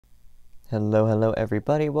Hello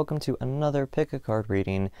everybody. Welcome to another pick a card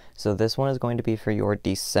reading. So this one is going to be for your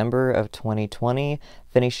December of 2020,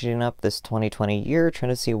 finishing up this 2020 year, trying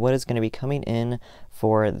to see what is going to be coming in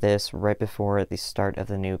for this right before the start of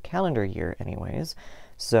the new calendar year anyways.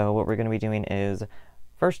 So what we're going to be doing is,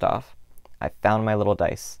 first off, I found my little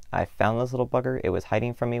dice. I found this little bugger. It was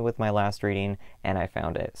hiding from me with my last reading, and I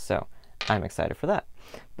found it. So I'm excited for that.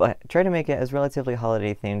 But try to make it as relatively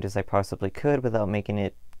holiday themed as I possibly could without making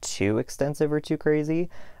it too extensive or too crazy.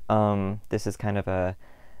 This is kind of a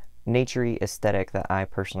naturey aesthetic that I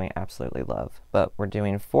personally absolutely love. But we're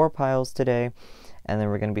doing 4 piles today, and then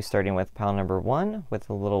we're going to be starting with pile number 1 with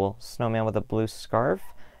a little snowman with a blue scarf,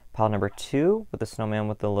 pile number 2 with a snowman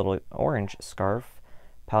with a little orange scarf,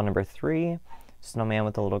 pile number 3 snowman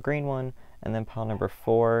with a little green one, and then pile number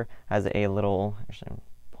 4 has a little, actually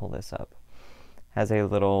pull this up, has a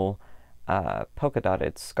little polka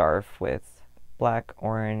dotted scarf with black,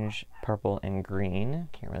 orange, purple, and green.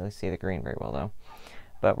 Can't really see the green very well though.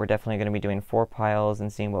 But we're definitely going to be doing 4 piles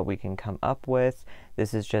and seeing what we can come up with.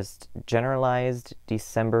 This is just generalized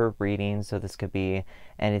December reading, so this could be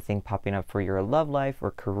anything popping up for your love life or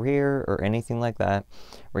career or anything like that.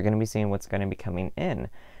 We're going to be seeing what's going to be coming in.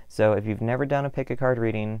 So if you've never done a pick a card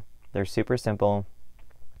reading, they're super simple.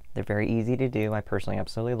 They're very easy to do. I personally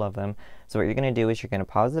absolutely love them. So what you're going to do is you're going to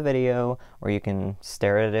pause the video, or you can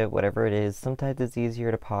stare at it, whatever it is. Sometimes it's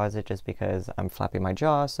easier to pause it just because I'm flapping my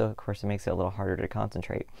jaw, so of course it makes it a little harder to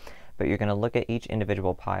concentrate. But you're going to look at each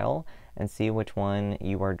individual pile and see which one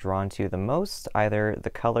you are drawn to the most, either the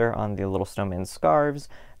color on the little snowman scarves,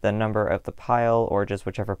 the number of the pile, or just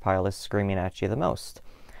whichever pile is screaming at you the most.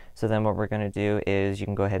 So then what we're going to do is you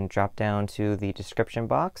can go ahead and drop down to the description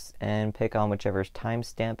box and pick on whichever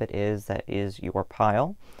timestamp it is that is your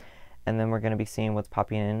pile. And then we're going to be seeing what's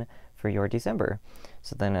popping in for your December.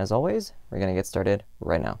 So then as always, we're going to get started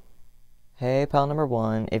right now. Hey, pile number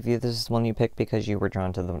 1, if this is one you picked because you were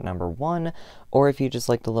drawn to the number 1, or if you just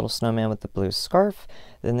like the little snowman with the blue scarf,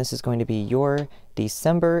 then this is going to be your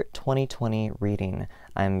December 2020 reading.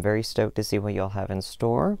 I'm very stoked to see what y'all have in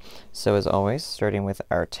store. So as always, starting with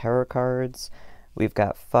our tarot cards, we've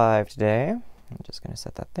got 5 today. I'm just going to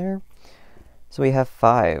set that there. So we have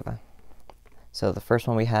 5. So the first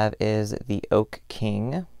one we have is the Oak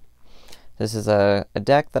King. This is a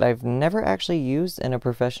deck that I've never actually used in a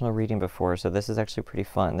professional reading before, so this is actually pretty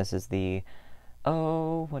fun. This is the,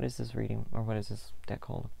 what is this reading, or what is this deck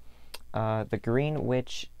called? The Green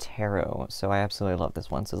Witch Tarot. So I absolutely love this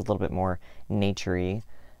one. So it's a little bit more naturey.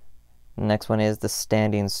 Next one is the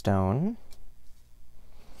Standing Stone.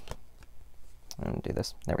 I'm gonna do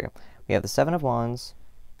this. There we go. We have the 7 of Wands.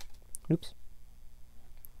 Oops.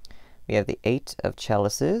 We have the 8 of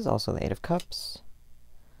Chalices, also the 8 of Cups.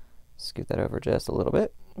 Scoot that over just a little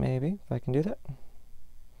bit, maybe, if I can do that.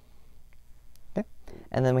 Okay.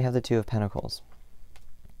 And then we have the 2 of Pentacles.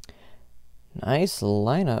 Nice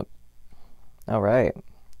lineup. All right.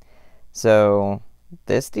 So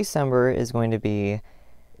this December is going to be,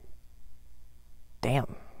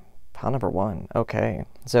 damn, pile number 1. Okay.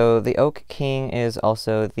 So the Oak King is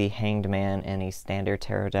also the Hanged Man in a standard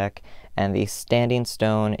tarot deck, and the Standing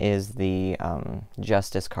Stone is the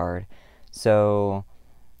Justice card. So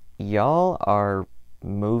y'all are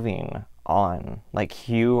moving on. Like,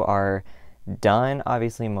 you are done.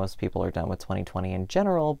 Obviously, most people are done with 2020 in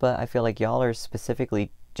general, but I feel like y'all are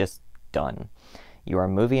specifically just done. You are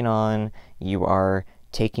moving on. You are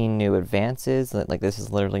taking new advances. Like, this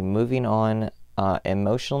is literally moving on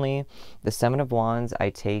emotionally. The 7 of Wands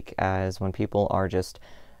I take as when people are just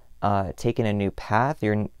taking a new path.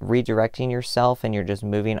 You're redirecting yourself and you're just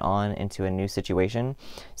moving on into a new situation.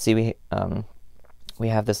 See, we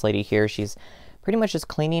have this lady here. She's pretty much just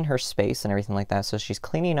cleaning her space and everything like that. So she's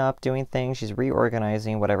cleaning up, doing things, she's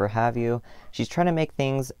reorganizing, whatever have you. She's trying to make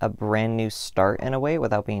things a brand new start in a way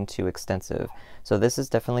without being too extensive. So this is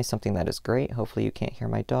definitely something that is great. Hopefully you can't hear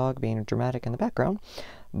my dog being dramatic in the background.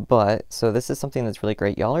 But, so this is something that's really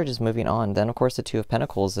great. Y'all are just moving on. Then, of course, the 2 of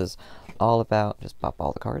Pentacles is all about, just pop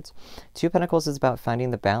all the cards. 2 of Pentacles is about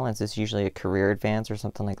finding the balance. It's usually a career advance or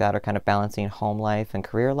something like that, or kind of balancing home life and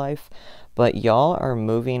career life. But y'all are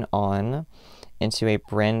moving on into a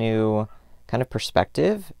brand new kind of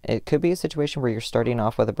perspective. It could be a situation where you're starting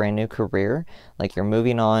off with a brand new career, like you're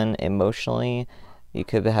moving on emotionally. You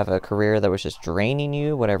could have a career that was just draining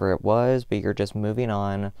you, whatever it was, but you're just moving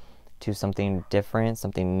on to something different,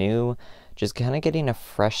 something new, just kind of getting a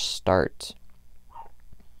fresh start.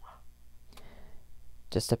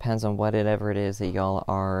 Just depends on whatever it is that y'all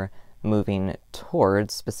are moving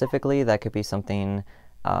towards. Specifically, that could be something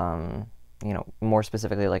more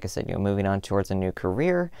specifically, like I said, moving on towards a new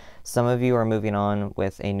career. Some of you are moving on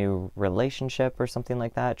with a new relationship or something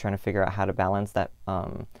like that, trying to figure out how to balance that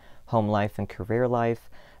home life and career life.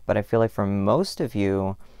 But I feel like for most of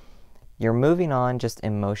you, you're moving on just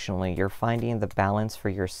emotionally. You're finding the balance for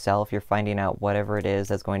yourself. You're finding out whatever it is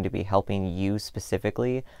that's going to be helping you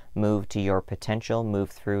specifically move to your potential,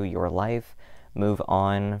 move through your life, move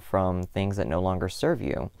on from things that no longer serve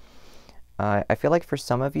you. I feel like for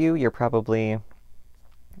some of you, you're probably,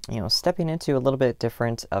 stepping into a little bit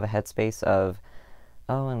different of a headspace of,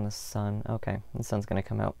 oh, and the sun. Okay, the sun's going to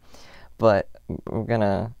come out. But we're going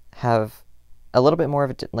to have a little bit more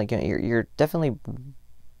of a, like, you're definitely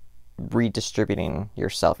redistributing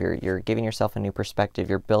yourself. You're giving yourself a new perspective.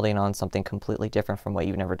 You're building on something completely different from what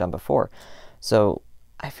you've never done before. So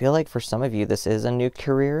I feel like for some of you, this is a new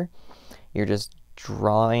career. You're just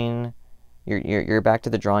drawing, you're back to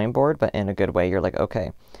the drawing board, but in a good way. You're like,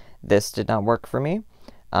 okay, this did not work for me.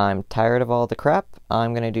 I'm tired of all the crap.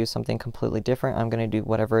 I'm going to do something completely different. I'm going to do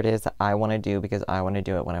whatever it is that I want to do because I want to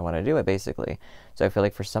do it when I want to do it, basically. So I feel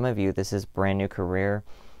like for some of you, this is brand new career,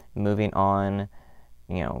 moving on,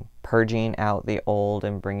 purging out the old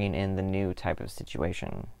and bringing in the new type of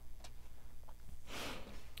situation.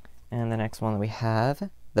 And the next one that we have,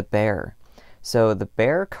 the bear. So the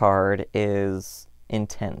bear card is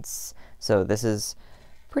intense. So this is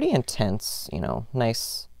pretty intense,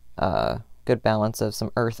 nice, good balance of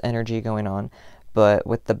some earth energy going on. But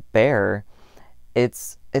with the bear,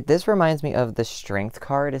 this reminds me of the strength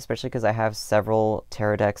card, especially because I have several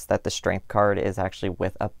tarot decks that the strength card is actually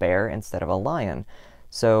with a bear instead of a lion.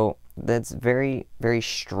 So that's very, very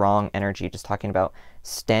strong energy, just talking about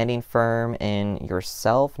standing firm in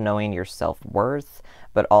yourself, knowing your self-worth,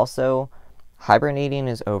 but also hibernating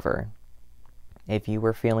is over. If you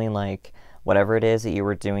were feeling like whatever it is that you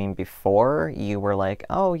were doing before, you were like,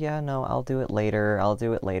 oh yeah, no, I'll do it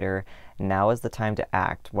later, now is the time to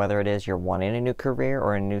act. Whether it is you're wanting a new career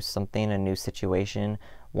or a new something, a new situation,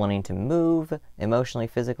 wanting to move emotionally,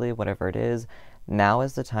 physically, whatever it is, now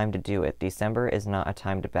is the time to do it. December is not a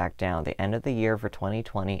time to back down. The end of the year for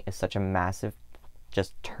 2020 is such a massive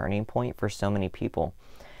just turning point for so many people.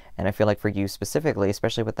 And I feel like for you specifically,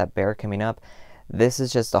 especially with that bear coming up, this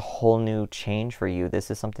is just a whole new change for you.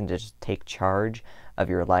 This is something to just take charge of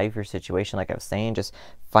your life, your situation, like I was saying, just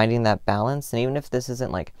finding that balance. And even if this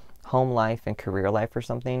isn't like home life and career life or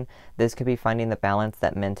something, this could be finding the balance,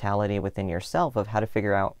 that mentality within yourself of how to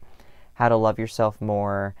figure out how to love yourself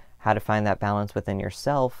more, how to find that balance within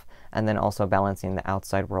yourself, and then also balancing the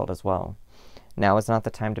outside world as well. Now is not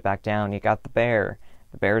the time to back down. You got the bear.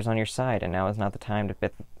 The bear's on your side, and now is not the time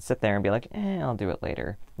to sit there and be like, I'll do it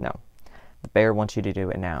later. No. The bear wants you to do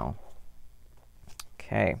it now.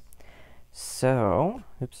 Okay. So,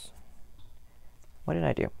 oops. What did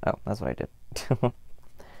I do? Oh, that's what I did.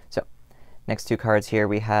 So, next two cards here,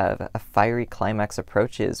 we have a fiery climax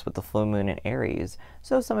approaches with the full moon in Aries.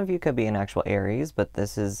 So some of you could be in actual Aries, but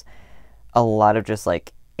this is a lot of just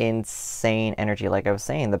like insane energy. Like I was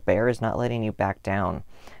saying, the bear is not letting you back down.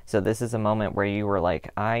 So this is a moment where you were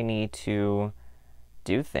like, I need to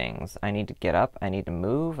do things. I need to get up. I need to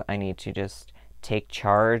move. I need to just take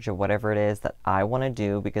charge of whatever it is that I want to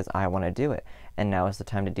do because I want to do it. And now is the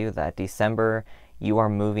time to do that. December, you are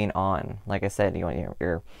moving on. Like I said,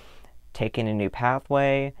 you're taking a new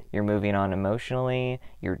pathway. You're moving on emotionally.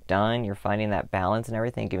 You're done. You're finding that balance and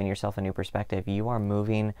everything, giving yourself a new perspective. You are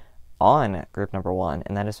moving on, group number one,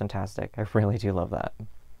 and that is fantastic. I really do love that.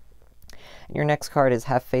 Your next card is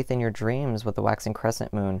Have Faith in Your Dreams with the Waxing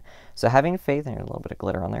Crescent Moon. So having faith, and a little bit of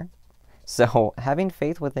glitter on there. So having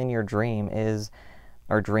faith within your dream is,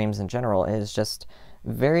 or dreams in general, is just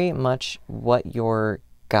very much what your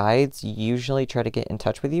guides usually try to get in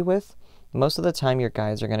touch with you with. Most of the time your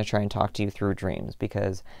guides are going to try and talk to you through dreams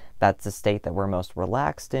because that's the state that we're most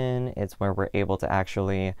relaxed in. It's where we're able to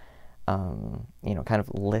actually, kind of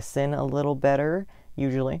listen a little better,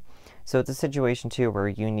 usually. So it's a situation, too, where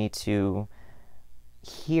you need to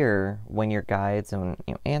hear when your guides and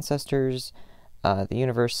ancestors, the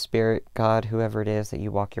universe, spirit, God, whoever it is that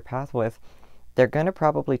you walk your path with, they're going to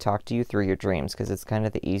probably talk to you through your dreams because it's kind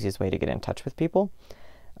of the easiest way to get in touch with people,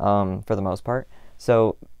 for the most part.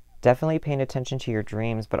 So definitely paying attention to your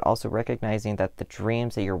dreams, but also recognizing that the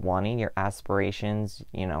dreams that you're wanting, your aspirations,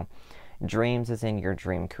 dreams is in your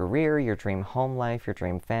dream career, your dream home life, your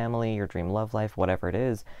dream family, your dream love life, whatever it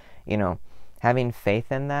is, having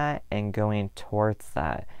faith in that and going towards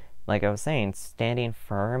that. Like I was saying, standing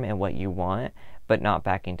firm in what you want, but not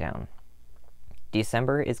backing down.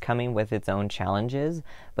 December is coming with its own challenges,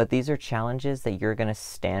 but these are challenges that you're going to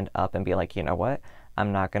stand up and be like, you know what?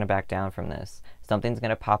 I'm not going to back down from this. Something's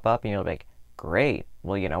going to pop up and you'll be like, great.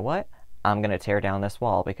 Well, you know what? I'm going to tear down this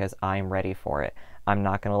wall because I'm ready for it. I'm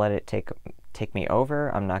not going to let it take me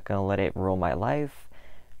over. I'm not going to let it rule my life.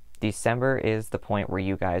 December is the point where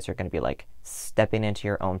you guys are going to be like stepping into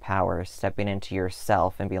your own power, stepping into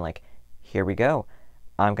yourself and being like, here we go.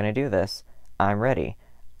 I'm going to do this. I'm ready.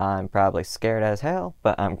 I'm probably scared as hell,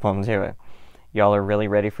 but I'm going to do it. Y'all are really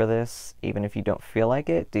ready for this, even if you don't feel like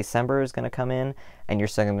it. December is going to come in and you're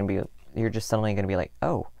just suddenly going to be like,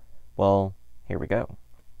 oh, well, here we go.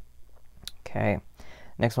 Okay.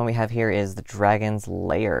 Next one we have here is the Dragon's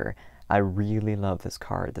Lair. I really love this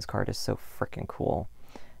card. This card is so freaking cool.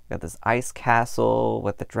 Got this ice castle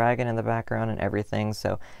with the dragon in the background and everything.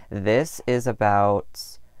 So this is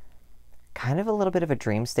about kind of a little bit of a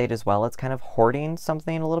dream state as well. It's kind of hoarding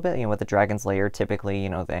something a little bit. You know, with the Dragon's Lair, typically, you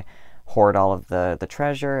know, they hoard all of the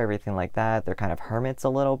treasure, everything like that. They're kind of hermits a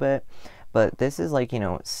little bit. But this is like, you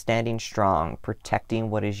know, standing strong, protecting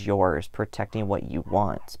what is yours, protecting what you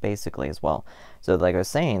want, basically, as well. So like I was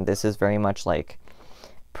saying, this is very much like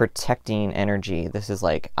protecting energy. This is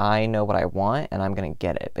like, I know what I want and I'm going to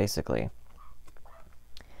get it, basically.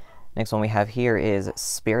 Next one we have here is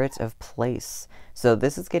Spirit of Place. So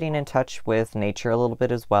this is getting in touch with nature a little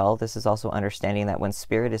bit as well. This is also understanding that when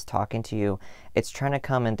spirit is talking to you, it's trying to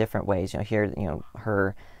come in different ways. You know, here, you know,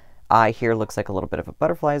 her eye here looks like a little bit of a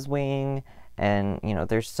butterfly's wing, and you know,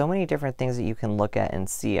 there's so many different things that you can look at and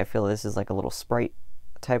see. I feel this is like a little sprite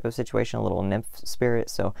type of situation, a little nymph spirit.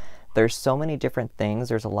 So there's so many different things.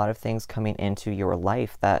 There's a lot of things coming into your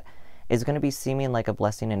life that is going to be seeming like a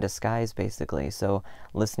blessing in disguise, basically. So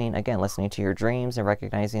listening to your dreams and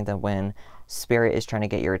recognizing that when spirit is trying to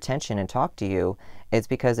get your attention and talk to you, it's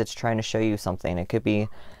because it's trying to show you something. It could be,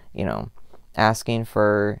 you know, asking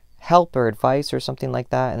for help or advice or something like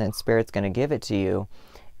that, and then spirit's going to give it to you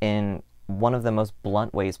in one of the most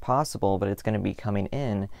blunt ways possible, but it's going to be coming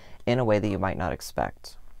in a way that you might not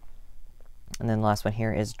expect. And then the last one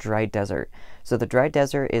here is Dry Desert. So the Dry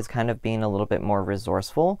Desert is kind of being a little bit more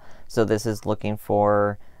resourceful. So this is looking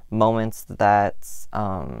for moments that,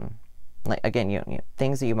 like, again, you know,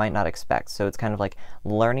 things that you might not expect. So it's kind of like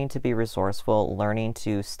learning to be resourceful, learning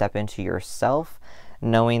to step into yourself,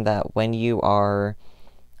 knowing that when you are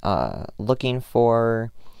looking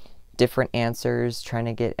for different answers, trying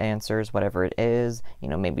to get answers, whatever it is, you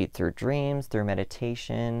know, maybe through dreams, through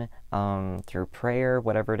meditation, through prayer,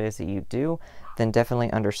 whatever it is that you do, then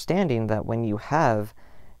definitely understanding that when you have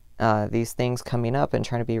these things coming up and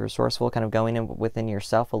trying to be resourceful, kind of going in within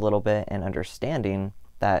yourself a little bit and understanding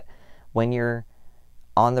that when you're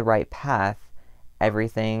on the right path,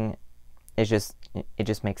 everything is just, it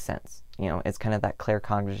just makes sense. You know, it's kind of that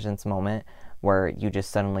claircognizance moment where you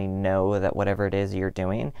just suddenly know that whatever it is you're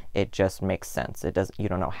doing, it just makes sense. It does, you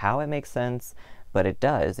don't know how it makes sense, but it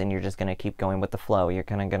does, and you're just going to keep going with the flow. You're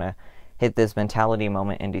kind of going to hit this mentality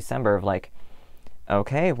moment in December of like,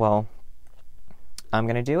 okay, well, I'm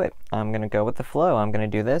going to do it. I'm going to go with the flow. I'm going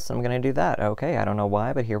to do this. I'm going to do that. Okay, I don't know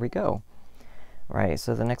why, but here we go. Right,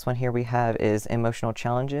 so the next one here we have is emotional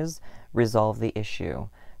challenges, resolve the issue.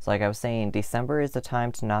 So like I was saying, December is the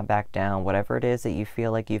time to not back down. Whatever it is that you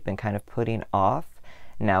feel like you've been kind of putting off,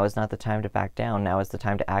 now is not the time to back down. Now is the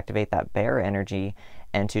time to activate that bear energy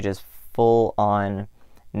and to just full on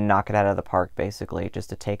knock it out of the park, basically. Just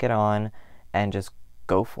to take it on and just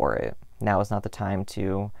go for it. Now is not the time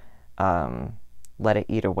to let it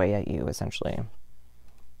eat away at you, essentially.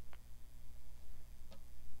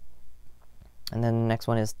 And then the next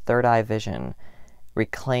one is Third Eye Vision.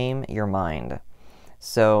 Reclaim your mind.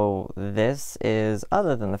 So this is,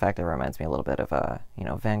 other than the fact that it reminds me a little bit of a, you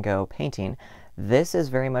know, Van Gogh painting, this is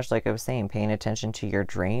very much like I was saying, paying attention to your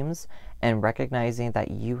dreams and recognizing that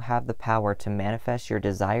you have the power to manifest your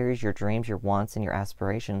desires, your dreams, your wants, and your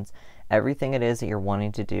aspirations. Everything it is that you're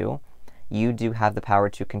wanting to do, you do have the power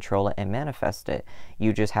to control it and manifest it.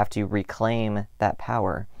 You just have to reclaim that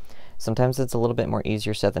power. Sometimes it's a little bit more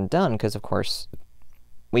easier said than done because, of course,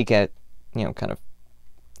 we get, you know, kind of,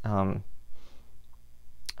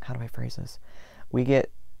 how do I phrase this? We get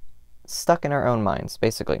stuck in our own minds,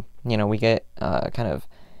 basically. You know, we get kind of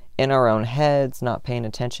in our own heads, not paying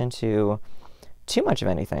attention to too much of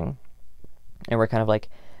anything. And we're kind of like,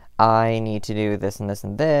 I need to do this and this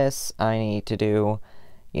and this. I need to do,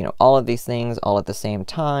 you know, all of these things all at the same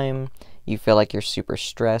time. You feel like you're super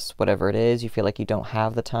stressed, whatever it is. You feel like you don't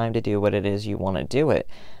have the time to do what it is you want to do it.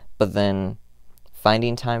 But then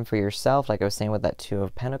finding time for yourself, like I was saying with that Two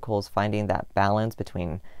of Pentacles, finding that balance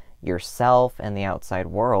between yourself and the outside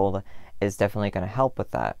world is definitely going to help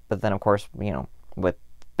with that. But then, of course, you know, with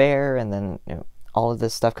Bear and then, you know, all of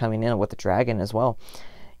this stuff coming in with the dragon as well,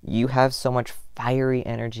 you have so much fiery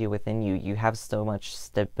energy within you. You have so much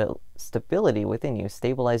stability within you,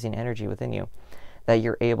 stabilizing energy within you, that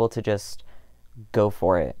you're able to just go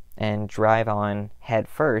for it and drive on head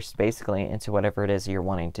first, basically, into whatever it is you're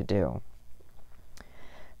wanting to do.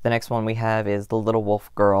 The next one we have is the little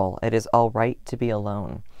wolf girl. It is all right to be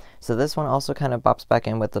alone. So this one also kind of bops back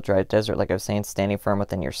in with the dry desert, like I was saying, standing firm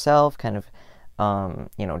within yourself, kind of,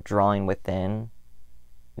 drawing within.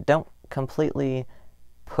 Don't completely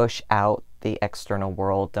push out the external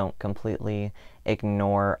world. Don't completely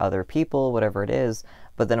ignore other people, whatever it is.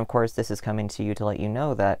 But then, of course, this is coming to you to let you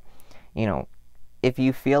know that, if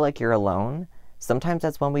you feel like you're alone, sometimes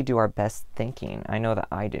that's when we do our best thinking. I know that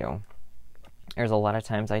I do. There's a lot of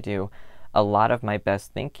times I do a lot of my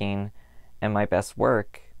best thinking and my best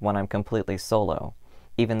work when I'm completely solo.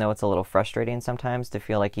 Even though it's a little frustrating sometimes to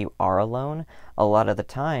feel like you are alone, a lot of the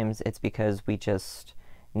times it's because we just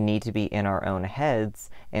need to be in our own heads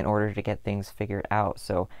in order to get things figured out.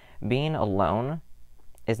 So being alone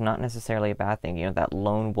is not necessarily a bad thing. That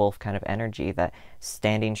lone wolf kind of energy, that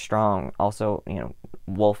standing strong. Also,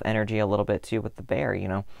 wolf energy a little bit too with the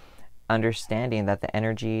bear, understanding that the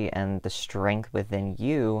energy and the strength within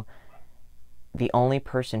you, the only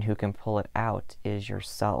person who can pull it out is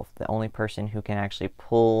yourself. The only person who can actually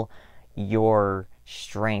pull your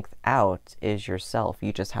strength out is yourself.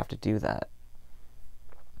 You just have to do that.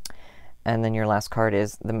 And then your last card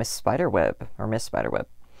is the Miss Spiderweb, or Miss Spiderweb.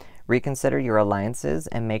 Reconsider your alliances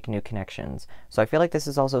and make new connections. So I feel like this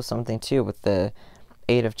is also something too with the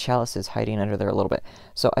Eight of Chalices hiding under there a little bit.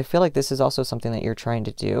 So I feel like this is also something that you're trying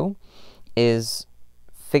to do, is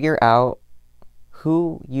figure out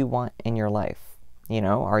who you want in your life.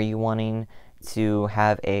 Are you wanting to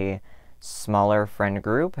have a smaller friend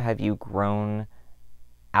group? Have you grown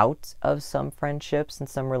out of some friendships and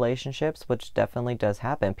some relationships, which definitely does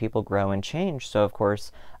happen? People grow and change. So of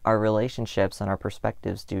course, our relationships and our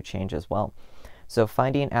perspectives do change as well. So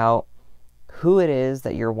finding out who it is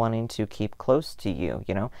that you're wanting to keep close to you,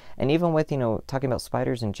 and even with, talking about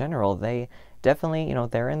spiders in general, they definitely,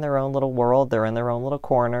 they're in their own little world. They're in their own little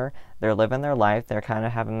corner. They're living their life. They're kind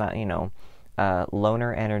of having that,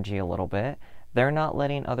 loner energy a little bit. They're not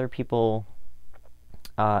letting other people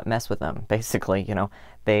mess with them, basically.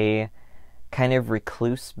 They kind of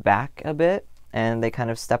recluse back a bit and they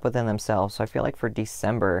kind of step within themselves. So I feel like for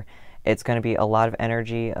December, it's going to be a lot of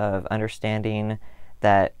energy of understanding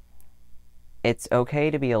that it's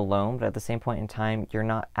okay to be alone, but at the same point in time, you're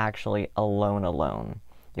not actually alone.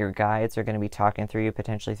 Your guides are going to be talking through you,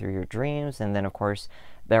 potentially through your dreams, and then of course,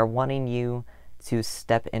 they're wanting you to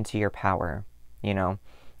step into your power.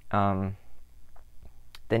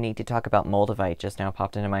 The need to talk about Moldavite just now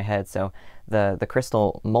popped into my head. So the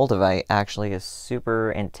crystal Moldavite actually is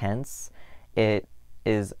super intense. It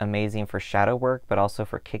is amazing for shadow work, but also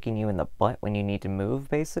for kicking you in the butt when you need to move,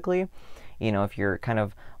 basically. If you're kind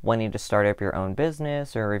of wanting to start up your own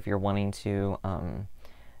business, or if you're wanting to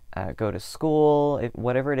go to school,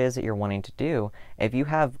 whatever it is that you're wanting to do, if you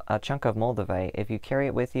have a chunk of Moldavite, if you carry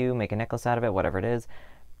it with you, make a necklace out of it, whatever it is,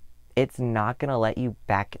 it's not going to let you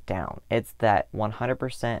back down. It's that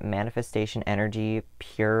 100% manifestation energy,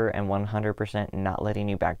 pure and 100% not letting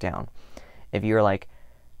you back down. If you're like,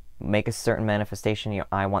 make a certain manifestation,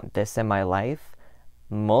 I want this in my life,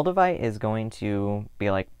 Moldavite is going to be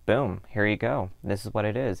like, boom, here you go. This is what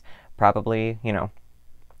it is. Probably, going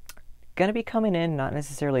to be coming in not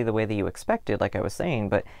necessarily the way that you expected, like I was saying,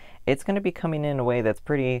 but it's going to be coming in a way that's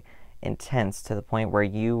pretty intense, to the point where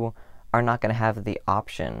you are not going to have the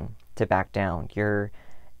option to back down. Your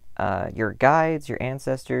guides, your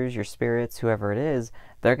ancestors, your spirits, whoever it is,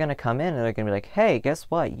 they're going to come in and they're going to be like, hey, guess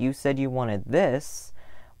what? You said you wanted this.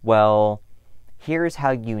 Well, here's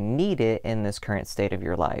how you need it in this current state of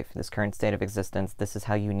your life, this current state of existence. This is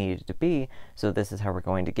how you need it to be. So this is how we're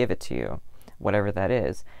going to give it to you, whatever that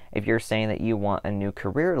is. If you're saying that you want a new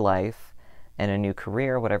career life and a new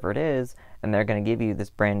career, whatever it is, and they're going to give you this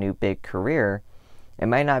brand new big career, it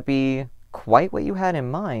might not be quite what you had in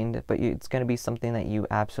mind, but it's going to be something that you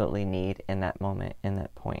absolutely need in that moment, in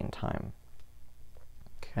that point in time.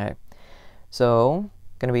 Okay, so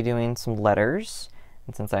going to be doing some letters,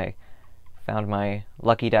 and since I found my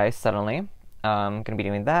lucky dice suddenly, I'm going to be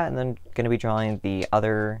doing that, and then going to be drawing the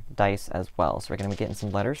other dice as well. So we're going to be getting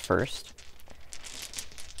some letters first.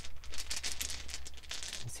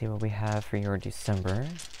 Let's see what we have for your December.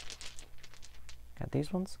 Got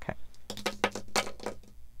these ones? Okay.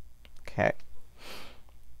 Okay.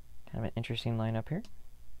 Kind of an interesting lineup here.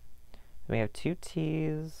 We have two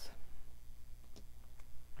T's.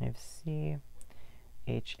 I have C,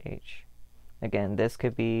 H, H. Again, this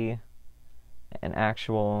could be an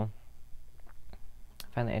actual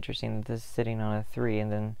find that interesting that this is sitting on a 3,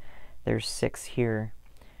 and then there's 6 here.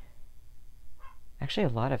 Actually, a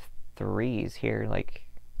lot of 3s here, like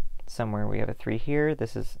somewhere we have a 3 here.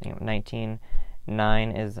 This is 19.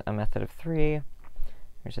 9 is a method of 3.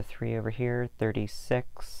 There's a 3 over here,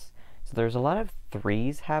 36. So there's a lot of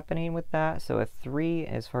 3s happening with that. So a 3,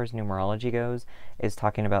 as far as numerology goes, is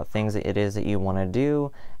talking about things that it is that you want to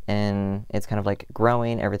do, and it's kind of like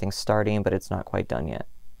growing, everything's starting, but it's not quite done yet.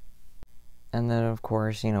 And then, of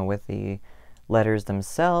course, with the letters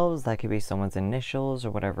themselves, that could be someone's initials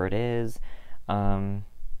or whatever it is. I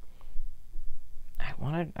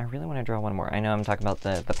really want to draw one more. I know I'm talking about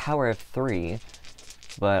the power of 3,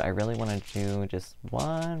 but I really want to do just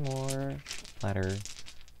one more letter.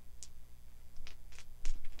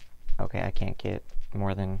 Okay, I can't get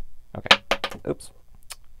more than... Okay, oops.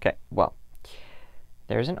 Okay, well,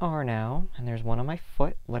 there's an R now, and there's one on my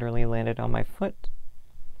foot, literally landed on my foot.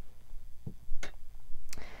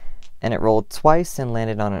 And it rolled twice and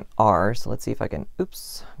landed on an R, so let's see if I can,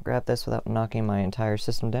 grab this without knocking my entire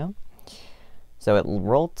system down. So it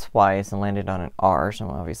rolled twice and landed on an R, so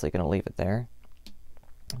I'm obviously going to leave it there.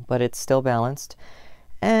 But it's still balanced.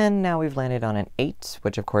 And now we've landed on an 8,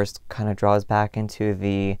 which of course kind of draws back into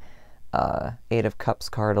the 8 of Cups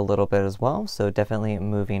card a little bit as well, so definitely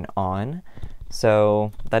moving on.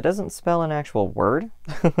 So that doesn't spell an actual word,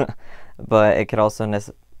 but it could also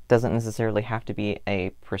doesn't necessarily have to be a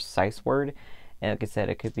precise word. And like I said,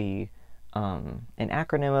 it could be an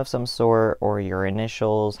acronym of some sort, or your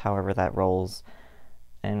initials, however that rolls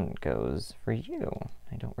and goes for you.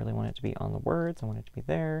 I don't really want it to be on the words, I want it to be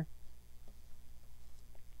there.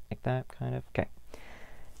 Like that, kind of. Okay.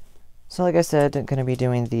 So like I said, I'm going to be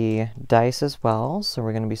doing the dice as well. So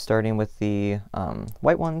we're going to be starting with the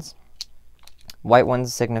white ones. White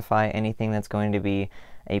ones signify anything that's going to be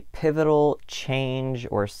a pivotal change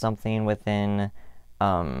or something within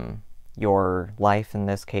your life, in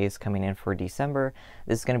this case, coming in for December.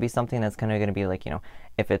 This is going to be something that's kind of going to be like,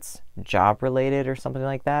 if it's job related or something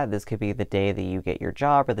like that, this could be the day that you get your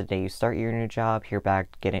job, or the day you start your new job, hear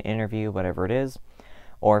back, get an interview, whatever it is.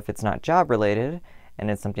 Or if it's not job related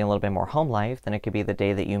and it's something a little bit more home life, then it could be the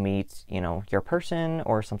day that you meet, your person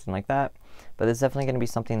or something like that. But it's definitely going to be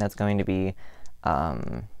something that's going to be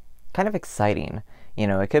kind of exciting.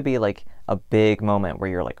 It could be like a big moment where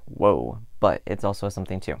you're like, whoa, but it's also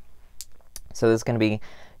something too. So this is going to be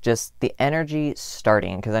just the energy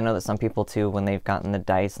starting, because I know that some people too, when they've gotten the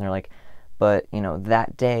dice and they're like, but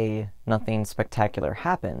that day nothing spectacular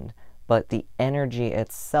happened, but the energy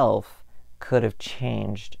itself could have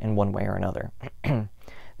changed in one way or another.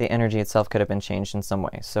 The energy itself could have been changed in some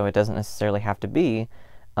way. So it doesn't necessarily have to be,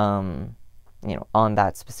 on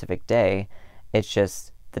that specific day. It's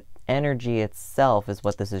just the energy itself is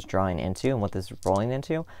what this is drawing into and what this is rolling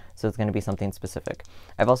into. So it's going to be something specific.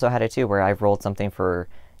 I've also had it too where I've rolled something for,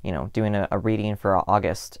 doing a reading for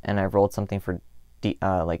August, and I've rolled something for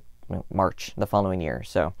March the following year.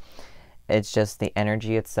 So it's just the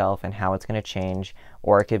energy itself and how it's going to change,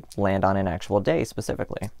 or it could land on an actual day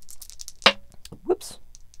specifically. Whoops.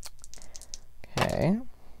 Okay.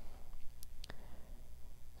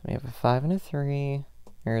 So we have a 5 and a 3.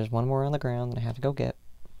 There's one more on the ground that I have to go get.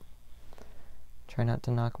 Try not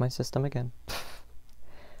to knock my system again.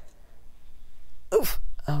 Oof.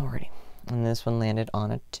 Alrighty. And this one landed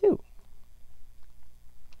on a 2.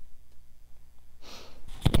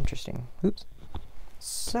 Interesting. Oops.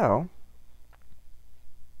 So,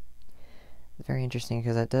 very interesting,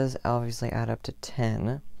 because that does obviously add up to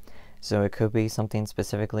 10. So it could be something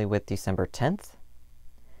specifically with December 10th.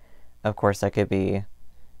 Of course, that could be,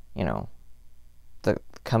 the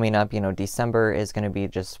coming up, December is going to be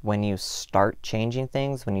just when you start changing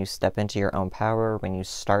things, when you step into your own power, when you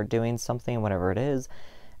start doing something, whatever it is.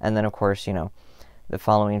 And then, of course, the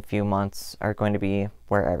following few months are going to be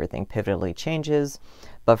where everything pivotally changes.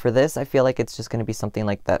 But for this, I feel like it's just going to be something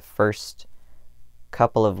like that first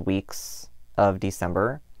couple of weeks of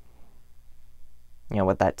December.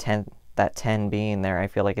 With that 10 being there, I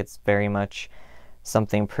feel like it's very much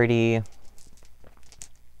something pretty...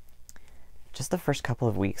 Just the first couple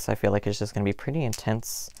of weeks, I feel like it's just going to be pretty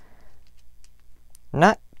intense.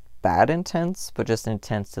 Not bad intense, but just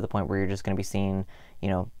intense to the point where you're just going to be seeing,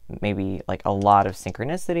 maybe like a lot of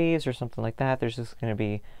synchronicities or something like that. There's just going to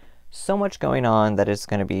be so much going on that it's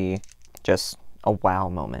going to be just a wow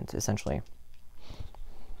moment, essentially.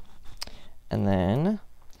 And then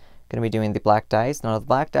going to be doing the black dice. Now, the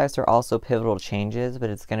black dice are also pivotal changes, but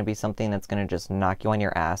it's going to be something that's going to just knock you on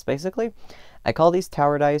your ass, basically. I call these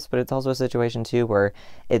tower dice, but it's also a situation too where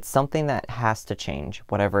it's something that has to change,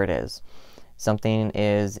 whatever it is. Something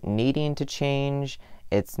is needing to change.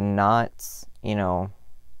 It's not,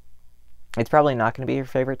 It's probably not going to be your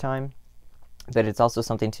favorite time, but it's also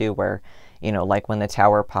something too where, like when the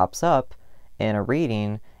tower pops up in a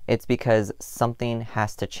reading, it's because something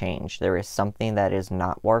has to change. There is something that is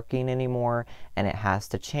not working anymore, and it has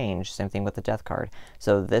to change. Same thing with the death card.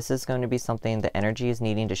 So this is going to be something the energy is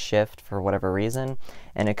needing to shift for whatever reason,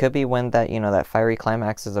 and it could be when that, that fiery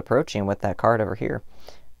climax is approaching with that card over here.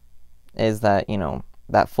 Is that,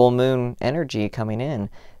 that full moon energy coming in,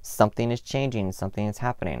 something is changing, something is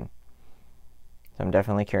happening. So I'm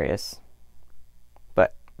definitely curious.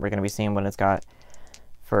 But we're going to be seeing what it's got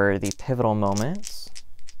for the pivotal moments.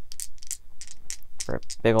 For a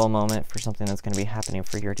big old moment for something that's going to be happening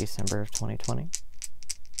for your December of 2020.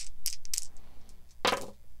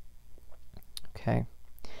 Okay.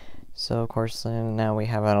 So, of course, now we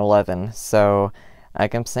have an 11. So,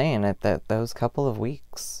 like I'm saying, at those couple of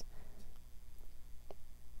weeks,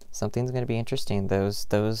 something's going to be interesting. Those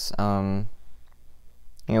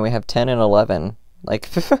we have 10 and 11. Like,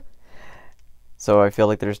 so I feel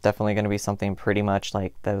like there's definitely going to be something pretty much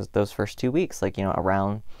like those first 2 weeks, like,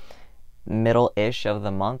 around middle-ish of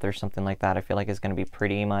the month or something like that. I feel like it's going to be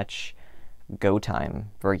pretty much go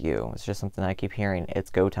time for you. It's just something I keep hearing.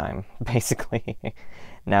 It's go time, basically.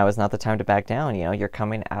 Now is not the time to back down. You're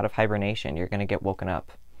coming out of hibernation. You're going to get woken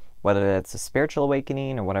up. Whether it's a spiritual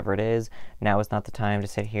awakening or whatever it is, now is not the time to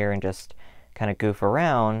sit here and just kind of goof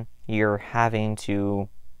around. You're having to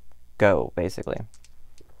go, basically.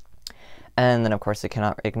 And then, of course, I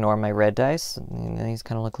cannot ignore my red dice. These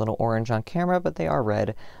kind of look a little orange on camera, but they are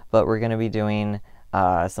red. But we're going to be doing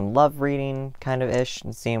some love reading, kind of ish,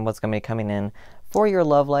 and seeing what's going to be coming in for your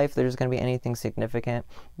love life. There's going to be anything significant.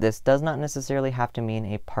 This does not necessarily have to mean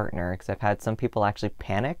a partner, because I've had some people actually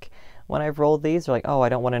panic when I've rolled these. They're like, oh, I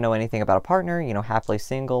don't want to know anything about a partner, happily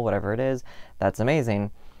single, whatever it is. That's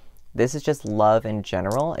amazing. This is just love in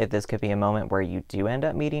general. If this could be a moment where you do end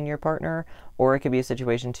up meeting your partner, or it could be a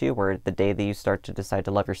situation too where the day that you start to decide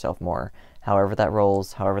to love yourself more, however that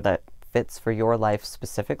rolls, however that fits for your life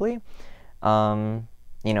specifically. And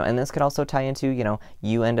this could also tie into,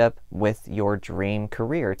 you end up with your dream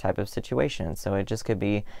career type of situation. So it just could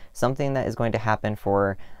be something that is going to happen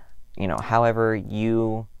for, however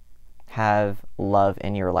you have love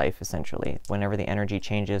in your life, essentially, whenever the energy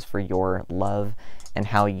changes for your love and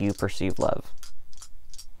how you perceive love.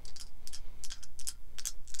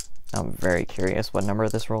 I'm very curious what number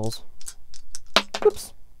this rolls.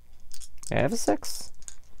 Oops. I have a 6.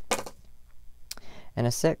 And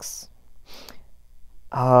a 6.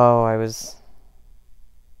 Oh,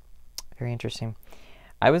 very interesting.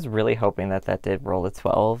 I was really hoping that did roll a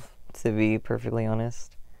 12, to be perfectly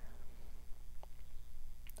honest.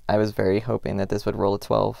 I was very hoping that this would roll a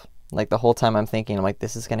 12. Like, the whole time I'm thinking, I'm like,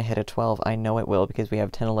 this is going to hit a 12. I know it will, because we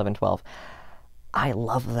have 10, 11, 12. I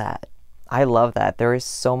love that. I love that. There is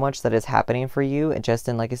so much that is happening for you just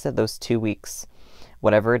in, like I said, those 2 weeks.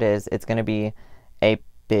 Whatever it is, it's going to be a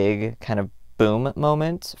big kind of boom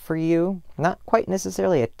moment for you. Not quite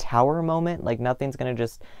necessarily a tower moment. Like, nothing's going to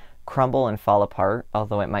just crumble and fall apart,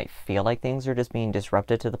 although it might feel like things are just being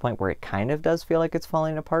disrupted to the point where it kind of does feel like it's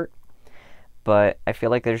falling apart. But I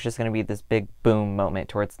feel like there's just going to be this big boom moment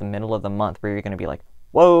towards the middle of the month where you're going to be like,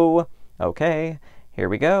 whoa, okay, here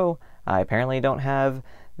we go. I apparently don't have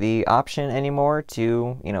the option anymore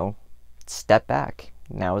to, step back.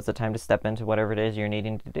 Now is the time to step into whatever it is you're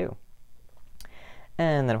needing to do.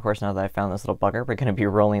 And then, of course, now that I found this little bugger, we're going to be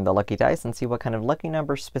rolling the lucky dice and see what kind of lucky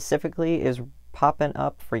number specifically is popping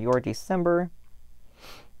up for your December.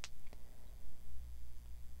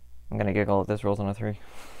 I'm going to giggle if this rolls on a 3.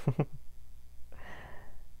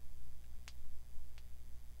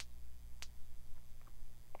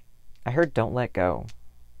 I heard don't let go.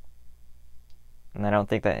 And I don't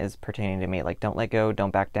think that is pertaining to me. Like, don't let go, don't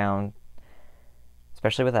back down.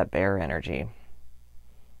 Especially with that bear energy.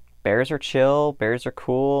 Bears are chill, bears are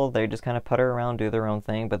cool, they just kind of putter around, do their own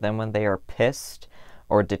thing, but then when they are pissed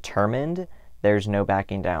or determined, there's no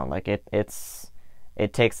backing down. Like, it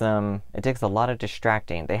takes a lot of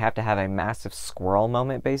distracting. They have to have a massive squirrel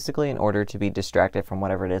moment, basically, in order to be distracted from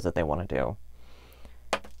whatever it is that they want to do.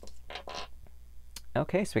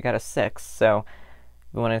 Okay, so we got a 6, so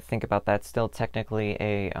we want to think about that. Still technically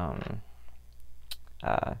a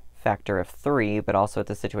factor of 3, but also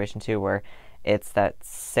it's a situation too where it's that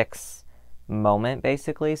 6 moment,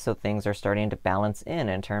 basically, so things are starting to balance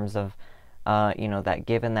in terms of, that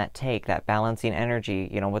give and that take, that balancing energy,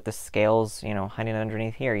 with the scales, hiding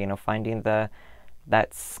underneath here, finding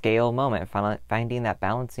that scale moment, finding that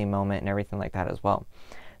balancing moment and everything like that as well.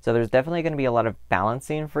 So there's definitely going to be a lot of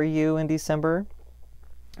balancing for you in December.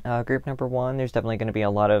 Group number 1, there's definitely going to be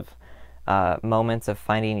a lot of moments of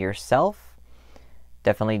finding yourself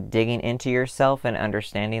definitely digging into yourself and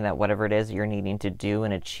understanding that whatever it is you're needing to do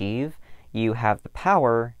and achieve, you have the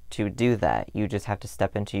power to do that. You just have to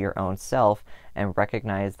step into your own self and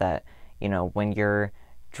recognize that, you know, when you're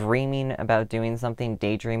dreaming about doing something,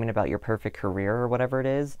 daydreaming about your perfect career or whatever it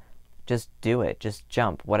is, just do it. Just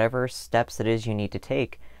jump. Whatever steps it is you need to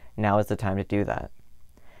take, now is the time to do that.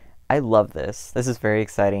 I love this. This is very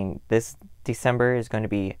exciting. This December is going to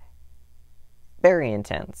be very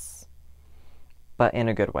intense, but in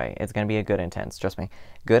a good way. It's going to be a good intense, trust me.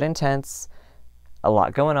 Good intense, a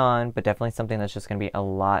lot going on, but definitely something that's just going to be a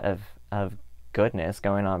lot of goodness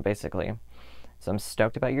going on, basically. So I'm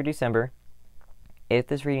stoked about your December. If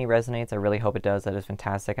this reading resonates, I really hope it does. That is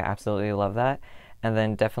fantastic. I absolutely love that. And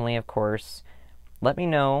then definitely, of course, let me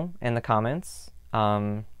know in the comments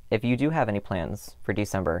if you do have any plans for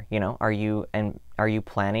December. You know, are you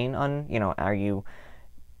planning on, you know, are you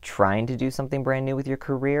trying to do something brand new with your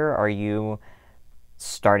career? Are you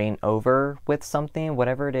starting over with something?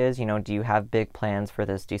 Whatever it is, you know, do you have big plans for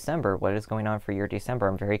this December? What is going on for your December?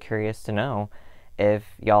 I'm very curious to know if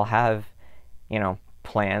y'all have, you know,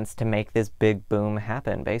 plans to make this big boom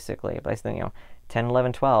happen, basically. But I think, you know, 10,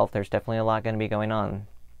 11, 12, there's definitely a lot going to be going on,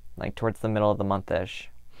 like towards the middle of the month-ish.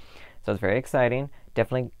 So it's very exciting.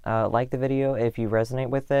 Definitely like the video if you resonate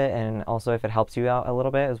with it, and also if it helps you out a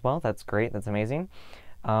little bit as well. That's great. That's amazing.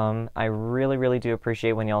 I really, really do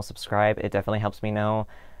appreciate when y'all subscribe. It definitely helps me know,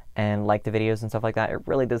 and like the videos and stuff like that. It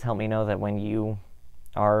really does help me know that when you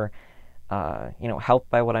are, you know, helped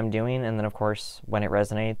by what I'm doing, and then of course when it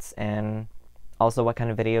resonates, and also what kind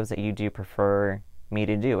of videos that you do prefer me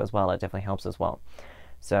to do as well. It definitely helps as well.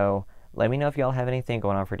 So let me know if y'all have anything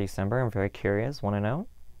going on for December. I'm very curious, want to know.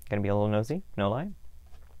 Gonna be a little nosy, no lie.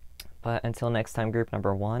 But until next time, group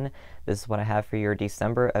number 1, this is what I have for your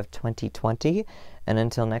December of 2020. And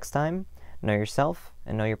until next time, know yourself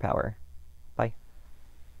and know your power. Bye.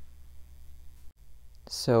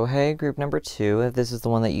 So hey, group number 2, if this is the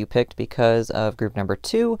one that you picked because of group number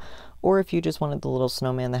 2, or if you just wanted the little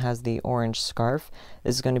snowman that has the orange scarf,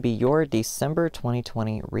 this is going to be your December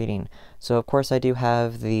 2020 reading. So of course I do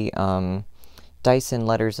have the dice and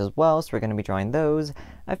letters as well, so we're going to be drawing those.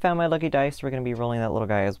 I found my lucky dice, so we're going to be rolling that little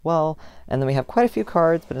guy as well. And then we have quite a few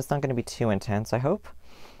cards, but it's not going to be too intense, I hope.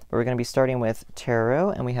 But we're going to be starting with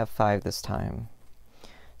tarot, and we have 5 this time.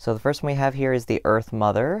 So the first one we have here is the Earth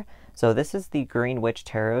Mother. So this is the Green Witch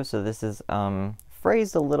Tarot, so this is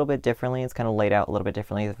phrased a little bit differently. It's kind of laid out a little bit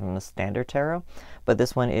differently from the standard tarot, but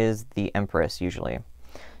this one is the Empress usually.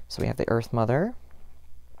 So we have the Earth Mother.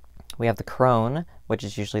 We have the Crone, which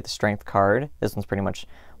is usually the Strength card. This one's pretty much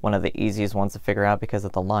one of the easiest ones to figure out because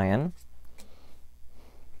of the lion.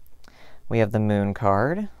 We have the Moon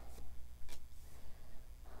card.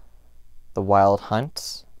 The Wild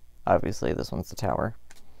Hunt. Obviously, this one's the Tower.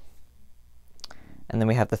 And then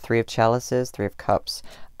we have the 3 of Chalices, 3 of Cups.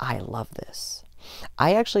 I love this.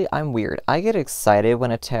 I'm weird. I get excited when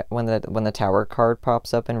the Tower card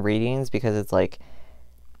pops up in readings because it's like,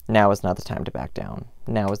 now is not the time to back down.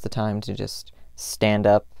 Now is the time to just stand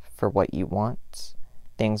up for what you want.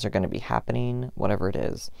 Things are going to be happening, whatever it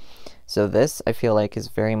is. So this, I feel like, is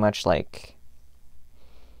very much like...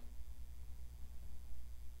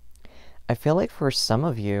 I feel like for some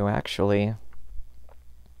of you, actually,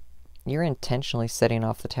 you're intentionally setting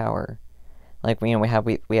off the Tower. Like, you know, we have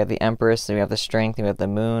the Empress, we have the Strength, we have the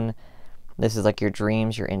Moon. This is like your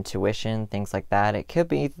dreams, your intuition, things like that. It could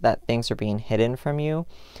be that things are being hidden from you,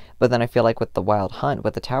 but then I feel like with the Wild Hunt,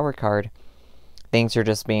 with the Tower card, things are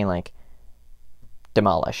just being like,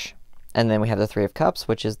 demolish. And then we have the 3 of Cups,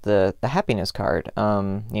 which is the happiness card.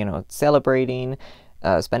 You know, celebrating,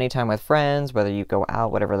 spending time with friends, whether you go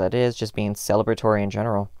out, whatever that is, just being celebratory in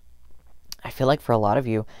general. I feel like for a lot of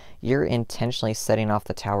you, you're intentionally setting off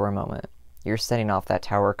the Tower moment. You're setting off that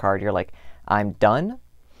Tower card. You're like, I'm done.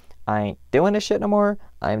 I ain't doing this shit no more.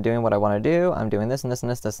 I'm doing what I want to do. I'm doing this and this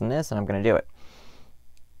and this, and this, and I'm going to do it.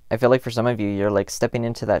 I feel like for some of you, you're like stepping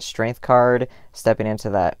into that Strength card, stepping into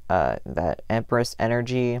that that Empress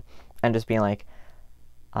energy, and just being like,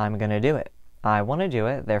 I'm going to do it. I want to do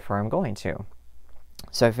it, therefore I'm going to.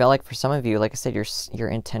 So I feel like for some of you, like I said, you're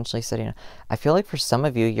intentionally setting. I feel like for some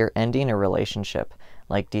of you, you're ending a relationship.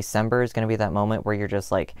 Like December is going to be that moment where you're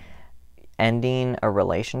just like ending a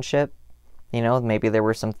relationship. You know, maybe there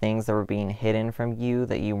were some things that were being hidden from you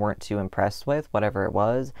that you weren't too impressed with, whatever it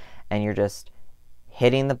was, and you're just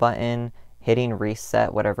hitting the button, hitting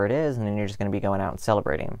reset, whatever it is, and then you're just going to be going out and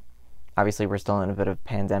celebrating. Obviously, we're still in a bit of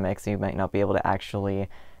pandemic, so you might not be able to actually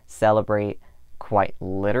celebrate quite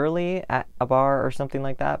literally at a bar or something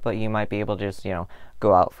like that, but you might be able to just, you know,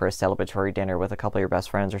 go out for a celebratory dinner with a couple of your best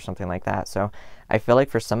friends or something like that. So I feel like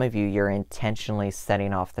for some of you, you're intentionally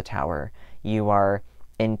setting off the tower. You are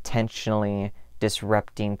intentionally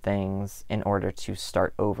disrupting things in order to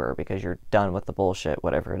start over because you're done with the bullshit,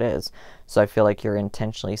 whatever it is. So I feel like you're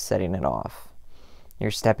intentionally setting it off. You're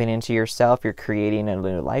stepping into yourself, you're creating a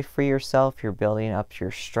new life for yourself, you're building up your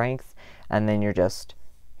strength, and then you're just,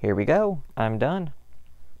 here we go, I'm done.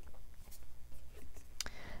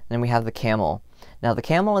 Then we have the camel. Now the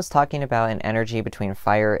camel is talking about an energy between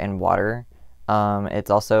fire and water. It's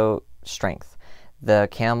also strength. The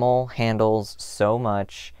camel handles so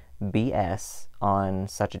much BS on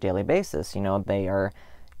such a daily basis. You know, they are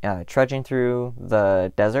trudging through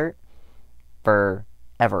the desert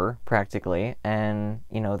forever, practically, and,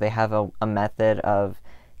 you know, they have a method of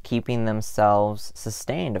keeping themselves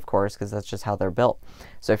sustained, of course, because that's just how they're built.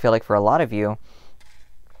 So I feel like for a lot of you,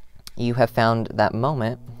 you have found that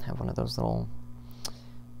moment. I have one of those little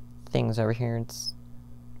things over here. It's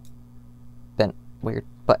bent weird,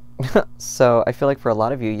 but so I feel like for a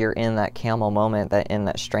lot of you, you're in that camel moment, in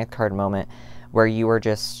that strength card moment, where you are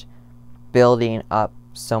just building up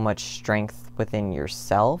so much strength within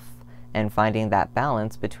yourself and finding that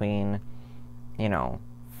balance between, you know,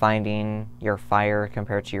 finding your fire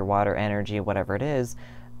compared to your water energy, whatever it is.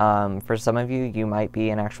 For some of you, you might be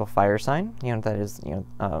an actual fire sign. You know, that is, you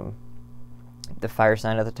know, the fire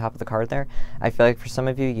sign at the top of the card there. I feel like for some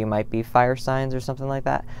of you, you might be fire signs or something like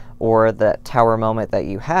that. Or the tower moment that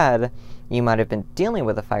you had, you might have been dealing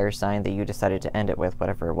with a fire sign that you decided to end it with,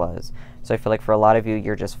 whatever it was. So I feel like for a lot of you,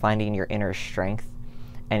 you're just finding your inner strength,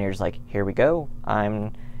 and you're just like, here we go.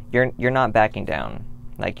 You're not backing down.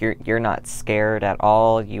 Like, you're not scared at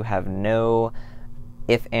all. You have no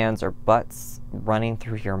if, ands, or buts running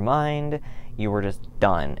through your mind. You were just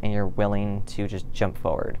done, and you're willing to just jump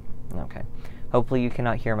forward. Okay. Hopefully you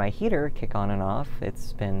cannot hear my heater kick on and off.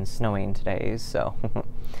 It's been snowing today, so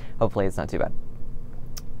hopefully it's not too bad.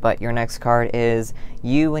 But your next card is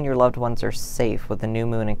you and your loved ones are safe with the new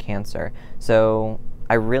moon in Cancer. So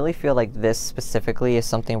I really feel like this specifically is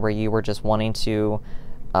something where you were just wanting to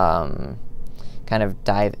kind of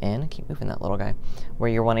dive in. I keep moving that little guy. Where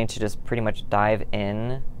you're wanting to just pretty much dive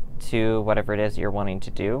in to whatever it is you're wanting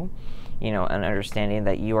to do. You know, and understanding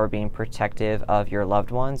that you are being protective of your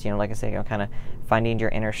loved ones. You know, like I said, you know, kind of finding your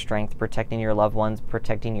inner strength, protecting your loved ones,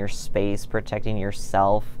 protecting your space, protecting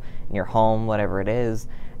yourself, your home, whatever it is.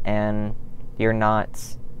 And you're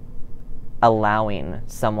not allowing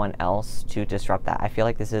someone else to disrupt that. I feel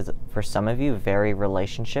like this is, for some of you, very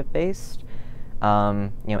relationship-based. You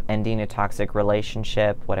know, ending a toxic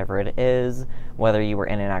relationship, whatever it is, whether you were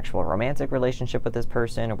in an actual romantic relationship with this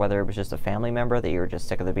person or whether it was just a family member that you were just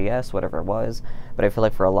sick of the BS, whatever it was. But I feel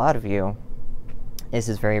like for a lot of you, this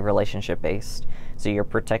is very relationship based. So you're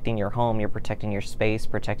protecting your home, you're protecting your space,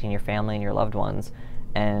 protecting your family and your loved ones,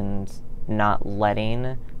 and not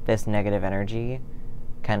letting this negative energy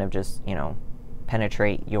kind of just, you know,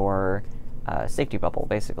 penetrate your safety bubble,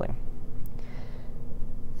 basically.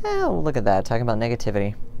 Oh, look at that, talking about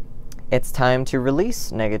negativity. It's time to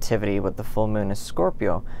release negativity with the full moon in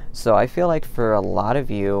Scorpio. So I feel like for a lot of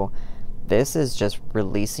you, this is just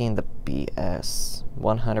releasing the BS,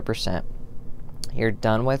 100%. You're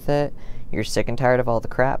done with it. You're sick and tired of all the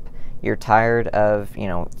crap. You're tired of, you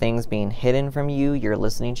know, things being hidden from you. You're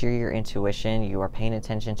listening to your intuition. You are paying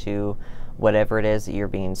attention to whatever it is that you're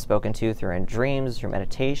being spoken to through in dreams, through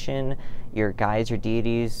meditation, your guides, your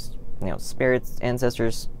deities, you know, spirits,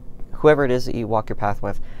 ancestors, whoever it is that you walk your path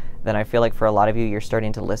with. Then I feel like for a lot of you, you're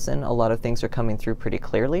starting to listen. A lot of things are coming through pretty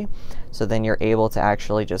clearly. So then you're able to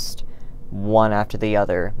actually just one after the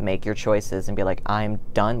other make your choices and be like, I'm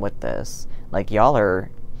done with this. Like, y'all are,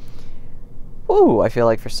 whoo, I feel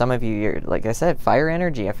like for some of you, you're, like I said, fire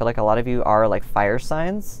energy. I feel like a lot of you are like fire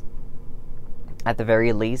signs, at the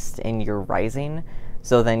very least, in your rising.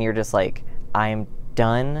 So then you're just like, I'm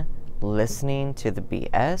done listening to the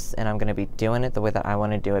BS, and I'm going to be doing it the way that I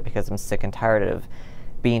want to do it because I'm sick and tired of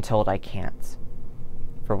being told I can't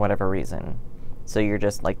for whatever reason. So you're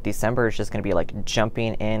just like, December is just going to be like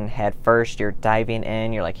jumping in head first. You're diving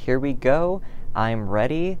in. You're like, here we go. I'm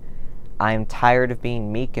ready. I'm tired of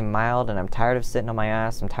being meek and mild, and I'm tired of sitting on my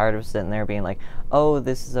ass. I'm tired of sitting there being like, oh,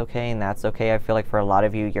 this is okay and that's okay. I feel like for a lot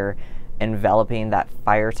of you, you're enveloping that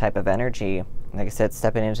fire type of energy. Like I said,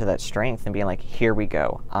 stepping into that strength and being like, here we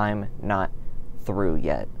go. I'm not through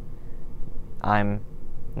yet. I'm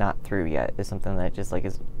not through yet is something that just like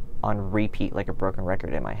is on repeat like a broken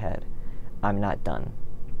record in my head. I'm not done.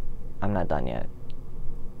 I'm not done yet.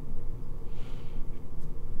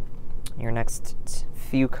 Your next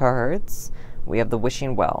few cards, we have the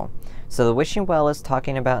wishing well. So the wishing well is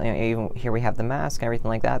talking about, even here we have the mask and everything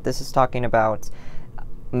like that. This is talking about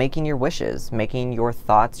making your wishes, making your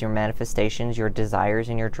thoughts, your manifestations, your desires,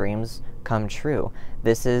 and your dreams come true.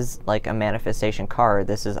 This is like a manifestation card.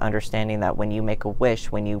 This is understanding that when you make a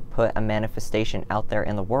wish, when you put a manifestation out there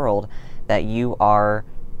in the world, that you are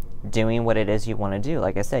doing what it is you want to do.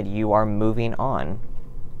 Like I said, you are moving on.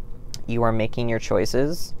 You are making your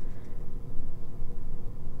choices,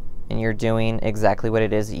 and you're doing exactly what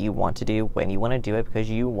it is that you want to do when you want to do it, because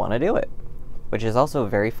you want to do it, which is also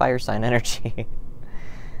very fire sign energy.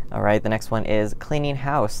 All right, the next one is cleaning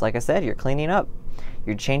house. Like I said, you're cleaning up.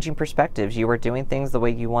 You're changing perspectives. You are doing things the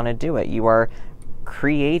way you want to do it. You are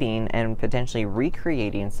creating and potentially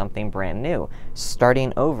recreating something brand new,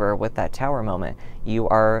 starting over with that tower moment. You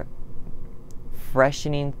are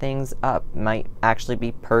freshening things up. Might actually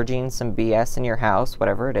be purging some BS in your house,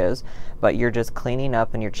 whatever it is, but you're just cleaning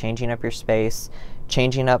up and you're changing up your space,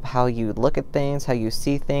 changing up how you look at things, how you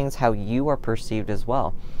see things, how you are perceived as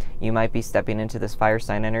well. You might be stepping into this fire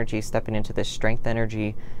sign energy, stepping into this strength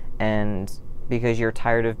energy, and because you're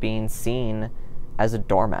tired of being seen as a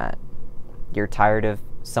doormat. You're tired of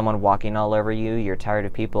someone walking all over you. You're tired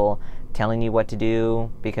of people telling you what to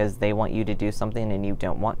do because they want you to do something and you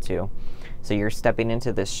don't want to. So you're stepping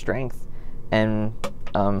into this strength and,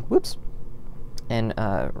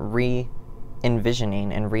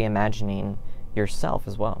 re-envisioning and reimagining yourself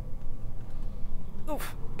as well.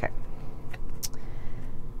 Oof. Okay.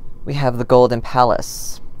 We have the Golden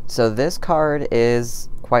Palace. So this card is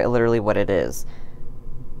quite literally what it is.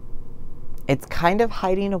 It's kind of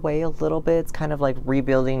hiding away a little bit. It's kind of like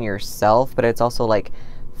rebuilding yourself, but it's also like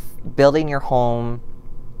building your home,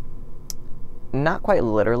 not quite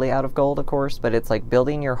literally out of gold, of course, but it's like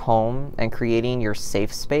building your home and creating your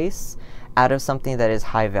safe space out of something that is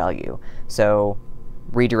high value. So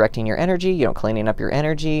redirecting your energy, cleaning up your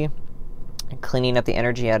energy, cleaning up the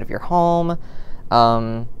energy out of your home,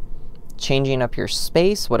 changing up your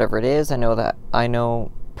space, whatever it is. I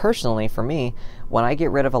know personally for me, when I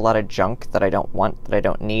get rid of a lot of junk that I don't want, that I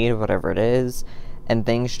don't need, whatever it is, and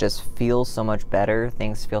things just feel so much better,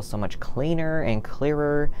 things feel so much cleaner and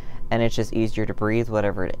clearer, and it's just easier to breathe,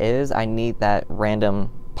 whatever it is. I need that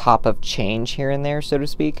random pop of change here and there, so to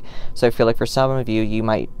speak. So I feel like for some of you, you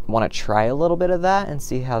might want to try a little bit of that and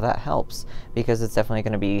see how that helps, because it's definitely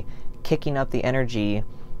going to be kicking up the energy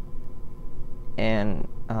and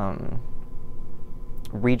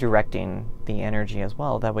redirecting the energy as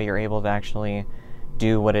well. That way you're able to actually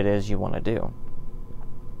do what it is you want to do.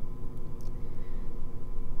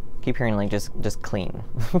 Keep hearing like just clean.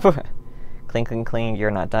 Clean, clean, clean.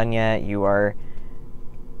 You're not done yet. You are...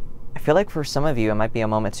 I feel like for some of you, it might be a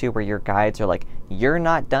moment too where your guides are like, you're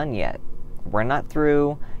not done yet. We're not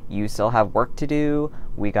through. You still have work to do.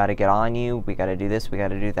 We got to get on you. We got to do this. We got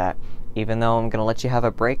to do that. Even though I'm going to let you have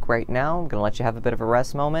a break right now, I'm going to let you have a bit of a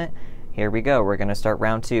rest moment. Here we go. We're going to start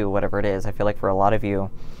round 2, whatever it is. I feel like for a lot of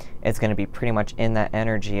you, it's going to be pretty much in that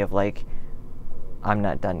energy of like, I'm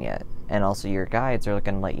not done yet. And also your guides are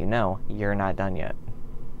going to let you know you're not done yet.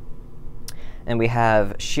 And we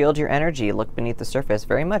have shield your energy, look beneath the surface,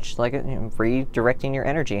 very much like redirecting your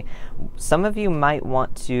energy. Some of you might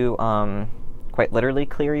want to quite literally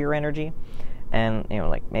clear your energy and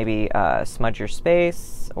like maybe smudge your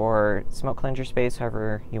space or smoke cleanse your space,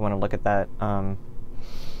 however you want to look at that.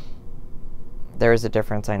 There is a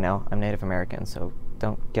difference, I know. I'm Native American, so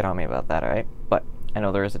don't get on me about that, all right? But I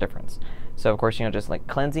know there is a difference. So of course, just like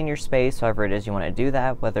cleansing your space, however it is you want to do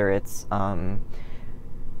that, whether it's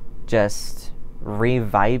just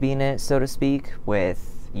reviving it, so to speak,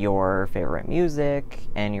 with your favorite music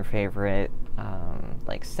and your favorite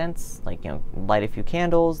like scents, like light a few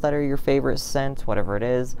candles that are your favorite scent, whatever it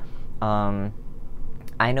is. I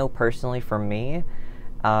know personally for me,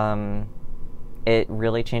 it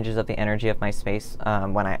really changes up the energy of my space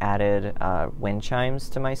when I added wind chimes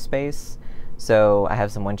to my space. So I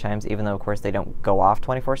have some wind chimes, even though of course they don't go off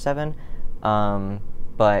 24/7.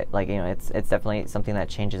 But like it's definitely something that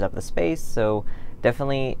changes up the space. So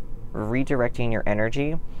definitely redirecting your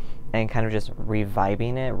energy and kind of just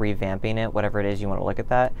reviving it, revamping it, whatever it is you want to look at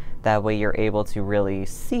that. That way you're able to really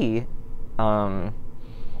see.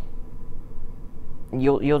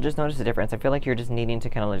 You'll just notice the difference. I feel like you're just needing to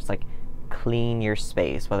kind of just like clean your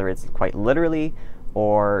space, whether it's quite literally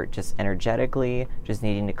or just energetically, just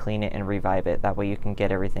needing to clean it and revive it. That way you can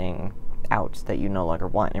get everything out that you no longer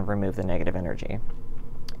want and remove the negative energy.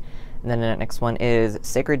 And then the next one is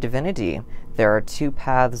Sacred Divinity. There are 2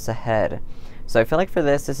 paths ahead. So I feel like for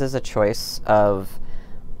this is a choice of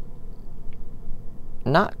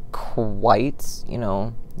not quite, you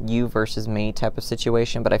know, you versus me type of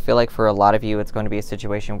situation, but I feel like for a lot of you, it's going to be a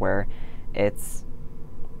situation where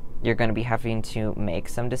you're going to be having to make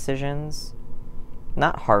some decisions,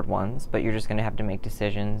 not hard ones, but you're just going to have to make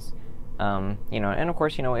decisions. You know, and of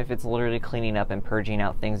course, you know, if it's literally cleaning up and purging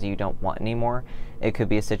out things that you don't want anymore, it could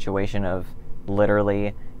be a situation of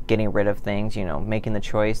literally getting rid of things, you know, making the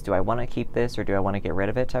choice, do I want to keep this or do I want to get rid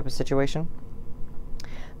of it type of situation.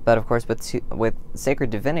 But of course, with sacred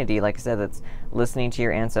divinity, like I said, that's listening to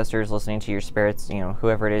your ancestors, listening to your spirits, you know,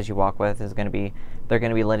 whoever it is you walk with they're going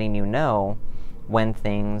to be letting you know when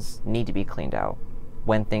things need to be cleaned out,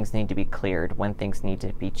 when things need to be cleared, when things need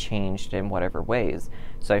to be changed in whatever ways.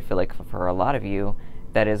 So I feel like for a lot of you,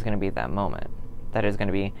 that is going to be that moment. That is going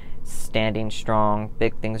to be standing strong,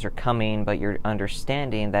 big things are coming, but you're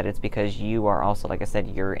understanding that it's because you are also, like I said,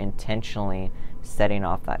 you're intentionally setting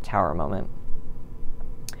off that tower moment.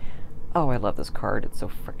 Oh, I love this card. It's so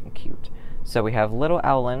freaking cute. So we have Little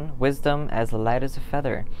Owlin, wisdom as light as a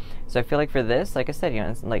feather. So I feel like for this, like I said, you know,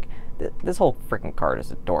 it's like this whole freaking card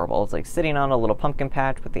is adorable. It's like sitting on a little pumpkin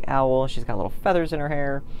patch with the owl. She's got little feathers in her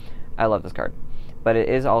hair. I love this card. But it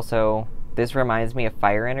is also, this reminds me of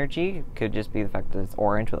fire energy. It could just be the fact that it's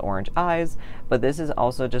orange with orange eyes. But this is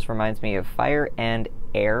also just reminds me of fire and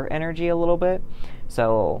air energy a little bit.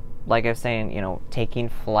 So like I was saying, you know, taking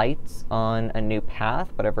flights on a new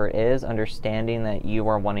path, whatever it is, understanding that you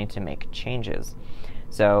are wanting to make changes.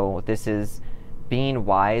 So this is being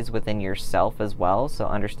wise within yourself as well. So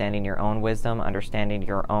understanding your own wisdom, understanding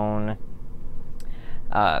your own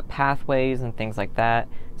pathways and things like that,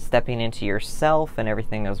 stepping into yourself and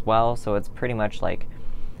everything as well. So it's pretty much like,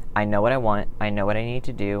 I know what I want, I know what I need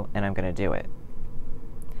to do, and I'm going to do it.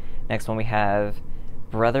 Next one we have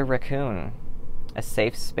Brother Raccoon. A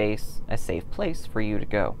safe space, a safe place for you to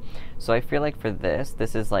go. So I feel like for this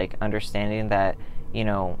is like understanding that, you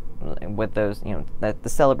know, with those, you know, that the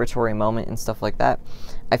celebratory moment and stuff like that,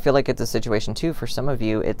 I feel like it's a situation too, for some of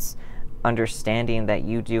you, it's understanding that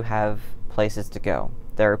you do have places to go.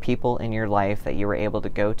 There are people in your life that you were able to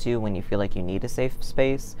go to when you feel like you need a safe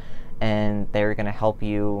space, and they're going to help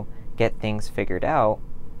you get things figured out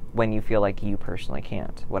when you feel like you personally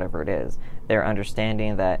can't, whatever it is. They're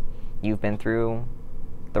understanding that you've been through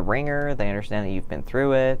the ringer, they understand that you've been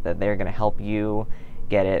through it, that they're going to help you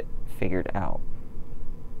get it figured out.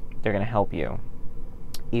 They're going to help you,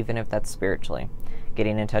 even if that's spiritually.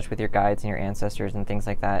 Getting in touch with your guides and your ancestors and things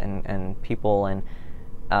like that, and people, and,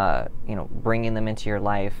 you know, bringing them into your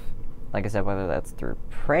life. Like I said, whether that's through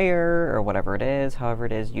prayer or whatever it is, however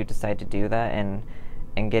it is you decide to do that,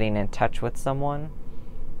 and getting in touch with someone.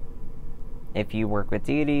 If you work with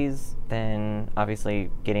deities, then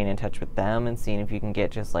obviously getting in touch with them and seeing if you can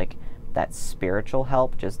get just like that spiritual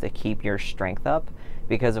help just to keep your strength up.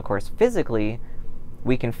 Because of course, physically,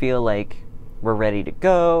 we can feel like we're ready to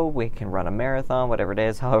go, we can run a marathon, whatever it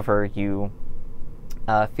is, however you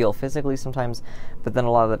feel physically sometimes. But then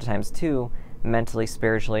a lot of the times too, mentally,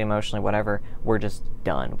 spiritually, emotionally, whatever, we're just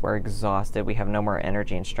done. We're exhausted. We have no more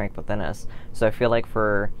energy and strength within us. So I feel like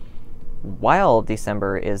while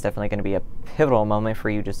December is definitely going to be a pivotal moment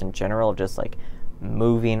for you just in general, just like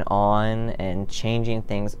moving on and changing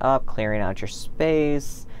things up, clearing out your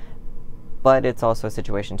space, but it's also a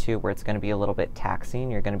situation too where it's going to be a little bit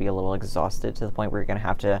taxing. You're going to be a little exhausted to the point where you're going to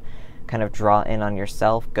have to kind of draw in on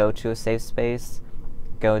yourself, go to a safe space,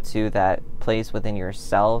 go to that place within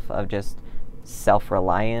yourself of just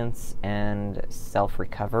self-reliance and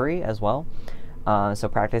self-recovery as well. So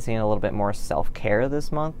practicing a little bit more self-care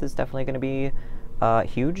this month is definitely going to be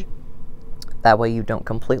huge. That way you don't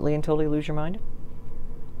completely and totally lose your mind.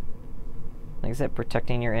 Like I said,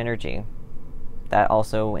 protecting your energy. That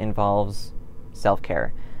also involves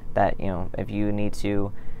self-care. That, you know, if you need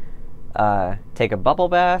to take a bubble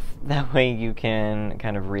bath, that way you can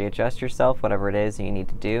kind of readjust yourself, whatever it is you need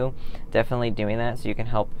to do. Definitely doing that so you can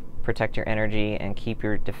help protect your energy and keep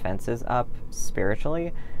your defenses up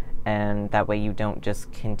spiritually. And that way you don't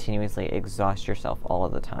just continuously exhaust yourself all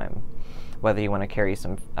of the time. Whether you want to carry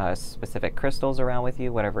some specific crystals around with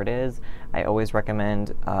you, whatever it is, I always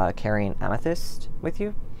recommend carrying amethyst with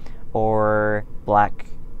you, or black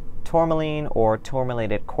tourmaline or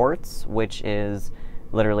tourmalated quartz, which is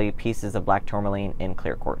literally pieces of black tourmaline in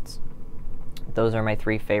clear quartz. Those are my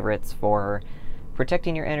 3 favorites for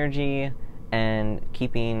protecting your energy and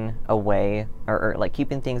keeping away, or like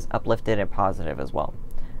keeping things uplifted and positive as well.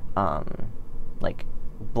 Like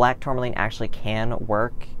black tourmaline actually can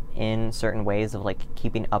work in certain ways of like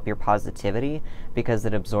keeping up your positivity because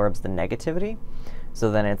it absorbs the negativity.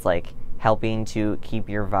 So then it's like helping to keep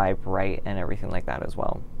your vibe right and everything like that as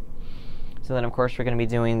well. So then of course we're going to be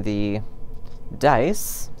doing the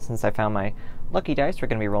dice. Since I found my lucky dice, we're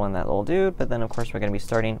going to be rolling that little dude, but then of course we're going to be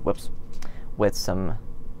starting, with some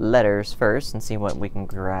letters first and see what we can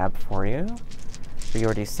grab for you for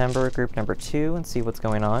your December group number 2 and see what's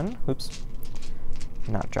going on. Oops.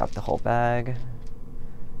 Not drop the whole bag.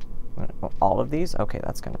 All of these? Okay,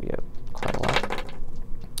 that's going to be quite a lot.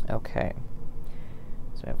 Okay.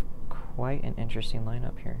 So we have quite an interesting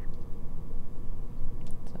lineup here.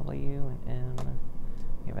 W and M.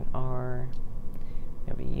 We have an R. We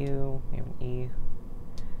have a U. We have an E.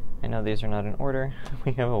 I know these are not in order.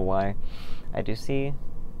 We have a Y. I do see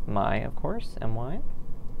my, of course, M-Y.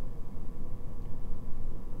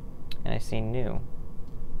 And I see new,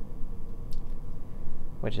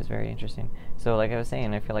 which is very interesting. So like I was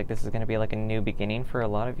saying, I feel like this is going to be like a new beginning for a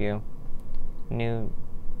lot of you. New,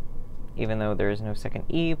 even though there is no second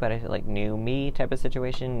E, but I feel like new me type of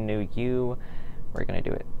situation, new you. We're going to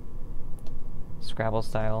do it Scrabble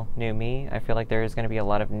style, new me. I feel like there is going to be a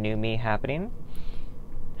lot of new me happening.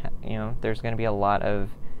 You know, there's going to be a lot of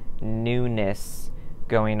newness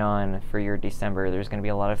going on for your December. There's going to be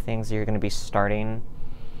a lot of things that you're going to be starting.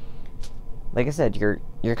 Like I said, you're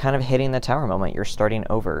kind of hitting the tower moment. You're starting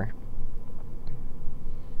over.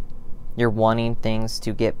 You're wanting things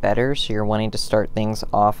to get better, so you're wanting to start things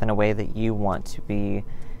off in a way that you want to be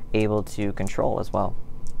able to control as well.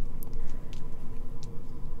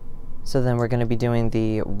 So then we're going to be doing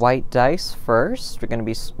the white dice first. We're going to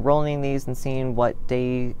be rolling these and seeing what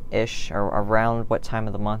day-ish or around what time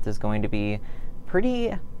of the month is going to be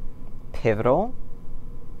pretty pivotal.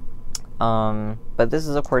 But this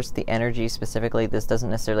is, of course, the energy specifically. This doesn't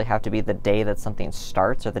necessarily have to be the day that something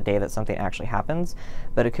starts or the day that something actually happens,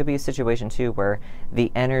 but it could be a situation, too, where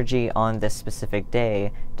the energy on this specific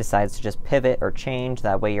day decides to just pivot or change.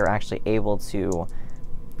 That way you're actually able to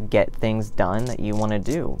get things done that you want to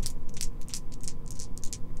do.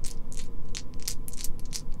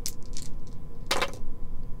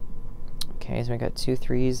 Okay, so we got 2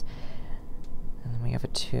 3s, and then we have a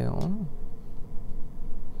 2.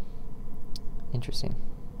 Interesting.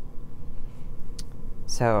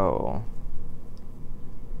 So,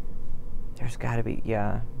 there's gotta be,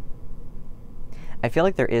 yeah. I feel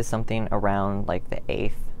like there is something around, like, the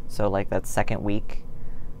 8th, so, like, that second week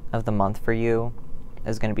of the month for you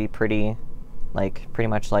is gonna be pretty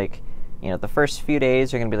much like, you know, the first few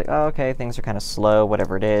days you're gonna be like, oh, okay, things are kind of slow,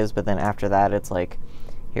 whatever it is, but then after that it's like,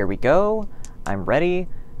 here we go, I'm ready,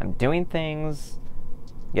 I'm doing things,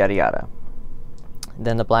 yada yada.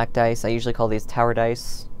 Then the black dice, I usually call these tower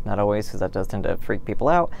dice, not always because that does tend to freak people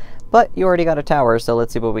out, but you already got a tower, so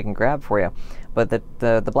let's see what we can grab for you. But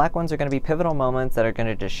the black ones are going to be pivotal moments that are going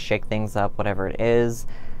to just shake things up, whatever it is.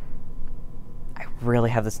 I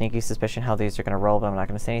really have the sneaky suspicion how these are going to roll, but I'm not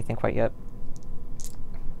going to say anything quite yet.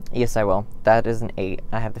 Yes, I will. That is an 8.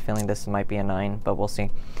 I have the feeling this might be a 9, but we'll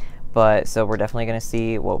see. But so we're definitely going to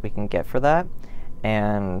see what we can get for that,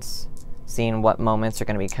 and seeing what moments are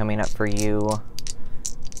going to be coming up for you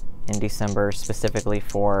in December, specifically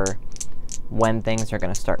for when things are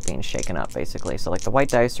going to start being shaken up, basically. So like the white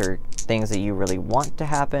dice are things that you really want to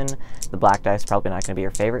happen. The black dice probably not going to be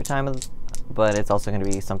your favorite time, but it's also going to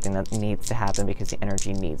be something that needs to happen because the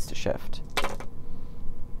energy needs to shift.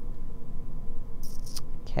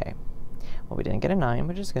 Okay. Well, we didn't get a 9,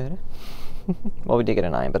 which is good. Well, we did get a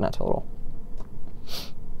 9, but not total.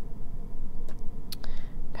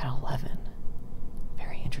 Got 11.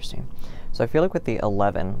 Very interesting. So I feel like with the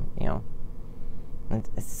 11, you know,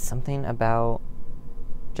 it's something about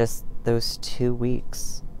just those 2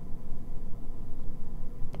 weeks.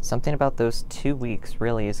 Something about those 2 weeks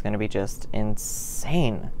really is going to be just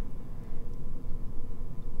insane.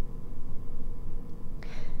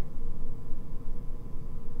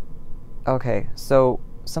 Okay, so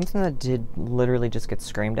something that did literally just get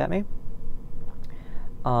screamed at me.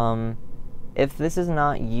 If this is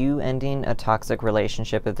not you ending a toxic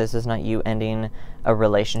relationship, if this is not you ending a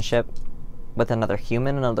relationship with another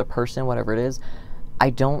human, another person, whatever it is, I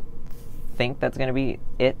don't think that's going to be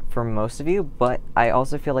it for most of you, but I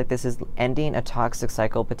also feel like this is ending a toxic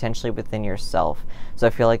cycle potentially within yourself. So I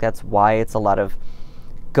feel like that's why it's a lot of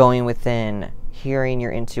going within, hearing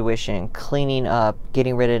your intuition, cleaning up,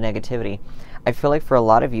 getting rid of negativity. I feel like for a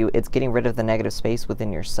lot of you, it's getting rid of the negative space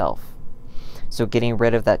within yourself. So getting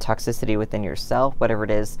rid of that toxicity within yourself, whatever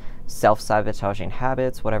it is, self-sabotaging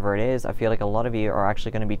habits, whatever it is, I feel like a lot of you are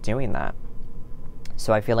actually going to be doing that.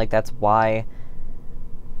 So I feel like that's why,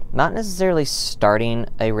 not necessarily starting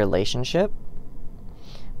a relationship,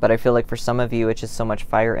 But I feel like for some of you, it's just so much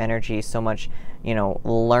fire energy, so much, you know,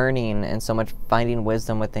 learning and so much finding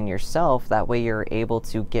wisdom within yourself. That way you're able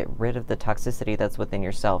to get rid of the toxicity that's within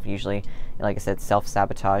yourself. Usually, like I said,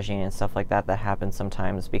 self-sabotaging and stuff like that happens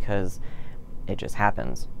sometimes because it just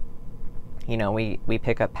happens. You know, we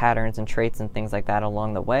pick up patterns and traits and things like that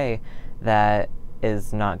along the way that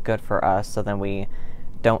is not good for us. So then we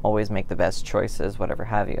don't always make the best choices, whatever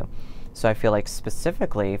have you. So I feel like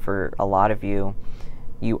specifically for a lot of you,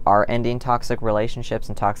 you are ending toxic relationships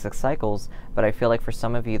and toxic cycles, but I feel like for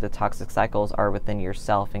some of you, the toxic cycles are within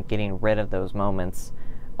yourself and getting rid of those moments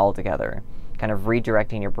altogether. Kind of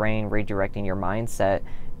redirecting your brain, redirecting your mindset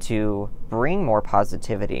to bring more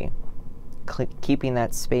positivity, keeping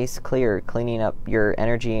that space clear, cleaning up your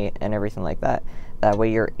energy and everything like that. That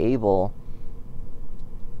way you're able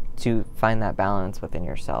to find that balance within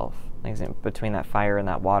yourself, between that fire and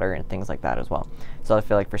that water and things like that as well. So I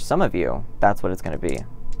feel like for some of you, that's what it's going to be.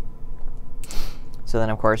 So then,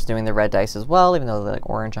 of course, doing the red dice as well, even though they're like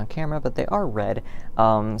orange on camera, but they are red.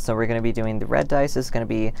 So we're going to be doing the red dice. This is going to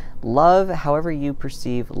be love, however you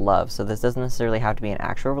perceive love. So this doesn't necessarily have to be an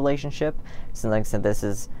actual relationship. So like I said, this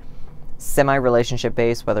is semi-relationship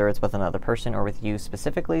based, whether it's with another person or with you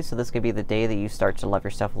specifically. So this could be the day that you start to love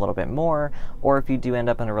yourself a little bit more, or if you do end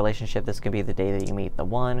up in a relationship, this could be the day that you meet the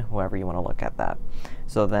one, whoever you want to look at that.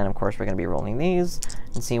 So then, of course, we're going to be rolling these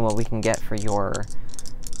and seeing what we can get for your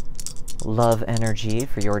love energy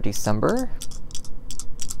for your December.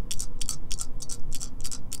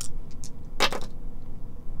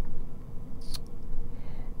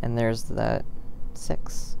 And there's that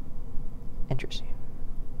 6. Interesting.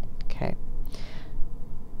 Okay.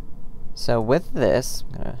 So with this,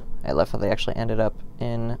 I left how they actually ended up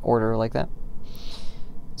in order like that.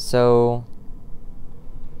 So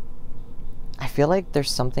I feel like there's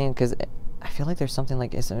something, because I feel like there's something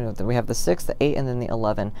like, we have the 6, the 8, and then the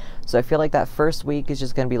 11. So I feel like that first week is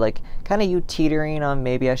just going to be like kind of you teetering on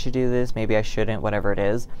maybe I should do this, maybe I shouldn't, whatever it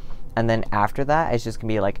is. And then after that, it's just going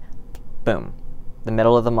to be like, boom. The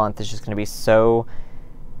middle of the month is just going to be so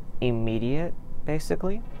immediate,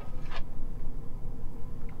 basically.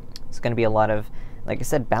 It's going to be a lot of, like I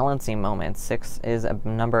said, balancing moments. 6 is a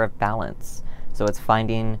number of balance. So it's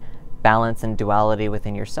finding balance and duality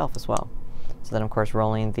within yourself as well. So then, of course,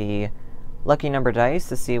 rolling the lucky number dice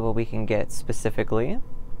to see what we can get specifically. If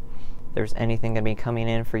there's anything going to be coming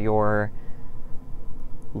in for your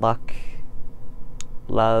luck,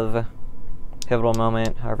 love, pivotal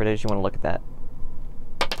moment, however it is you want to look at that.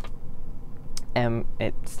 And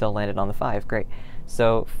it still landed on the 5. Great.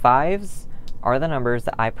 So 5s are the numbers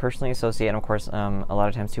that I personally associate, and of course, a lot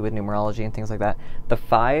of times too with numerology and things like that. The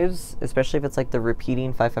 5s, especially if it's like the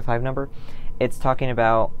repeating 555 number, it's talking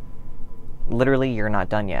about literally you're not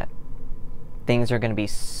done yet. Things are going to be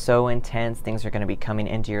so intense. Things are going to be coming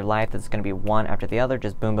into your life that's going to be one after the other,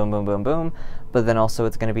 just boom, boom, boom, boom, boom. But then also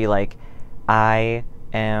it's going to be like, you're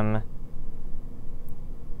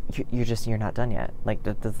not done yet. Like,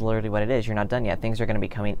 that's literally what it is. You're not done yet. Things are going to be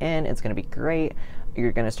coming in. It's going to be great.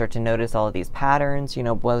 You're going to start to notice all of these patterns, you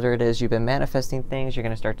know, whether it is you've been manifesting things, you're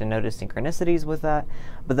going to start to notice synchronicities with that.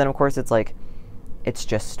 But then, of course, it's like, it's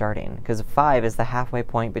just starting. Because 5 is the halfway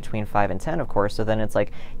point between 5 and 10, of course. So then it's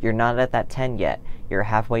like, you're not at that 10 yet. You're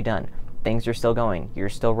halfway done. Things are still going. You're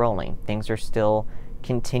still rolling. Things are still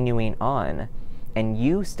continuing on. And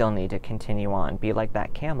you still need to continue on. Be like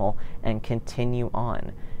that camel and continue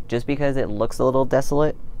on. Just because it looks a little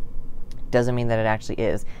desolate doesn't mean that it actually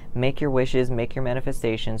is. Make your wishes, make your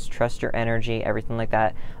manifestations, trust your energy, everything like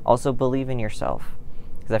that. Also believe in yourself.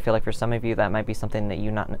 Because I feel like for some of you that might be something that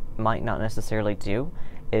you might not necessarily do,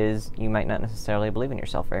 is you might not necessarily believe in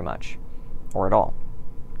yourself very much or at all.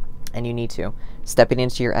 And you need to. Stepping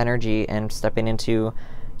into your energy and stepping into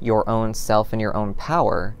your own self and your own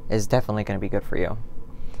power is definitely going to be good for you.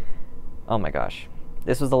 Oh my gosh.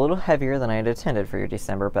 This was a little heavier than I had intended for your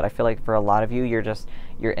December, but I feel like for a lot of you,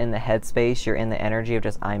 you're in the headspace, you're in the energy of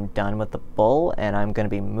just, I'm done with the bull, and I'm going to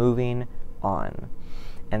be moving on.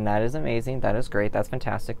 And that is amazing. That is great. That's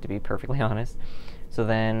fantastic, to be perfectly honest. So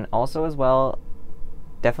then also as well,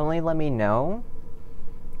 definitely let me know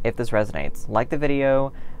if this resonates. Like the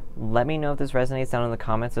video. Let me know if this resonates down in the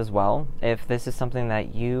comments as well. If this is something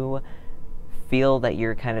that you feel that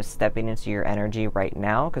you're kind of stepping into your energy right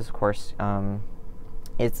now, because of course,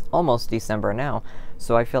 it's almost December now,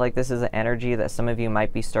 so I feel like this is an energy that some of you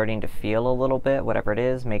might be starting to feel a little bit, whatever it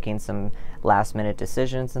is, making some last minute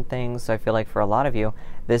decisions and things. So I feel like for a lot of you,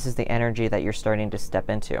 this is the energy that you're starting to step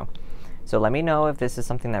into. So let me know if this is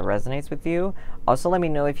something that resonates with you. Also, let me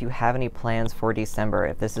know if you have any plans for December,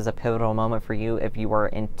 if this is a pivotal moment for you, if you are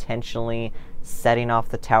intentionally setting off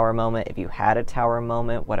the tower moment, if you had a tower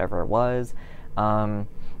moment, whatever it was.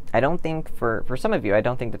 I don't think, for some of you, I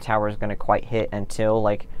don't think the tower is going to quite hit until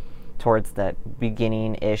like towards that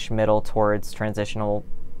beginning-ish, middle towards transitional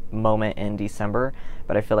moment in December.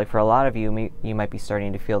 But I feel like for a lot of you, you might be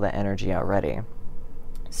starting to feel that energy already.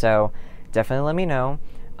 So definitely let me know.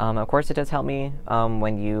 Of course, it does help me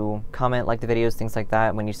when you comment, like the videos, things like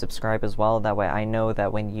that, when you subscribe as well. That way I know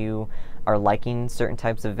that when you are liking certain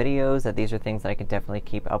types of videos, that these are things that I can definitely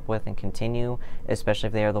keep up with and continue, especially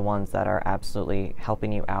if they are the ones that are absolutely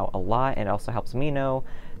helping you out a lot. It also helps me know.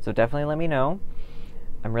 So definitely let me know.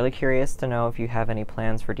 I'm really curious to know if you have any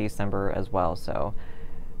plans for December as well. So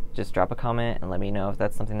just drop a comment and let me know if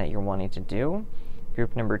that's something that you're wanting to do.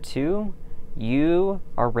 Group number 2, you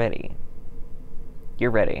are ready.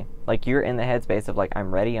 You're ready. Like, you're in the headspace of like,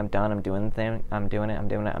 I'm ready, I'm done, I'm doing the thing, I'm doing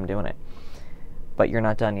it. But you're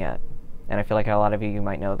not done yet. And I feel like a lot of you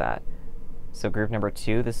might know that. So group number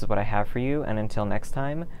 2, this is what I have for you. And until next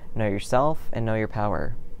time, know yourself and know your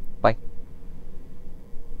power. Bye.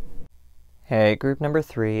 Hey, group number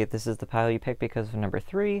 3, this is the pile you picked because of number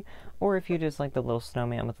 3, or if you just like the little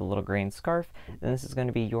snowman with the little green scarf, then this is going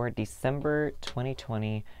to be your December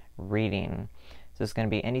 2020 reading. So it's going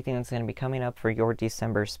to be anything that's going to be coming up for your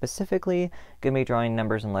December specifically. Going to be drawing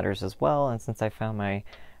numbers and letters as well, and since I found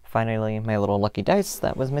finally my little lucky dice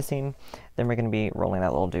that was missing, then we're going to be rolling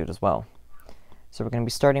that little dude as well. So we're going to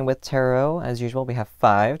be starting with tarot. As usual, we have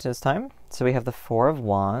 5 this time. So we have the 4 of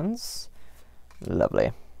Wands.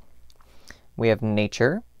 Lovely. We have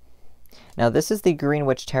Nature. Now this is the Green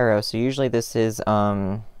Witch Tarot, so usually this is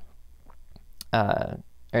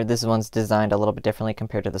this one's designed a little bit differently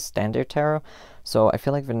compared to the standard tarot. So I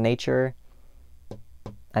feel like for Nature,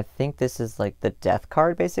 I think this is like the Death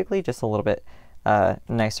card basically, just a little bit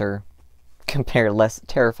nicer, less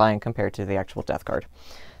terrifying compared to the actual Death card.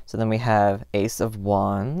 So then we have Ace of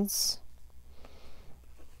Wands,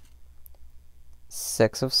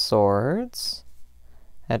 6 of Swords.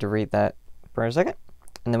 I had to read that for a second.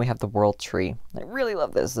 And then we have the World Tree. I really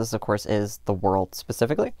love this. This, of course, is the World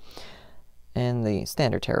specifically. And the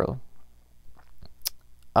Standard Tarot.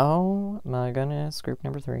 Oh my goodness, group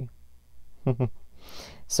number 3.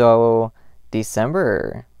 So,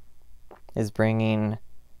 December is bringing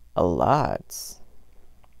a lot.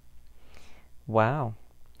 Wow.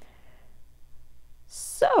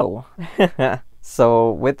 So,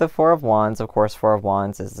 so with the 4 of Wands, of course, 4 of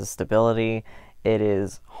Wands is the stability. It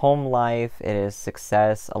is home life, it is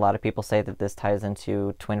success. A lot of people say that this ties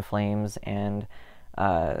into twin flames and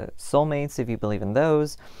soulmates, if you believe in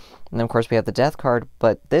those. And then, of course, we have the Death card,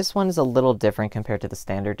 but this one is a little different compared to the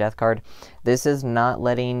standard Death card. This is not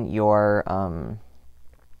letting your...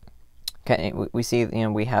 okay, we see,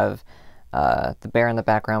 we have the bear in the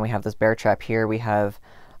background. We have this bear trap here. We have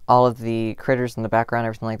all of the critters in the background,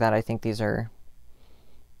 everything like that. I think these are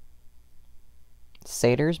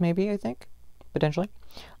satyrs, maybe, I think. Potentially.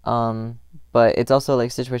 But it's also like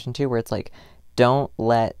a situation too where it's like, don't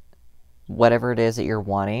let whatever it is that you're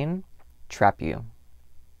wanting trap you.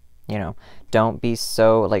 Don't be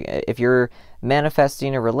so, like, if you're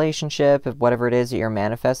manifesting a relationship, if whatever it is that you're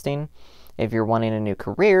manifesting, if you're wanting a new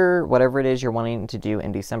career, whatever it is you're wanting to do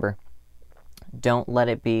in December, don't let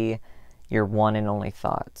it be your one and only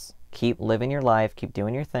thoughts. Keep living your life, keep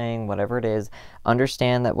doing your thing, whatever it is.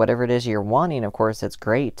 Understand that whatever it is you're wanting, of course, it's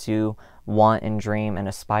great to want and dream and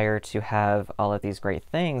aspire to have all of these great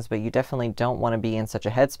things, but you definitely don't want to be in such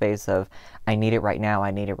a headspace of, I need it right now,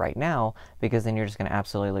 I need it right now, because then you're just going to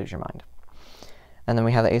absolutely lose your mind. And then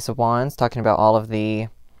we have the Ace of Wands, talking about all of the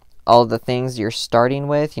things you're starting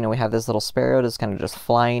with. We have this little sparrow that's kind of just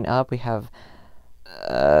flying up. We have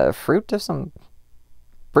fruit of some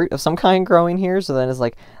kind growing here. So then it's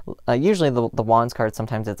like, usually the Wands card,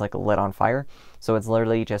 sometimes it's like lit on fire. So it's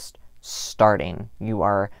literally just starting. You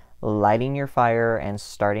are lighting your fire and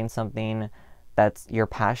starting something that you're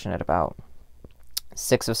passionate about.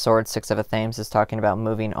 6 of Swords, 6 of Athame is talking about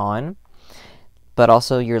moving on, but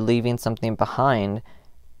also you're leaving something behind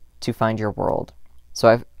to find your world.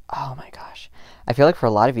 So oh my gosh, I feel like for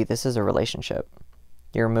a lot of you, this is a relationship.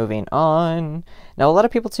 You're moving on. Now, a lot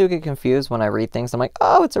of people too get confused when I read things. I'm like,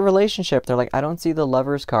 oh, it's a relationship. They're like, I don't see the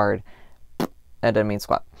Lovers card. That doesn't mean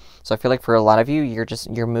squat. So I feel like for a lot of you,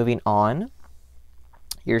 you're moving on.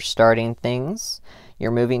 You're starting things.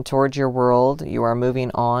 You're moving towards your world. You are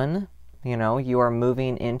moving on. You are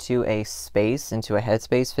moving into a space, into a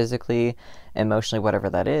headspace, physically, emotionally,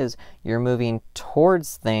 whatever that is. You're moving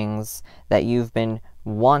towards things that you've been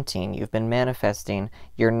wanting. You've been manifesting.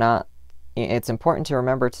 You're not it's important to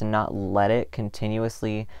remember to not let it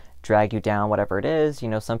continuously drag you down, whatever it is. You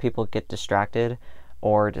know, some people get distracted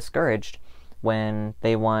or discouraged when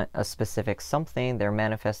they want a specific something. They're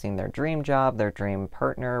manifesting their dream job, their dream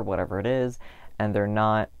partner, whatever it is, and they're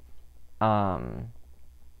not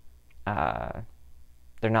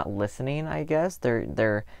listening, I guess.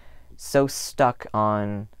 They're so stuck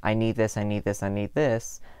on, I need this, I need this, I need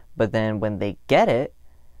this, but then when they get it,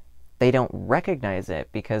 they don't recognize it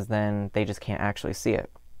because then they just can't actually see it.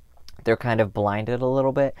 They're kind of blinded a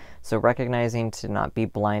little bit. So recognizing to not be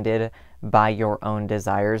blinded by your own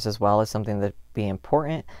desires as well is something that be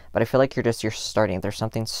important. But I feel like you're starting. There's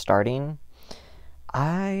something starting.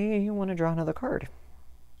 I want to draw another card.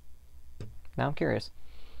 Now I'm curious.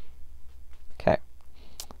 Okay.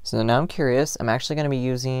 So now I'm curious. I'm actually going to be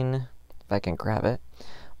using, if I can grab it,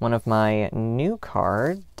 one of my new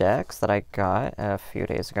card decks that I got a few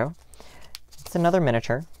days ago. It's another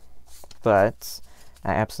miniature, but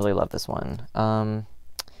I absolutely love this one. Oh,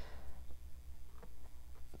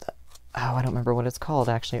 I don't remember what it's called,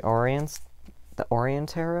 actually. The Orient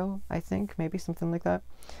Tarot, I think, maybe something like that.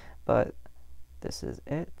 But this is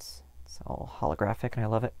it. It's all holographic, and I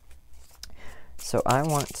love it. So I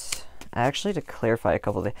want, actually, to clarify a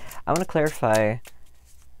couple of things. I want to clarify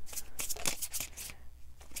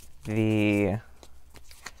the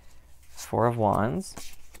Four of Wands,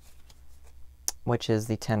 which is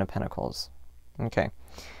the Ten of Pentacles. Okay,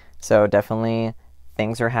 so definitely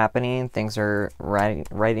things are happening, things are right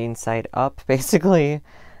side up, basically.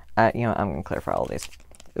 You know, I'm going to clarify all these.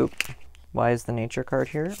 Oop, why is the Nature card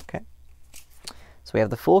here? Okay. So we have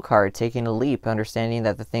the Fool card, taking a leap, understanding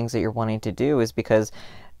that the things that you're wanting to do is because,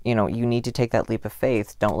 you know, you need to take that leap of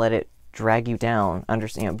faith. Don't let it drag you down.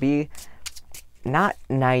 Understand, you know, be not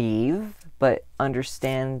naive, but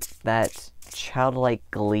understand that childlike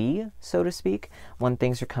glee, so to speak, when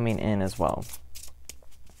things are coming in as well.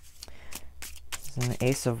 This is an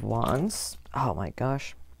Ace of Wands. Oh my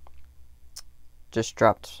gosh. Just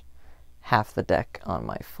dropped half the deck on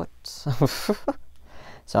my foot. So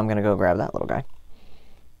I'm going to go grab that little guy.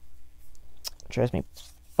 It drives me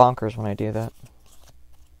bonkers when I do that.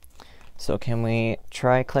 So can we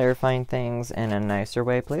try clarifying things in a nicer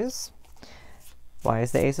way, please? Why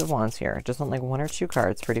is the Ace of Wands here? Just want like one or two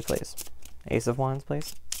cards, pretty please. Ace of Wands,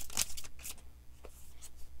 please.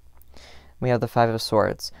 We have the Five of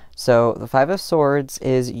Swords. So the Five of Swords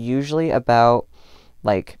is usually about,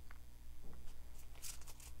 like,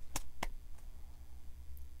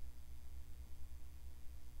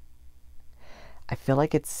 I feel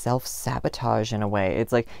like it's self-sabotage in a way.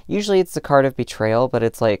 It's like, usually it's the card of betrayal, but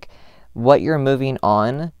it's like what you're moving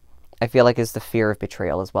on, I feel like, is the fear of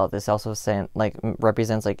betrayal as well. This also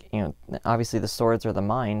represents, like, you know, obviously the swords are the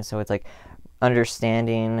mind, so it's like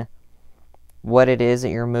understanding what it is that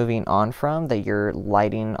you're moving on from, that you're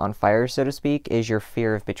lighting on fire, so to speak, is your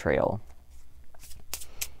fear of betrayal.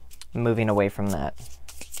 Moving away from that,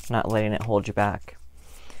 not letting it hold you back.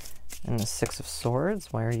 And the Six of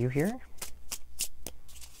Swords, why are you here?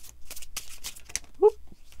 Whoop.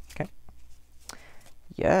 Okay.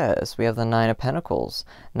 Yes, we have the Nine of Pentacles.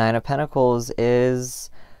 Nine of Pentacles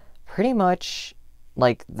is pretty much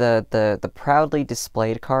like the proudly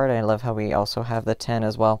displayed card. I love how we also have the 10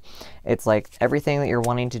 as well. It's like everything that you're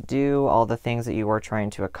wanting to do, all the things that you are trying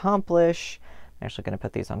to accomplish. I'm actually going to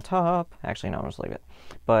put these on top. Actually, no, I'll just leave it.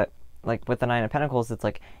 But like with the Nine of Pentacles, it's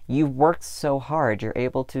like you've worked so hard. You're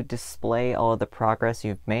able to display all of the progress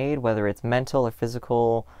you've made, whether it's mental or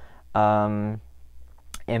physical,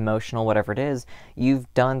 emotional, whatever it is.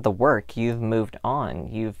 You've done the work. You've moved on.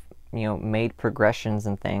 You've, you know, made progressions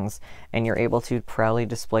and things, and you're able to proudly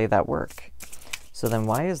display that work. So then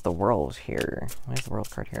why is the World here? Why is the World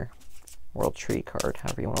card here? World Tree card,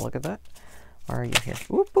 however you want to look at that. Why are you here?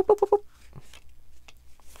 Whoop, whoop, whoop, whoop.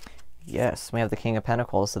 Yes, we have the King of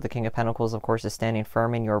Pentacles. So the King of Pentacles, of course, is standing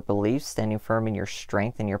firm in your beliefs, standing firm in your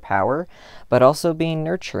strength and your power, but also being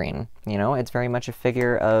nurturing. You know, it's very much a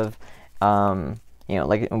figure of, you know,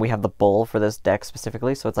 like we have the Bull for this deck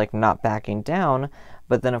specifically, so it's like not backing down,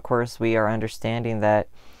 but then of course we are understanding that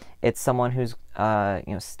it's someone who's,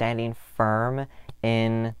 you know, standing firm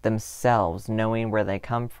in themselves, knowing where they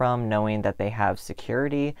come from, knowing that they have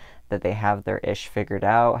security, that they have their ish figured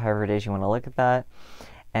out, however it is you want to look at that.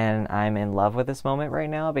 And I'm in love with this moment right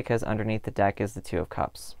now because underneath the deck is the Two of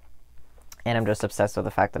Cups. And I'm just obsessed with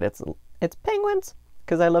the fact that it's penguins,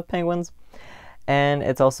 because I love penguins. And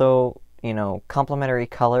it's also, you know, complementary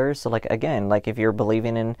colors. So like, again, like if you're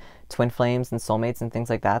believing in twin flames and soulmates and things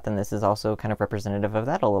like that, then this is also kind of representative of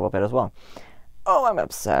that a little bit as well. Oh, I'm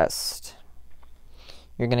obsessed.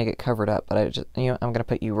 You're going to get covered up, but I just, you know, I'm going to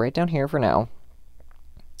put you right down here for now.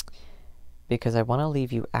 because I want to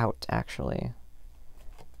leave you out, actually.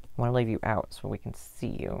 I want to leave you out so we can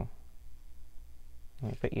see you.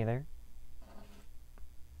 Let me put you there.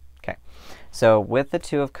 Okay. So with the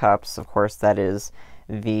Two of Cups, of course, that is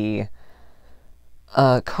the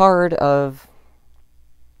card of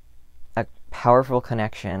a powerful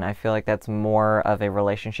connection. I feel like that's more of a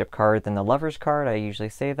relationship card than the Lover's card. I usually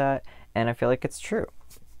say that, and I feel like it's true.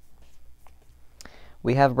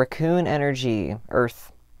 We have Raccoon energy,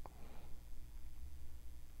 Earth.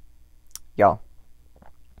 Y'all.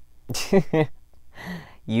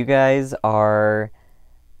 You guys are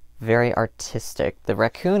very artistic. The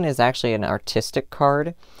raccoon is actually an artistic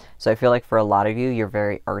card, so I feel like for a lot of you, you're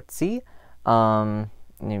very artsy.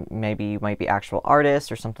 Maybe you might be actual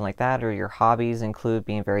artists or something like that, or your hobbies include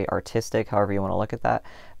being very artistic, however you want to look at that.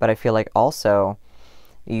 But I feel like also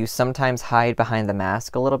you sometimes hide behind the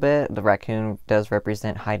mask a little bit. The raccoon does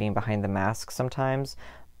represent hiding behind the mask sometimes.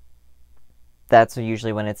 That's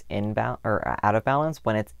usually when it's or out of balance.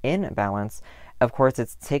 When it's in balance, of course,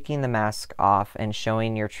 it's taking the mask off and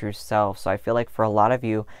showing your true self. So I feel like for a lot of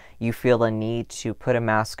you, you feel a need to put a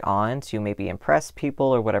mask on to maybe impress people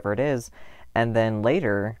or whatever it is. And then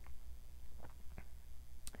later,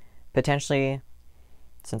 potentially,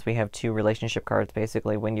 since we have two relationship cards,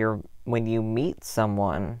 basically, when you meet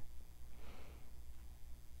someone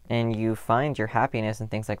and you find your happiness and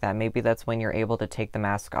things like that, maybe that's when you're able to take the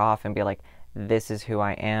mask off and be like, this is who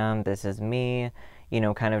I am, this is me, you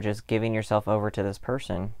know, kind of just giving yourself over to this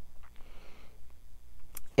person.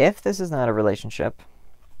 If this is not a relationship,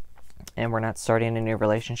 and we're not starting a new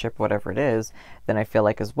relationship, whatever it is, then I feel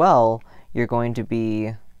like as well, you're going to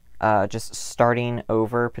be just starting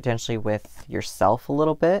over potentially with yourself a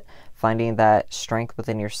little bit, finding that strength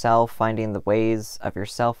within yourself, finding the ways of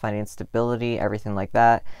yourself, finding stability, everything like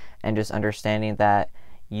that, and just understanding that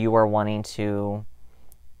you are wanting to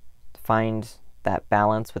find that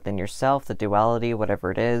balance within yourself, the duality, whatever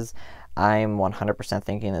it is. I'm 100%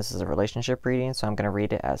 thinking this is a relationship reading, so I'm going to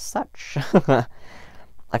read it as such.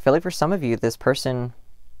 I feel like for some of you, this person...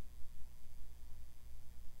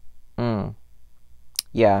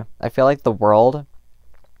 Yeah, I feel like the World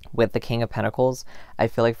with the King of Pentacles, I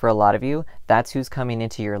feel like for a lot of you, that's who's coming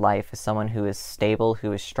into your life, is someone who is stable,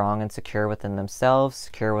 who is strong and secure within themselves,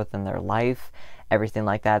 secure within their life, everything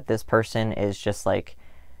like that. This person is just like,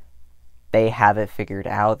 they have it figured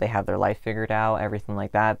out, they have their life figured out, everything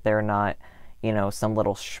like that. They're not, you know, some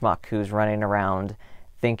little schmuck who's running around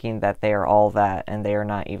thinking that they are all that, and they are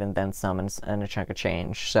not even then some and a chunk of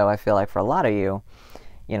change. So I feel like for a lot of you,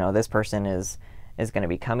 you know, this person is going to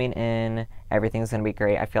be coming in, everything's going to be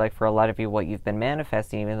great. I feel like for a lot of you, what you've been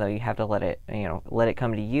manifesting, even though you have to let it, you know, let it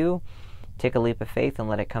come to you, take a leap of faith and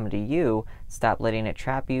let it come to you. Stop letting it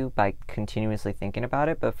trap you by continuously thinking about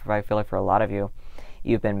it. But I feel like for a lot of you,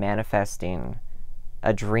 you've been manifesting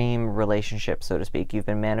a dream relationship, so to speak. You've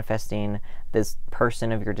been manifesting this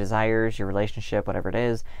person of your desires, your relationship, whatever it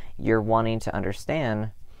is. You're wanting to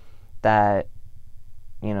understand that,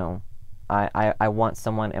 you know, I want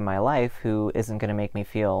someone in my life who isn't going to make me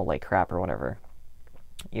feel like crap or whatever.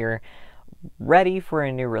 You're ready for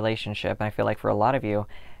a new relationship. I feel like for a lot of you,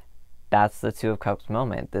 that's the Two of Cups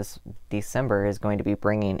moment. This December is going to be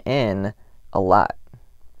bringing in a lot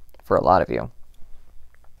for a lot of you.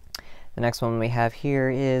 The next one we have here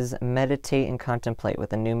is meditate and contemplate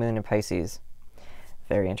with the new moon in Pisces.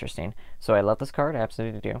 Very interesting. So I love this card. I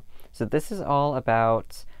absolutely do. So this is all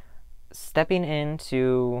about stepping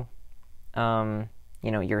into,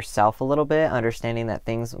 you know, yourself a little bit, understanding that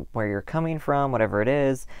things where you're coming from, whatever it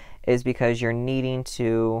is because you're needing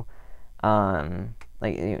to,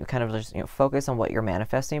 like, you kind of just, you know, focus on what you're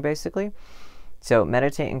manifesting, basically. So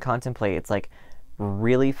meditate and contemplate. It's like,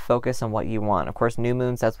 really focus on what you want. Of course, new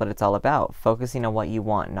moons, that's what it's all about. Focusing on what you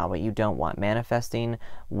want, not what you don't want. Manifesting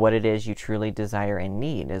what it is you truly desire and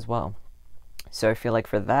need as well. So I feel like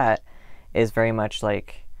for that is very much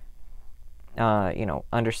like, you know,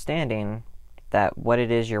 understanding that what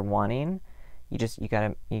it is you're wanting, you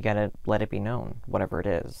gotta let it be known, whatever it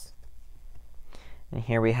is. And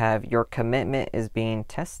here we have your commitment is being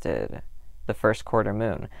tested, the first quarter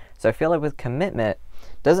moon. So I feel like with commitment,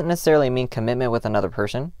 doesn't necessarily mean commitment with another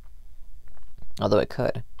person, although it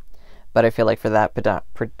could. But I feel like for that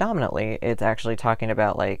predominantly, it's actually talking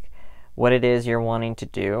about like what it is you're wanting to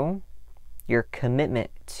do. Your commitment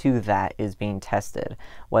to that is being tested.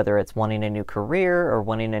 Whether it's wanting a new career or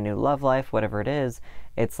wanting a new love life, whatever it is,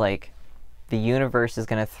 it's like the universe is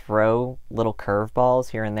going to throw little curveballs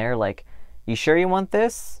here and there. Like, you sure you want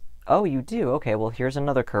this? Oh, you do? Okay, well, here's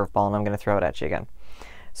another curveball and I'm going to throw it at you again.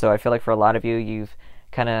 So I feel like for a lot of you, you've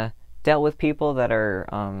kind of dealt with people that are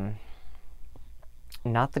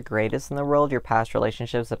not the greatest in the world. Your past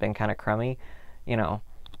relationships have been kind of crummy. You know,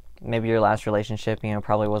 maybe your last relationship,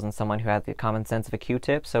 probably wasn't someone who had the common sense of a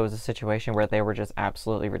Q-tip, so it was a situation where they were just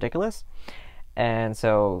absolutely ridiculous. And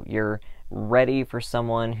so you're ready for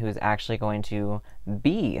someone who's actually going to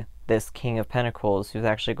be this King of Pentacles, who's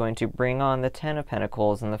actually going to bring on the Ten of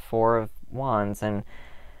Pentacles and the Four of Wands and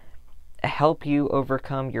help you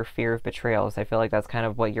overcome your fear of betrayals. I feel like that's kind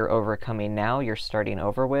of what you're overcoming now. You're starting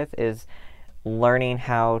over with is learning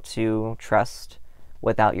how to trust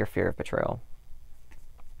without your fear of betrayal.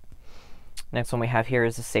 Next one we have here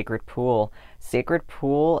is the Sacred Pool. Sacred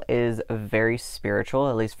Pool is very spiritual,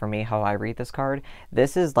 at least for me, how I read this card.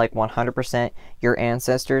 This is like 100% your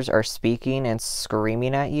ancestors are speaking and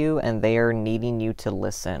screaming at you, and they are needing you to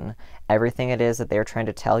listen. Everything it is that they're trying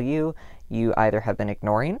to tell you, you either have been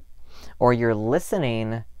ignoring, or you're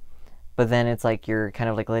listening, but then it's like you're kind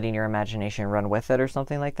of like letting your imagination run with it or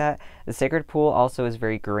something like that. The Sacred Pool also is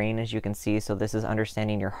very green, as you can see, so this is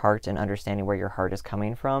understanding your heart and understanding where your heart is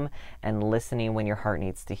coming from and listening when your heart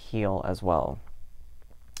needs to heal as well.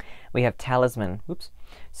 We have Talisman. Oops.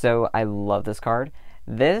 So I love this card.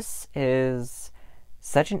 This is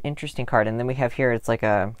such an interesting card. And then we have here, it's like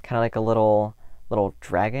a kind of like a little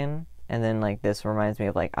dragon. And then like this reminds me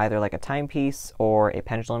of like either like a timepiece or a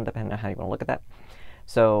pendulum, depending on how you want to look at that.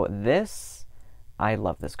 So this, I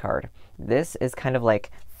love this card. This is kind of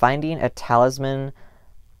like finding a talisman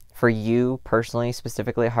for you personally,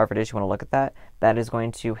 specifically, however it is you want to look at that, that is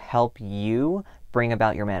going to help you bring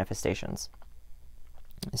about your manifestations.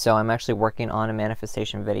 So I'm actually working on a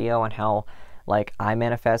manifestation video on how like I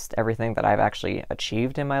manifest everything that I've actually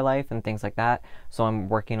achieved in my life and things like that. So I'm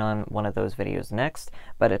working on one of those videos next.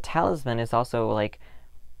 But a talisman is also like,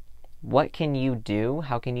 what can you do?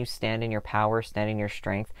 How can you stand in your power, stand in your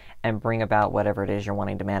strength, and bring about whatever it is you're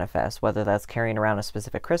wanting to manifest? Whether that's carrying around a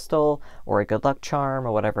specific crystal or a good luck charm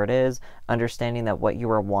or whatever it is, understanding that what you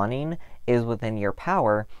are wanting is within your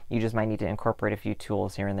power. You just might need to incorporate a few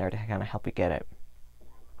tools here and there to kind of help you get it.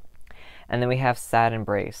 And then we have Sad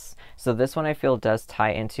Embrace. So this one I feel does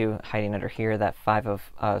tie into hiding under here, that Five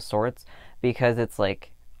of Swords, because it's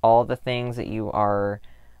like all the things that you are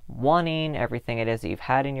wanting, everything it is that you've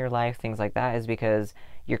had in your life, things like that, is because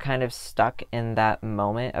you're kind of stuck in that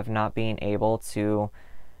moment of not being able to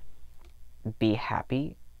be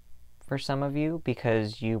happy for some of you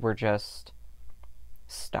because you were just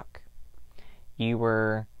stuck. You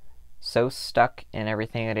were so stuck in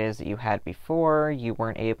everything it is that you had before. You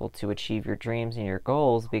weren't able to achieve your dreams and your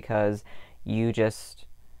goals because you just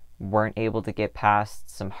weren't able to get past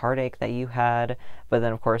some heartache that you had. But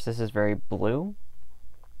then, of course, this is very blue,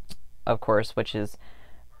 of course, which is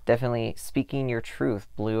definitely speaking your truth.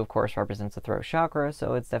 Blue, of course, represents the throat chakra,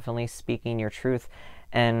 so it's definitely speaking your truth.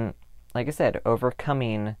 And like I said,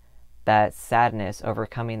 overcoming that sadness,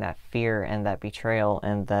 overcoming that fear and that betrayal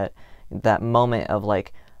and that moment of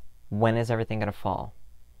like, when is everything going to fall?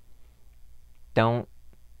 Don't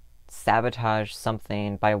sabotage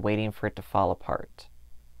something by waiting for it to fall apart.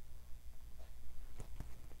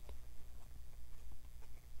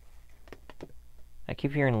 I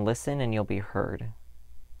keep hearing listen and you'll be heard.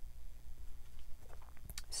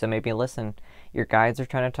 So maybe listen. Your guides are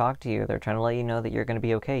trying to talk to you. They're trying to let you know that you're going to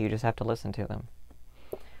be okay. You just have to listen to them.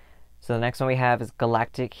 So the next one we have is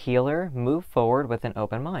Galactic Healer. Move forward with an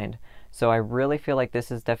open mind. So I really feel like this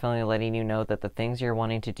is definitely letting you know that the things you're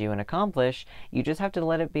wanting to do and accomplish, you just have to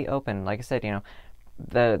let it be open. Like I said,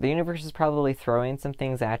 the universe is probably throwing some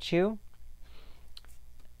things at you.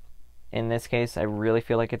 In this case, I really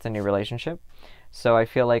feel like it's a new relationship. So I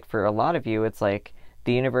feel like for a lot of you, it's like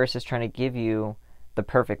the universe is trying to give you the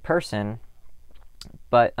perfect person,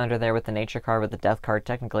 but under there with the Nature card, with the Death card,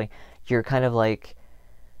 technically, you're kind of like,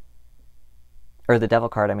 or the Devil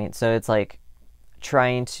card, I mean. So it's like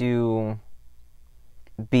trying to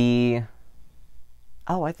be,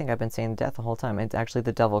 oh, I think I've been saying Death the whole time. It's actually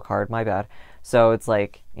the Devil card, my bad. So it's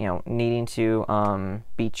like, needing to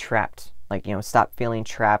be trapped. Like, stop feeling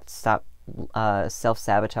trapped, stop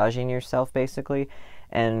self-sabotaging yourself, basically,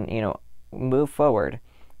 and, move forward.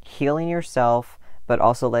 Healing yourself, but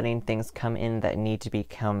also letting things come in that need to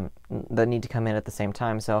come in at the same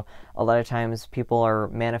time. So a lot of times people are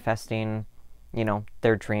manifesting,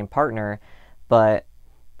 their dream partner, but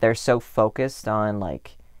they're so focused on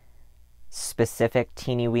like specific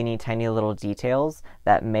teeny weeny tiny little details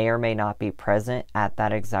that may or may not be present at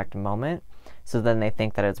that exact moment. So then they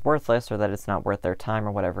think that it's worthless or that it's not worth their time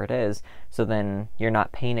or whatever it is. So then you're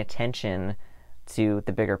not paying attention to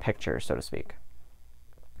the bigger picture, so to speak.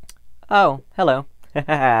 Oh, hello.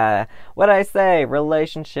 What'd I say?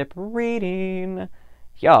 Relationship reading.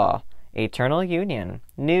 Yeah. Eternal union.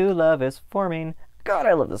 New love is forming. God,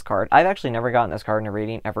 I love this card. I've actually never gotten this card in a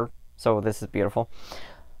reading ever, so this is beautiful.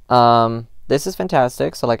 This is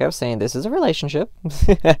fantastic. So like I was saying, this is a relationship.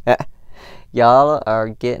 Y'all are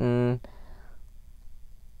getting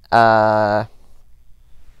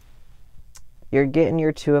you're getting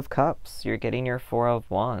your Two of Cups. You're getting your Four of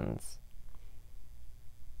Wands.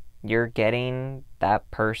 You're getting that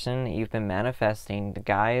person that you've been manifesting, the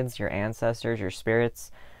guides, your ancestors, your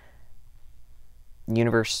spirits,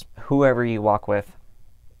 universe, whoever you walk with.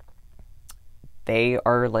 They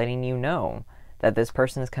are letting you know that this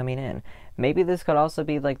person is coming in. Maybe this could also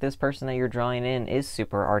be like this person that you're drawing in is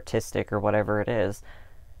super artistic or whatever it is.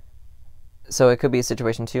 So it could be a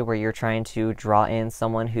situation too where you're trying to draw in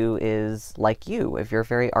someone who is like you. If you're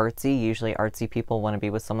very artsy, usually artsy people want to be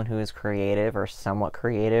with someone who is creative or somewhat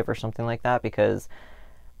creative or something like that, because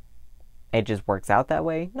it just works out that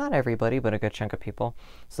way. Not everybody, but a good chunk of people.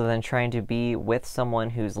 So then trying to be with someone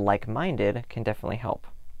who's like-minded can definitely help.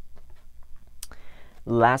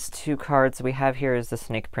 Last two cards we have here is the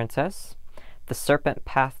Snake Princess. The Serpent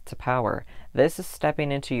Path to Power. This is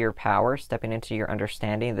stepping into your power, stepping into your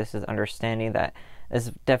understanding. This is understanding that,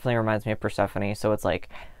 this definitely reminds me of Persephone. So it's like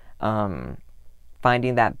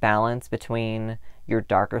finding that balance between your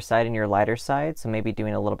darker side and your lighter side. So maybe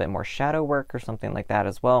doing a little bit more shadow work or something like that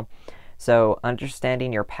as well. So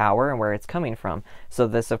understanding your power and where it's coming from. So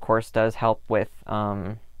this, of course, does help with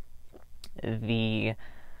the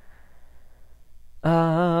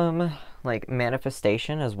like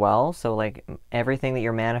manifestation as well. So like everything that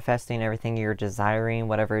you're manifesting, everything you're desiring,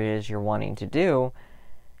 whatever it is you're wanting to do,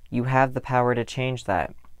 you have the power to change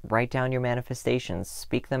that. Write down your manifestations,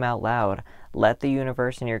 speak them out loud, let the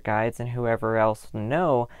universe and your guides and whoever else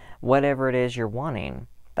know whatever it is you're wanting.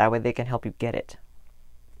 That way they can help you get it.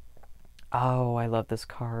 Oh, I love this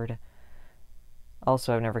card.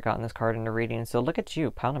 Also, I've never gotten this card in a reading, so look at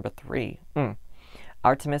you, pile number 3.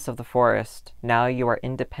 Artemis of the Forest. Now you are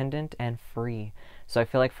independent and free. So I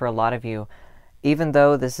feel like for a lot of you, even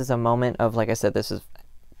though this is a moment of, like I said, this is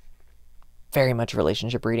very much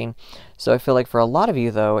relationship reading. So I feel like for a lot of you,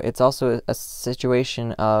 though, it's also a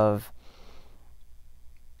situation of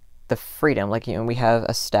the freedom. Like, you know, we have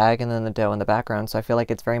a stag and then the doe in the background. So I feel like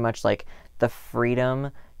it's very much like the freedom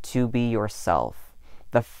to be yourself.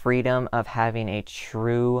 The freedom of having a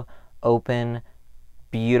true, open,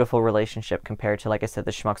 beautiful relationship compared to, like I said,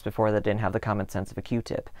 the schmucks before that didn't have the common sense of a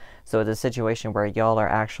Q-tip. So it's a situation where y'all are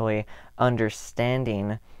actually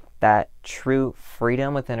understanding that true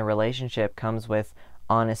freedom within a relationship comes with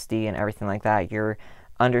honesty and everything like that. You're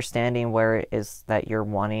understanding where it is that you're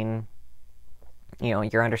wanting, you know,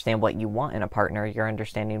 you're understanding what you want in a partner. You're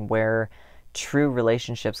understanding where true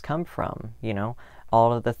relationships come from, you know,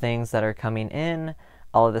 all of the things that are coming in,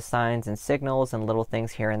 all of the signs and signals and little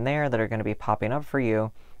things here and there that are going to be popping up for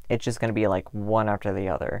you. It's just going to be like one after the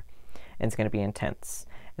other. And it's going to be intense.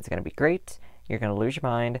 It's going to be great. You're going to lose your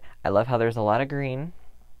mind. I love how there's a lot of green.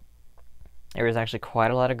 There is actually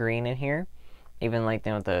quite a lot of green in here. Even like,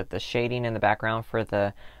 you know, the shading in the background for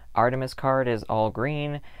the Artemis card is all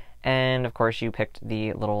green. And of course you picked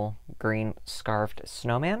the little green scarfed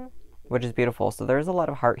snowman, which is beautiful. So there's a lot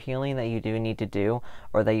of heart healing that you do need to do,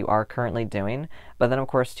 or that you are currently doing. But then, of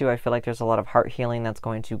course, too, I feel like there's a lot of heart healing that's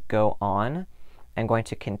going to go on and going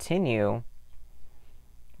to continue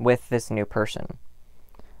with this new person.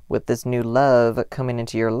 With this new love coming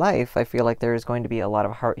into your life, I feel like there is going to be a lot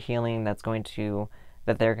of heart healing that's going to,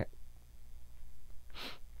 that they're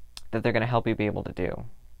going to help you be able to do.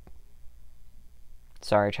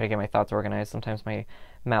 Sorry, I try to get my thoughts organized. Sometimes my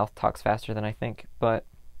mouth talks faster than I think, but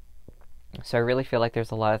so I really feel like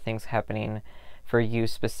there's a lot of things happening for you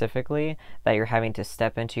specifically that you're having to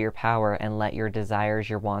step into your power and let your desires,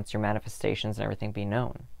 your wants, your manifestations, and everything be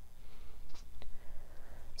known.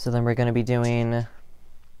 So then we're going to be doing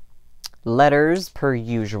letters per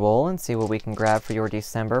usual and see what we can grab for your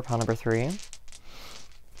December, pile number 3.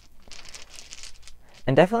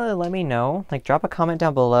 And definitely let me know, like drop a comment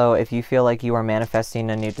down below if you feel like you are manifesting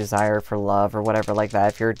a new desire for love or whatever like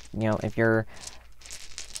that. If you're, if you're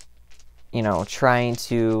trying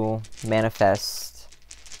to manifest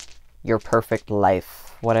your perfect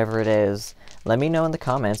life, whatever it is, let me know in the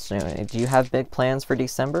comments. Do you have big plans for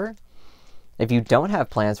December? If you don't have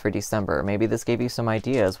plans for December, maybe this gave you some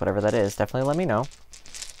ideas, whatever that is, definitely let me know.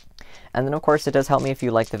 And then, of course, it does help me if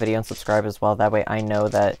you like the video and subscribe as well. That way I know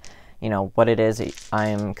that, what it is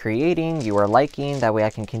I'm creating, you are liking. That way I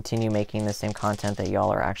can continue making the same content that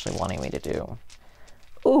y'all are actually wanting me to do.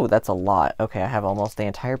 Ooh, that's a lot. Okay, I have almost the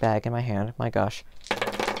entire bag in my hand. My gosh.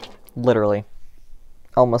 Literally.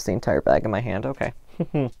 Almost the entire bag in my hand. Okay.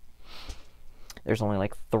 There's only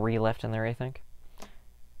like 3 left in there, I think.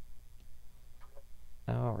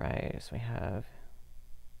 All right, so we have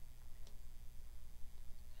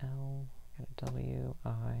L, got a W,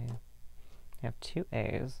 I. We have two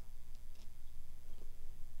A's,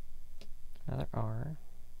 another R.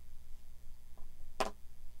 We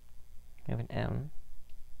have an M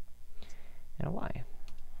and a Y.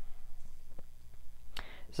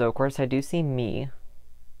 So of course I do see me,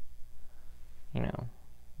 you know,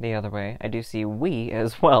 the other way. I do see we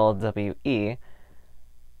as well, W-E.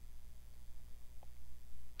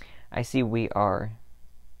 I see we are.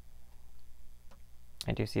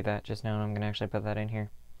 I do see that just now, and I'm going to actually put that in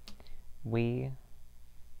here. We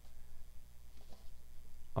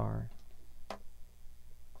are.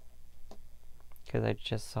 Because I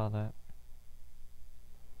just saw that.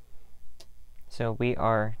 So we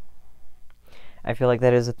are. I feel like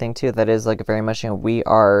that is a thing too. That is like very much, you know, we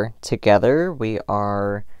are together. We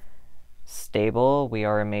are stable. We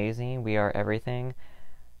are amazing. We are everything.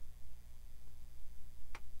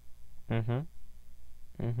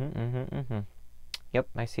 Yep,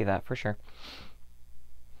 I see that for sure.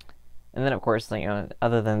 And then of course, you know,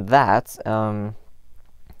 other than that,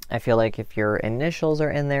 I feel like if your initials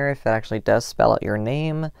are in there, if it actually does spell out your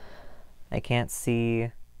name, I can't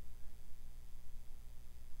see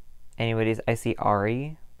anybody's. I see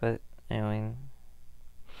Ari, but anyway.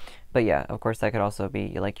 But yeah, of course that could also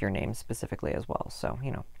be like your name specifically as well. So,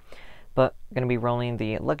 you know. But I'm going to be rolling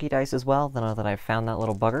the lucky dice as well, now that I've found that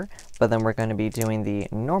little bugger. But then we're going to be doing the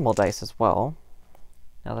normal dice as well,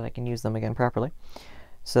 now that I can use them again properly.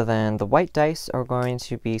 So then the white dice are going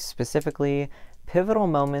to be specifically pivotal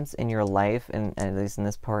moments in your life, and at least in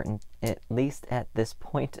this part, and at least at this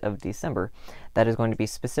point of December, that is going to be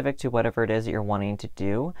specific to whatever it is that you're wanting to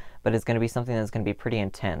do, but it's going to be something that's going to be pretty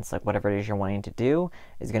intense. Like whatever it is you're wanting to do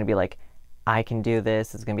is going to be like, I can do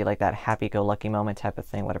this. It's going to be like that happy-go-lucky moment type of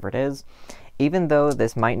thing, whatever it is. Even though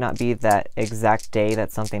this might not be that exact day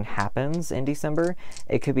that something happens in December,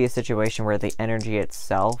 it could be a situation where the energy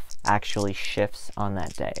itself actually shifts on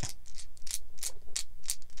that day.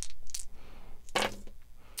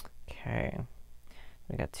 Okay.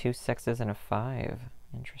 We got 2 6s and a 5.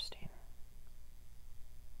 Interesting.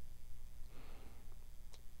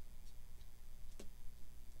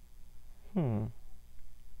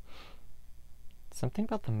 Something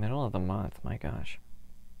about the middle of the month, my gosh.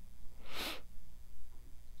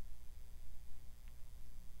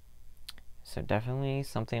 So definitely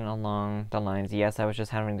something along the lines. Yes, I was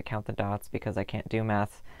just having to count the dots because I can't do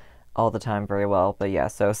math all the time very well. But yeah,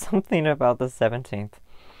 so something about the 17th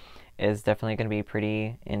is definitely going to be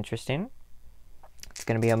pretty interesting. It's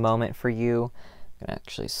going to be a moment for you. I'm going to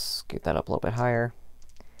actually scoot that up a little bit higher.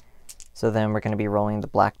 So then we're going to be rolling the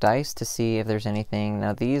black dice to see if there's anything.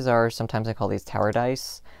 Now these are, sometimes I call these tower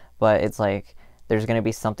dice, but it's like there's going to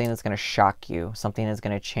be something that's going to shock you. Something is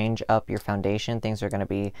going to change up your foundation. Things are going to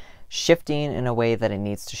be shifting in a way that it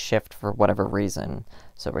needs to shift for whatever reason.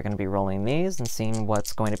 So we're going to be rolling these and seeing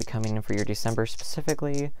what's going to be coming in for your December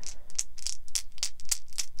specifically.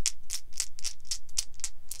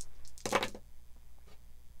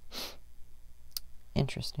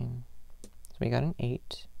 Interesting. So we got an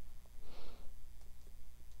 8.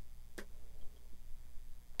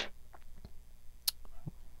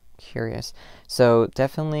 Curious. So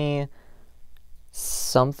definitely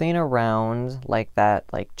something around like that,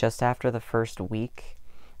 like just after the first week,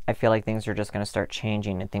 I feel like things are just going to start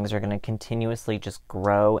changing and things are going to continuously just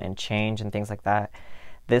grow and change and things like that.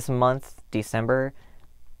 This month, December,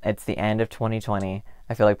 it's the end of 2020.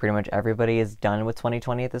 I feel like pretty much everybody is done with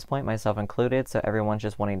 2020 at this point, myself included, so everyone's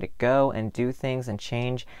just wanting to go and do things and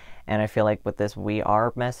change. And I feel like with this we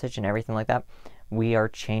are message and everything like that, we are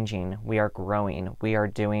changing, we are growing, we are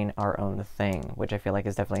doing our own thing, which I feel like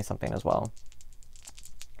is definitely something as well.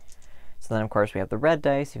 So then, of course, we have the red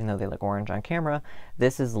dice, even though they look orange on camera.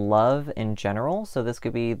 This is love in general, so this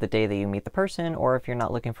could be the day that you meet the person, or if you're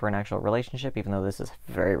not looking for an actual relationship, even though this is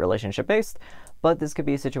very relationship-based, but this could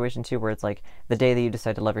be a situation, too, where it's like the day that you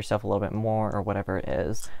decide to love yourself a little bit more, or whatever it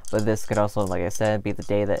is. But this could also, like I said, be the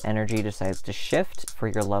day that energy decides to shift for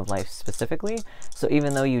your love life specifically. So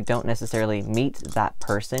even though you don't necessarily meet that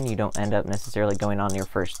person, you don't end up necessarily going on your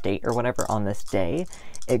first date or whatever on this day,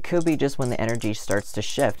 it could be just when the energy starts to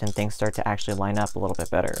shift and things start to actually line up a little bit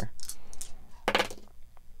better.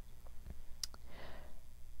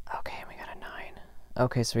 Okay, we got a 9.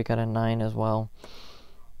 Okay, so we got a 9 as well.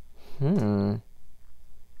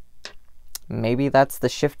 Maybe that's the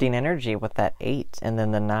shifting energy with that 8 and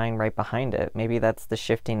then the 9 right behind it. Maybe that's the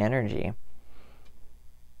shifting energy.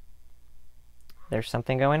 There's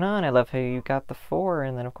something going on. I love how you got the 4,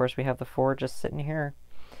 and then of course we have the 4 just sitting here.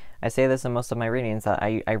 I say this in most of my readings, that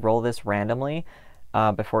I roll this randomly.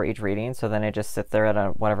 before each reading, so then it just sits there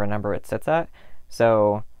at whatever number it sits at.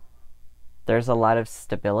 So there's a lot of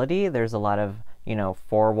stability. There's a lot of, you know,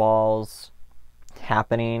 four walls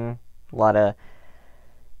happening. A lot of,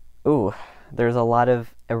 there's a lot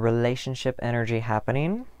of a relationship energy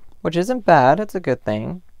happening, which isn't bad. It's a good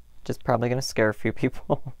thing. Just probably going to scare a few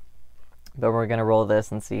people. But we're going to roll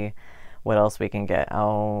this and see what else we can get.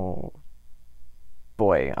 Oh,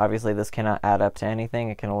 boy. Obviously, this cannot add up to anything.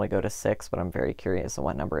 It can only go to 6, but I'm very curious on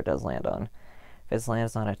what number it does land on. If it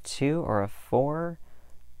lands on a 2 or a 4...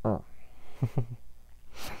 Oh.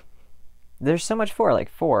 There's so much 4, like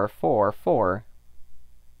 4, 4, 4.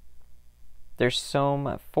 There's so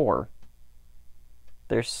much 4.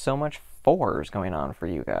 There's so much 4s going on for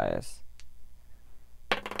you guys.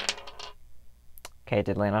 Okay, it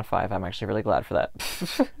did land on 5. I'm actually really glad for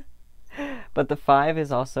that. But the 5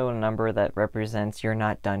 is also a number that represents you're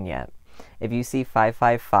not done yet. If you see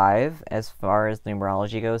 555 as far as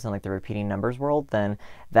numerology goes in like the repeating numbers world, then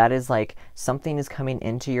that is like something is coming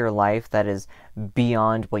into your life that is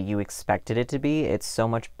beyond what you expected it to be. It's so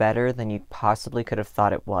much better than you possibly could have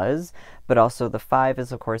thought it was. But also the 5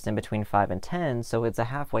 is of course in between 5 and 10, so it's a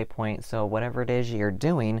halfway point. So whatever it is you're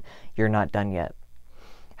doing, you're not done yet.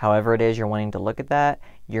 However it is you're wanting to look at that,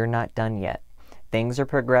 you're not done yet. Things are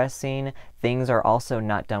progressing. Things are also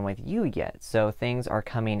not done with you yet. So things are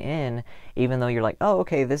coming in, even though you're like, oh,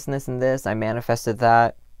 okay, this and this and this, I manifested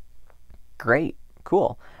that. Great,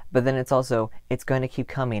 cool. But then it's also, it's going to keep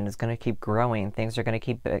coming. It's going to keep growing. Things are going to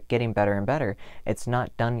keep getting better and better. It's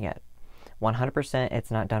not done yet. 100%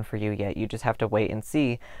 it's not done for you yet. You just have to wait and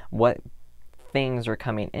see what things are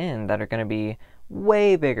coming in that are going to be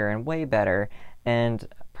way bigger and way better and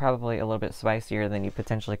probably a little bit spicier than you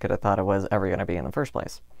potentially could have thought it was ever going to be in the first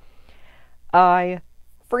place. I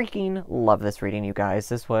freaking love this reading, you guys.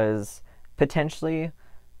 This was potentially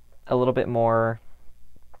a little bit more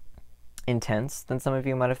intense than some of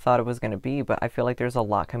you might have thought it was going to be, but I feel like there's a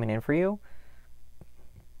lot coming in for you.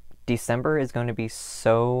 December is going to be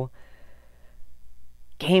so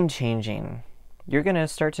game-changing. You're going to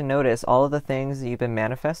start to notice all of the things that you've been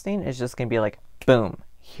manifesting is just going to be like, boom,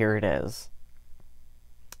 here it is.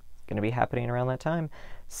 Going to be happening around that time.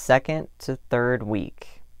 2nd to 3rd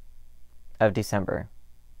week of December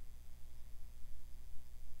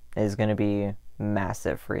is going to be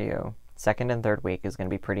massive for you. 2nd and 3rd week is going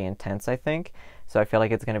to be pretty intense, I think. So I feel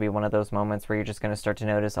like it's going to be one of those moments where you're just going to start to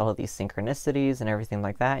notice all of these synchronicities and everything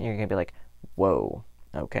like that, and you're going to be like, whoa,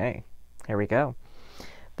 okay, here we go.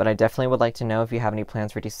 But I definitely would like to know if you have any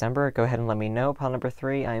plans for December. Go ahead and let me know. Pile number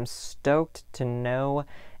 3, I am stoked to know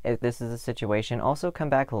if this is a situation. Also, come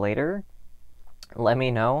back later. Let me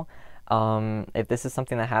know if this is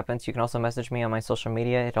something that happens. You can also message me on my social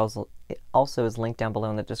media. It also is linked down below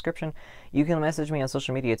in the description. You can message me on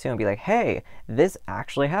social media too and be like, hey, this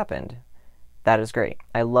actually happened. That is great.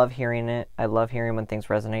 I love hearing it. I love hearing when things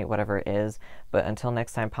resonate, whatever it is. But until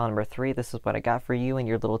next time, pile number 3, this is what I got for you and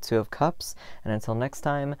your little 2 of cups. And until next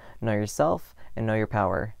time, know yourself and know your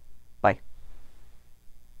power. Bye.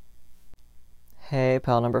 Hey,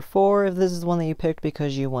 pile number 4, if this is one that you picked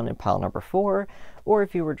because you wanted pile number 4, or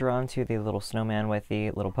if you were drawn to the little snowman with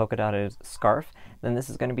the little polka dotted scarf, then this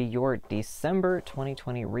is going to be your December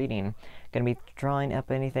 2020 reading. Going to be drawing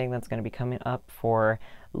up anything that's going to be coming up for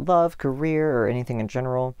love, career, or anything in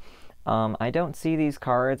general. I don't see these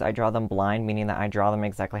cards. I draw them blind, meaning that I draw them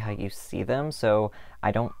exactly how you see them, so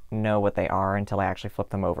I don't know what they are until I actually flip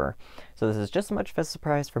them over. So this is just as much of a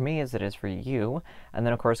surprise for me as it is for you. And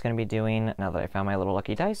then, of course, going to be doing, now that I found my little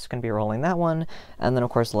lucky dice, going to be rolling that one, and then, of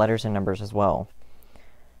course, letters and numbers as well.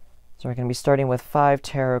 So we're going to be starting with 5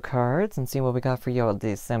 tarot cards and see what we got for you all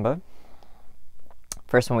December.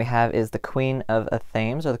 First one we have is the Queen of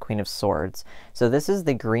Thames, or the Queen of Swords. So this is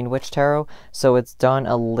the Green Witch Tarot, so it's done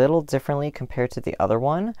a little differently compared to the other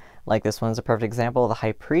one. Like this one's a perfect example, the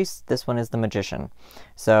High Priest, this one is the Magician.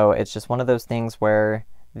 So it's just one of those things where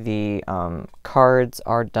the cards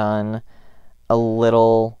are done a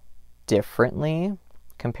little differently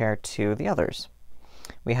compared to the others.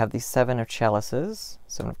 We have the 7 of Chalices,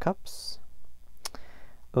 7 of Cups.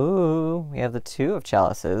 Ooh, we have the 2 of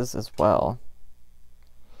Chalices as well.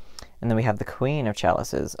 And then we have the Queen of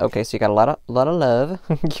Chalices. Okay, so you got a lot of love.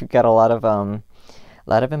 You got a lot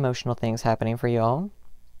of emotional things happening for y'all.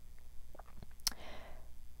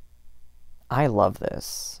 I love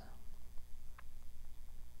this.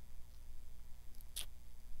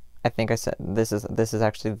 I think I said this is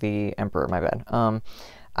actually the Emperor, my bad.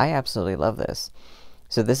 I absolutely love this.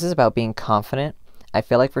 So this is about being confident. I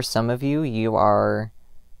feel like for some of you, you are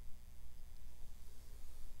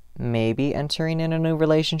maybe entering in a new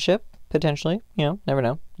relationship. potentially, never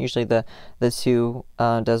know. Usually the 2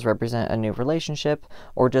 does represent a new relationship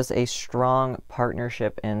or just a strong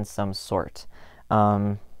partnership in some sort.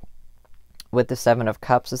 With the 7 of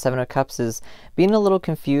Cups, the 7 of Cups is being a little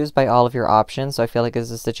confused by all of your options. So I feel like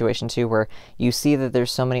it's a situation too where you see that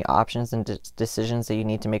there's so many options and decisions that you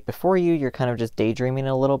need to make before you. You're kind of just daydreaming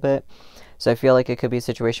a little bit. So I feel like it could be a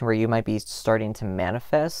situation where you might be starting to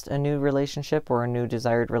manifest a new relationship or a new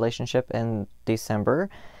desired relationship in December.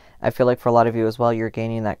 I feel like for a lot of you as well, you're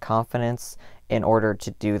gaining that confidence in order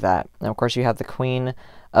to do that. And of course, you have the Queen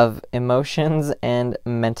of Emotions and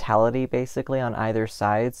Mentality basically on either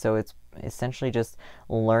side. So it's essentially just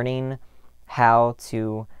learning how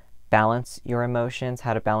to balance your emotions,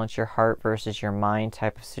 how to balance your heart versus your mind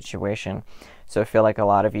type of situation. So I feel like a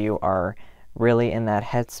lot of you are really in that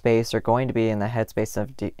headspace, or going to be in the headspace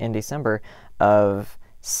of in December, of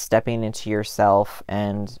stepping into yourself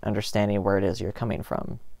and understanding where it is you're coming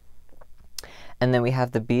from. And then we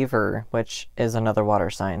have the Beaver, which is another water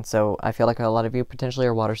sign. So I feel like a lot of you potentially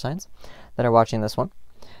are water signs that are watching this one.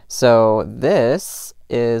 So this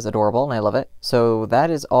is adorable and I love it. So that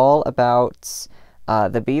is all about,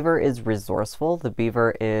 the Beaver is resourceful. The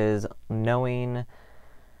Beaver is knowing,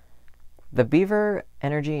 the Beaver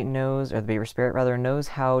energy knows, or the Beaver spirit rather, knows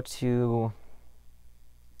how to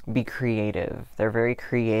be creative. They're very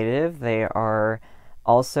creative. They are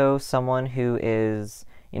also someone who is,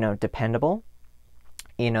 dependable.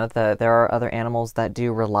 There are other animals that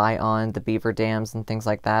do rely on the beaver dams and things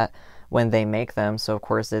like that when they make them. So of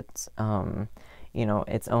course it's,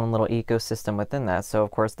 its own little ecosystem within that. So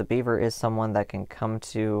of course the beaver is someone that can come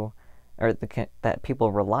to, or that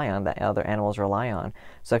people rely on, that other animals rely on.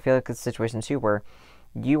 So I feel like it's a situation too where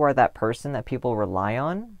you are that person that people rely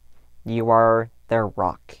on. You are their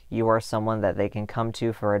rock. You are someone that they can come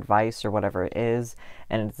to for advice or whatever it is.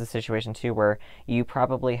 And it's a situation too where you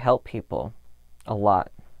probably help people a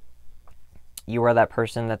lot. You are that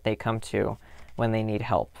person that they come to when they need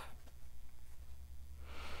help.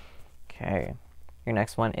 Okay, your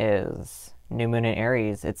next one is New Moon in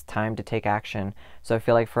Aries. It's time to take action. So I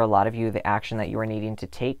feel like for a lot of you, the action that you are needing to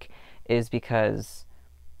take is because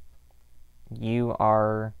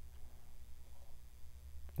you're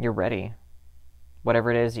ready.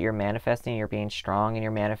 Whatever it is that you're manifesting, you're being strong and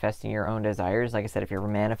you're manifesting your own desires. Like I said, if you're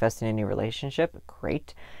manifesting a new relationship,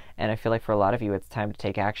 great. And I feel like for a lot of you, it's time to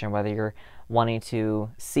take action, whether you're wanting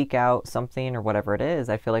to seek out something or whatever it is.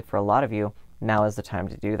 I feel like for a lot of you, now is the time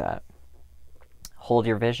to do that. Hold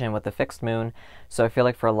your vision with the fixed moon. So I feel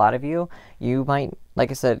like for a lot of you, you might,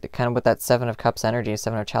 like I said, kind of with that 7 of Cups energy,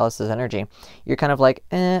 7 of Chalices energy, you're kind of like,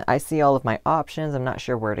 I see all of my options. I'm not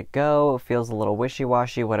sure where to go. It feels a little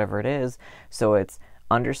wishy-washy, whatever it is. So it's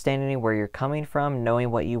understanding where you're coming from,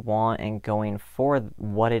 knowing what you want, and going for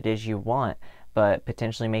what it is you want, but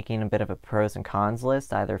potentially making a bit of a pros and cons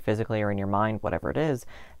list, either physically or in your mind, whatever it is.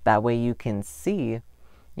 That way you can see,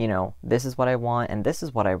 this is what I want and this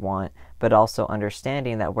is what I want, but also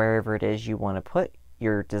understanding that wherever it is you want to put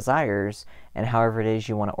your desires and however it is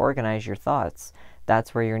you want to organize your thoughts,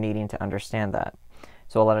 that's where you're needing to understand that.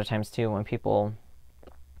 So a lot of times too, when people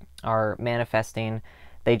are manifesting,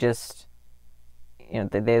 they just,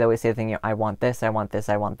 they always say the thing, I want this, I want this,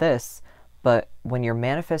 I want this. But when you're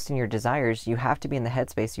manifesting your desires, you have to be in the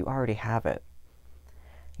headspace, you already have it.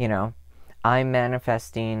 I'm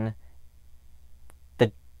manifesting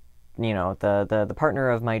the partner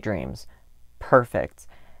of my dreams. Perfect.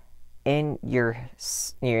 In your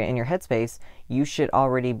headspace, you should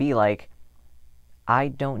already be like, I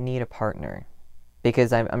don't need a partner.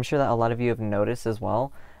 Because I'm sure that a lot of you have noticed as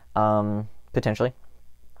well, potentially,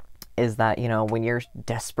 is that, when you're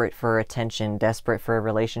desperate for attention, desperate for a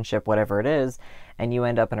relationship, whatever it is, and you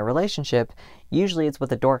end up in a relationship, usually it's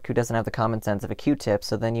with a dork who doesn't have the common sense of a Q-tip,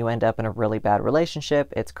 so then you end up in a really bad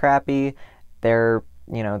relationship. It's crappy. They're,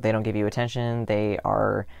 they don't give you attention. They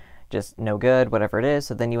are just no good, whatever it is.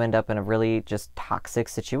 So then you end up in a really just toxic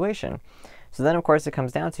situation. So then, of course, it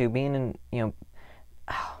comes down to being in,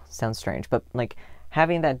 sounds strange, but like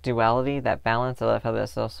having that duality, that balance. I love how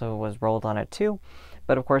this also was rolled on it too.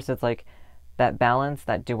 But of course, it's like that balance,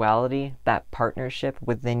 that duality, that partnership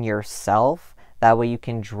within yourself. That way you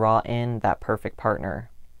can draw in that perfect partner.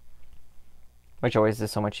 Which always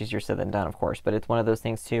is so much easier said than done, of course. But it's one of those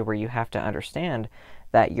things too where you have to understand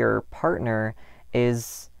that your partner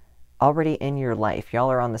is already in your life.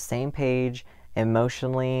 Y'all are on the same page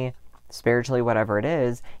emotionally, spiritually, whatever it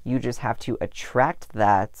is. You just have to attract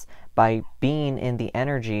that by being in the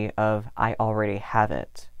energy of, I already have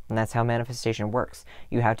it. And that's how manifestation works.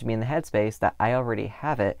 You have to be in the headspace that I already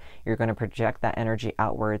have it. You're going to project that energy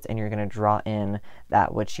outwards and you're going to draw in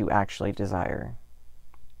that which you actually desire.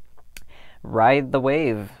 Ride the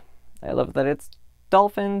wave. I love that it's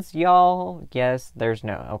dolphins, y'all. Yes, there's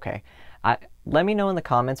no. Okay. Let me know in the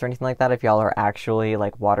comments or anything like that if y'all are actually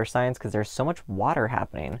like water signs, because there's so much water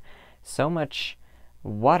happening. So much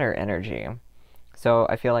water energy. So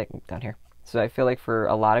I feel like, down here. So I feel like for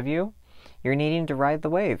a lot of you, you're needing to ride the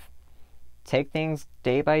wave. Take things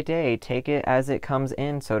day by day. Take it as it comes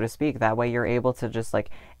in, so to speak. That way you're able to just like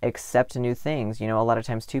accept new things. You know, a lot of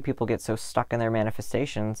times too, people get so stuck in their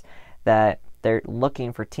manifestations that they're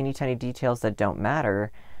looking for teeny tiny details that don't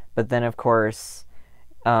matter. But then of course,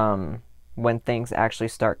 when things actually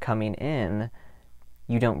start coming in,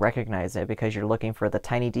 you don't recognize it because you're looking for the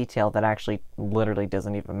tiny detail that actually literally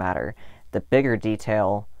doesn't even matter. The bigger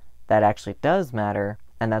detail that actually does matter,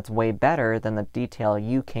 and that's way better than the detail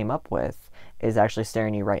you came up with, is actually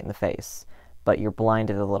staring you right in the face. But you're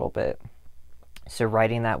blinded a little bit. So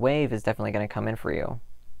riding that wave is definitely going to come in for you.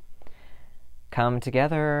 Come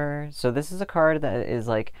together. So this is a card that is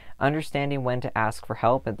like understanding when to ask for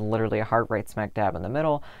help. It's literally a heart right smack dab in the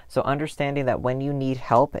middle. So understanding that when you need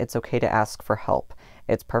help, it's okay to ask for help.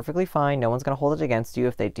 It's perfectly fine. No one's going to hold it against you.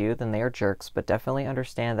 If they do, then they are jerks. But definitely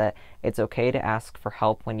understand that it's okay to ask for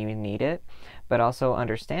help when you need it. But also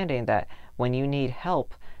understanding that when you need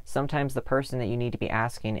help, sometimes the person that you need to be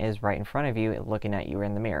asking is right in front of you, looking at you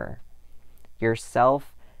in the mirror.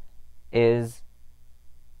 Yourself is...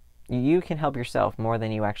 You can help yourself more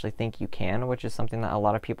than you actually think you can, which is something that a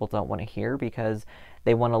lot of people don't want to hear because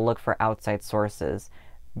they want to look for outside sources.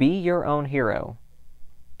 Be your own hero.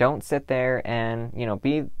 Don't sit there and, you know,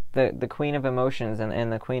 be the queen of emotions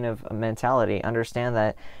and the queen of mentality. Understand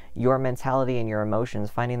that your mentality and your emotions,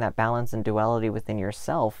 finding that balance and duality within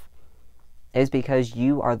yourself, is because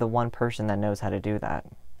you are the one person that knows how to do that.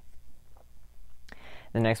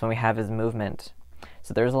 The next one we have is movement.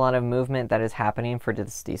 So there's a lot of movement that is happening for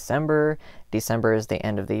this December. December is the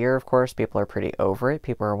end of the year, of course. People are pretty over it.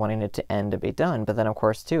 People are wanting it to end to be done. But then, of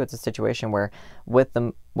course, too, it's a situation where with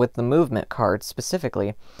the movement card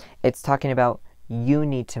specifically, it's talking about you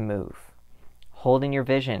need to move. Holding your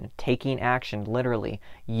vision, taking action, literally.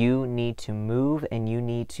 You need to move and you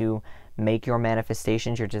need to make your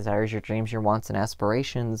manifestations, your desires, your dreams, your wants, and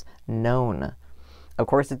aspirations known. Of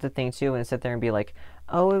course, it's a thing, too, and sit there and be like,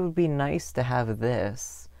 oh, it would be nice to have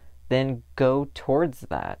this. Then go towards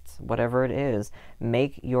that, whatever it is.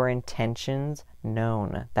 Make your intentions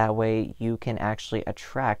known. That way you can actually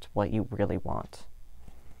attract what you really want.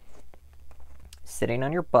 Sitting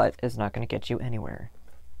on your butt is not going to get you anywhere.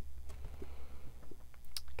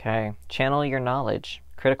 Okay, channel your knowledge.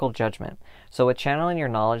 Critical judgment. So with channeling your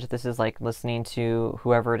knowledge, this is like listening to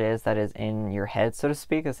whoever it is that is in your head, so to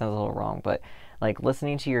speak. It sounds a little wrong, but like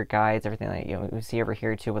listening to your guides, everything that you see over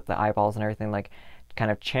here too with the eyeballs and everything, like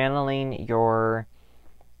kind of channeling your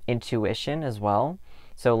intuition as well.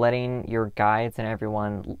 So letting your guides and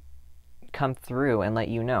everyone come through and let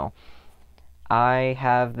you know, I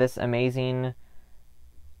have this amazing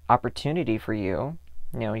opportunity for you.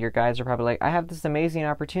 You know, your guides are probably like, I have this amazing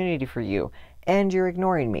opportunity for you, and you're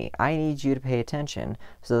ignoring me. I need you to pay attention.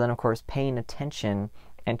 So then, of course, paying attention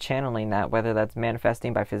and channeling that, whether that's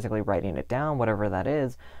manifesting by physically writing it down, whatever that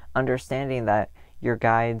is, understanding that your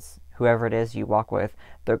guides, whoever it is you walk with,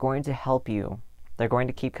 they're going to help you. They're going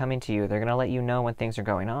to keep coming to you. They're going to let you know when things are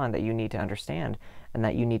going on that you need to understand and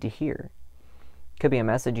that you need to hear. Could be a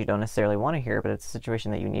message you don't necessarily want to hear, but it's a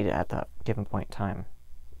situation that you need at that given point in time.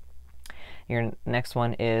 Your next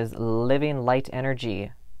one is living light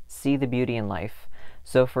energy. See the beauty in life.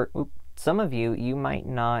 So for some of you, you might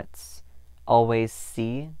not always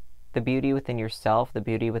see the beauty within yourself, the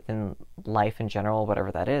beauty within life in general,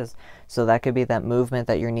 whatever that is. So that could be that movement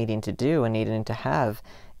that you're needing to do and needing to have,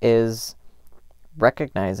 is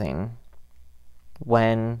recognizing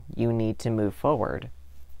when you need to move forward.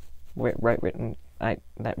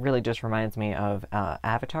 That really just reminds me of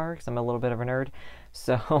Avatar, because I'm a little bit of a nerd.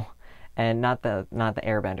 So, and not the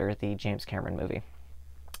Airbender, the James Cameron movie.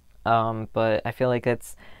 But I feel like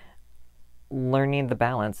it's learning the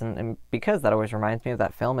balance, and because that always reminds me of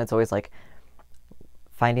that film, it's always like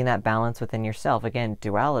finding that balance within yourself. Again,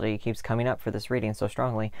 duality keeps coming up for this reading so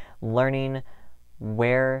strongly. Learning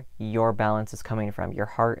where your balance is coming from, your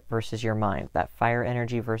heart versus your mind, that fire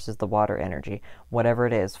energy versus the water energy, whatever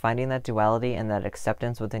it is, finding that duality and that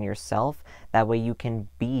acceptance within yourself. That way you can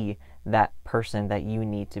be that person that you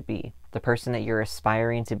need to be, the person that you're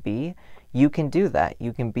aspiring to be. You can do that.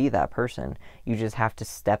 You can be that person. You just have to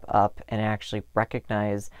step up and actually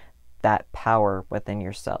recognize that power within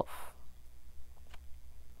yourself.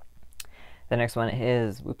 The next one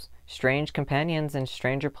is, strange companions in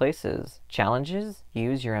stranger places. Challenges?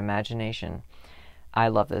 Use your imagination. I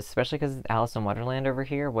love this, especially because it's Alice in Wonderland over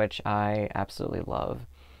here, which I absolutely love.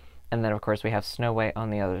 And then, of course, we have Snow White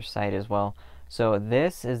on the other side as well. So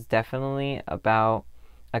this is definitely about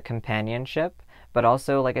a companionship, but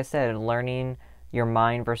also, like I said, learning your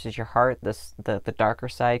mind versus your heart, the darker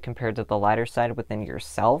side compared to the lighter side within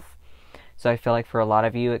yourself. So I feel like for a lot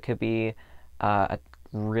of you, it could be a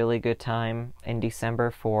really good time in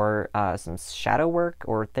December for some shadow work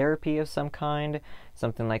or therapy of some kind,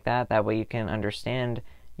 something like that. That way you can understand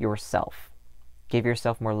yourself. Give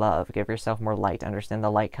yourself more love, give yourself more light, understand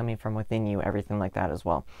the light coming from within you, everything like that as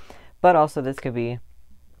well. But also this could be,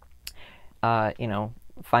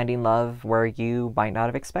 finding love where you might not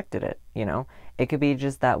have expected it, It could be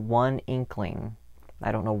just that one inkling.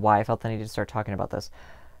 I don't know why I felt the need to start talking about this.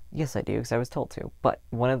 Yes, I do, because I was told to. But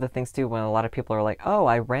one of the things, too, when a lot of people are like, oh,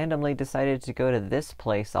 I randomly decided to go to this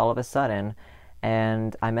place all of a sudden,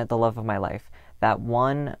 and I met the love of my life. That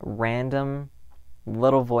one random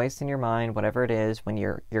little voice in your mind, whatever it is, when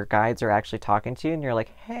your guides are actually talking to you, and you're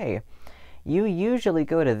like, hey, you usually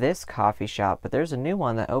go to this coffee shop, but there's a new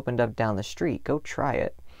one that opened up down the street. Go try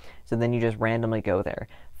it. So then you just randomly go there.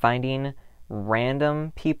 Finding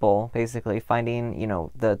random people, basically finding,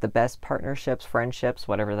 the best partnerships, friendships,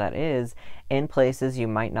 whatever that is, in places you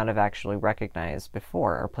might not have actually recognized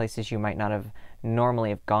before, or places you might not have normally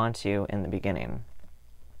have gone to in the beginning.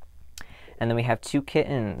 And then we have 2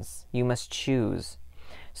 kittens. You must choose.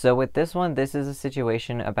 So with this one, this is a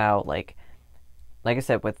situation about like I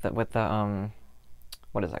said, with the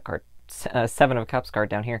what is that card? 7 of Cups card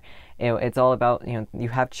down here. It's all about, you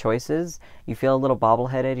have choices. You feel a little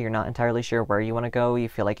bobble-headed. You're not entirely sure where you want to go. You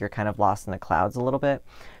feel like you're kind of lost in the clouds a little bit.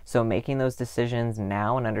 So making those decisions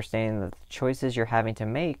now and understanding that the choices you're having to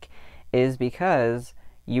make is because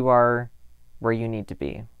you are where you need to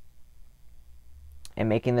be. And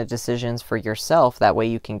making the decisions for yourself, that way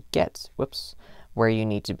you can get, where you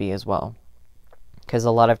need to be as well. Because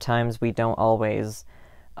a lot of times we don't always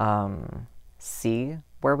see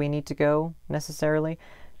where we need to go necessarily,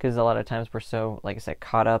 because a lot of times we're so, like I said,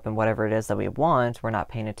 caught up in whatever it is that we want, we're not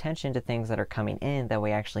paying attention to things that are coming in that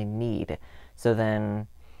we actually need. So then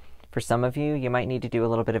for some of you, you might need to do a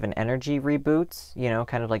little bit of an energy reboot,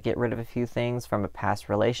 kind of like get rid of a few things from a past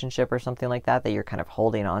relationship or something like that you're kind of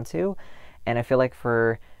holding on to. And I feel like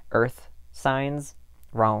for earth signs,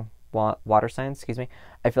 water signs, excuse me,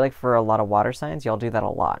 I feel like for a lot of water signs, y'all do that a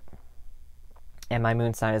lot. And my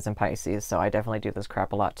moon sign is in Pisces, so I definitely do this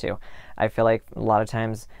crap a lot too. I feel like a lot of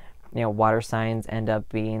times, water signs end up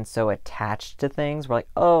being so attached to things. We're like,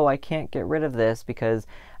 oh, I can't get rid of this because,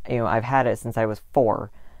 I've had it since I was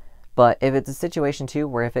 4. But if it's a situation too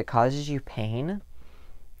where if it causes you pain,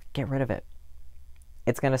 get rid of it.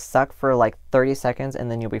 It's going to suck for like 30 seconds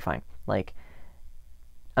and then you'll be fine. Like,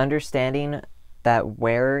 understanding that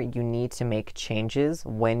where you need to make changes,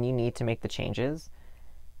 when you need to make the changes,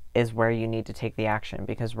 is where you need to take the action.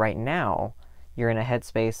 Because right now, you're in a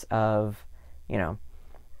headspace of,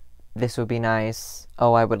 this would be nice.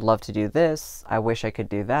 Oh, I would love to do this. I wish I could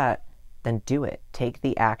do that. Then do it. Take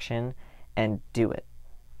the action and do it.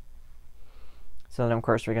 So then, of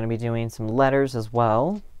course, we're going to be doing some letters as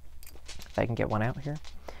well. If I can get one out here.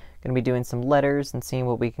 Going to be doing some letters and seeing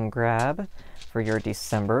what we can grab for your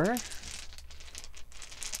December.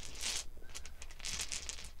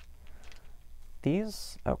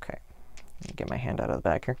 These? Okay. Let me get my hand out of the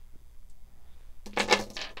bag here.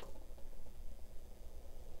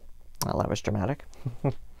 Well, that was dramatic.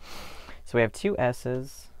 So we have 2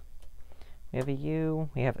 S's. We have a U.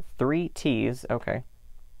 We have 3 T's. Okay.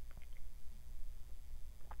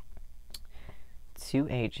 2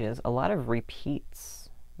 H's. A lot of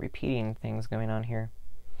repeating things going on here.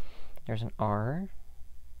 There's an R.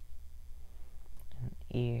 An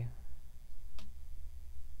E.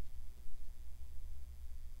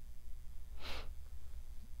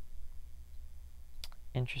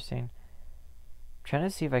 Interesting. I'm trying to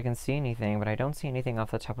see if I can see anything, but I don't see anything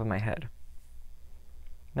off the top of my head.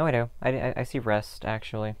 No, I do. I see rest,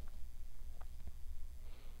 actually.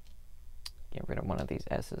 Get rid of one of these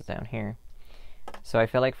S's down here. So I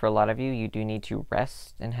feel like for a lot of you, you do need to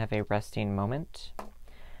rest and have a resting moment.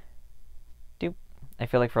 I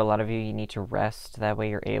feel like for a lot of you, you need to rest. That way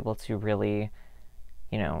you're able to really,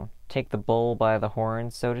 take the bull by the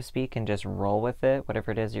horns, so to speak, and just roll with it.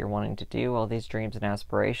 Whatever it is you're wanting to do, all these dreams and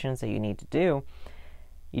aspirations that you need to do,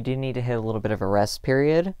 you do need to hit a little bit of a rest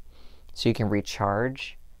period so you can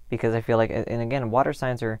recharge. Because I feel like, and again, water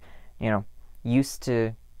signs are, used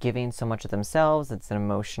to giving so much of themselves. It's an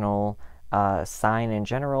emotional sign in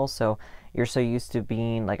general. So you're so used to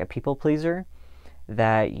being like a people pleaser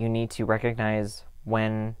that you need to recognize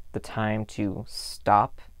when the time to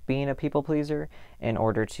stop being a people pleaser in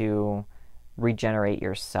order to regenerate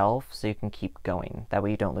yourself so you can keep going. That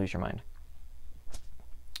way you don't lose your mind.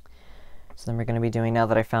 So then we're going to be doing, now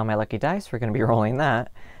that I found my lucky dice, we're going to be rolling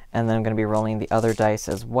that. And then I'm going to be rolling the other dice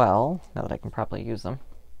as well, now that I can properly use them.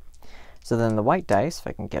 So then the white dice, if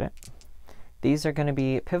I can get it, these are going to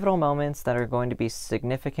be pivotal moments that are going to be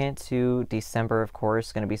significant to December, of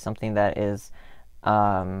course. Going to be something that is,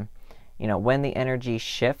 you know, when the energy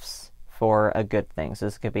shifts for a good thing. So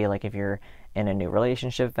this could be like if you're in a new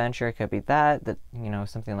relationship venture, it could be that, you know,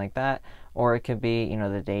 something like that. Or it could be, you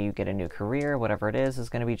know, the day you get a new career, whatever it is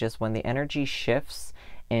going to be just when the energy shifts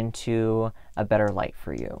into a better light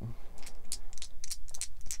for you.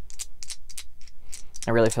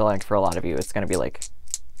 I really feel like for a lot of you, it's going to be like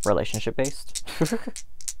relationship based.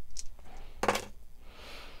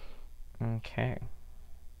 Okay.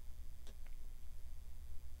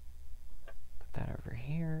 Put that over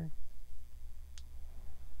here.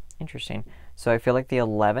 Interesting. So I feel like the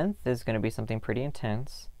 11th is going to be something pretty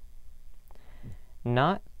intense.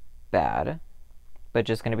 Not bad, but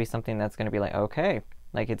just going to be something that's going to be like, okay,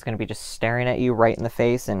 like it's going to be just staring at you right in the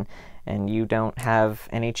face, and you don't have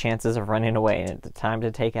any chances of running away. It's time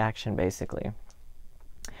to take action, basically.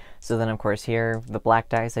 So then, of course, here, the black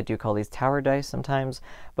dice, I do call these tower dice sometimes,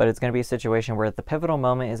 but it's going to be a situation where the pivotal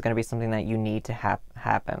moment is going to be something that you need to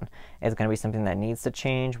happen. It's going to be something that needs to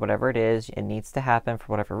change, whatever it is, it needs to happen for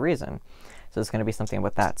whatever reason. So it's going to be something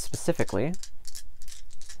with that specifically.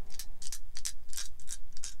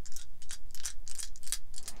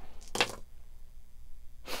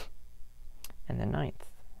 And the 9th.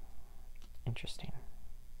 Interesting.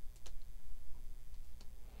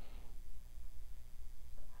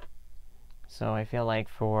 So I feel like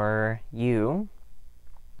for you,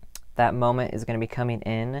 that moment is going to be coming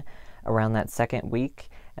in around that second week,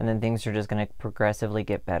 and then things are just going to progressively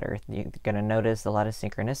get better. You're going to notice a lot of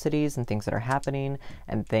synchronicities and things that are happening,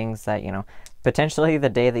 and things that, you know, potentially the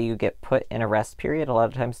day that you get put in a rest period, a lot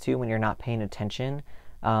of times too, when you're not paying attention,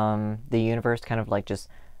 the universe kind of like just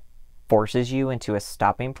forces you into a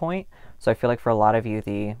stopping point. So I feel like for a lot of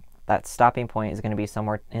you, that stopping point is going to be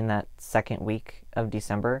somewhere in that second week of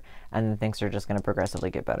December, and then things are just going to progressively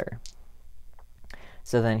get better.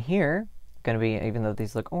 So then here, going to be, even though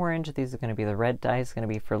these look orange, these are going to be the red dice, going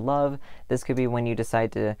to be for love. This could be when you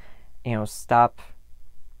decide to, you know, stop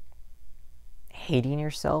hating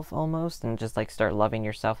yourself almost and just like start loving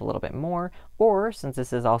yourself a little bit more. Or since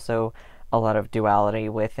this is also a lot of duality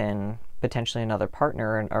within potentially another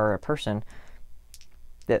partner or a person,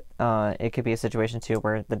 that it could be a situation too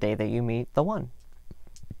where the day that you meet the one.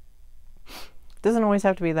 Doesn't always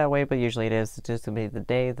have to be that way, but usually it is. It's just to be the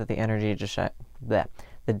day that the energy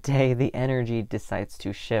the day the energy decides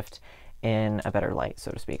to shift in a better light,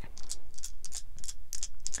 so to speak.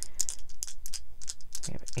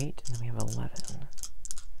 We have 8 and then we have 11.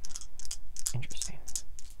 Interesting.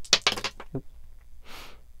 Oop.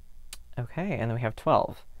 Okay, and then we have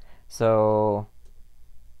 12. So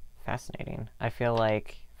fascinating. I feel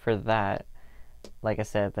like for that, like I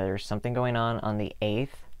said, there's something going on the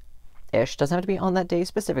 8th-ish. Doesn't have to be on that day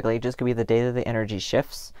specifically. It just could be the day that the energy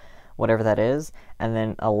shifts, whatever that is. And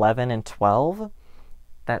then 11 and 12,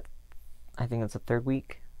 that, I think that's the 3rd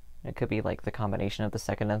week. It could be like the combination of the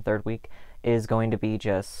 2nd and 3rd week, is going to be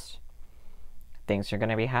just, things are going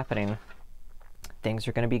to be happening. Things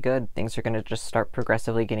are going to be good. Things are going to just start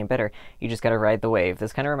progressively getting better. You just got to ride the wave.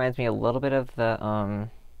 This kind of reminds me a little bit of the,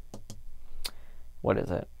 what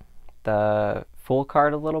is it? The Fool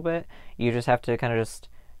card a little bit. You just have to kind of just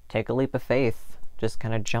take a leap of faith. Just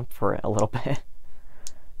kind of jump for it a little bit.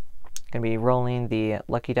 Gonna be rolling the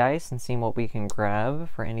lucky dice and seeing what we can grab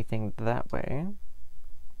for anything that way.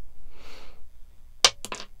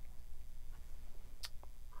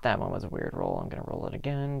 That one was a weird roll. I'm gonna roll it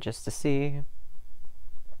again just to see,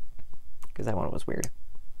 because that one was weird.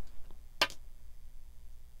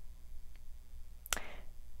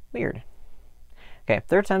 Weird. Okay,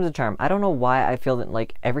 3rd time's a charm. I don't know why I feel that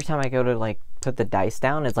like every time I go to like put the dice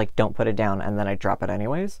down, it's like don't put it down, and then I drop it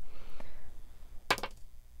anyways.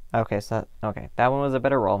 Okay, so that one was a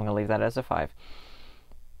better roll. I'm gonna leave that as a 5.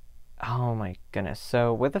 Oh my goodness.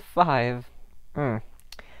 So with a 5,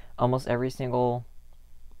 almost every single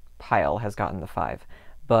pile has gotten the 5,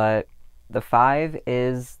 but the 5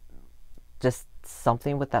 is just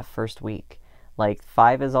something with that first week. Like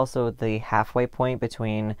 5 is also the halfway point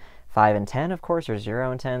between 5 and 10, of course, or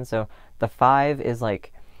 0 and 10. So the 5 is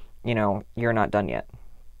like, you know, you're not done yet.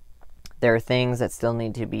 There are things that still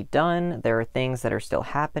need to be done. There are things that are still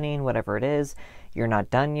happening, whatever it is. You're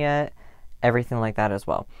not done yet. Everything like that as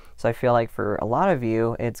well. So I feel like for a lot of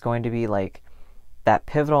you, it's going to be like that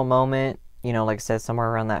pivotal moment you know, like I said, somewhere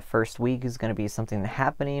around that first week is going to be something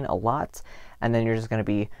happening a lot, and then you're just going to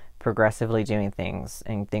be progressively doing things,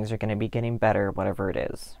 and things are going to be getting better, whatever it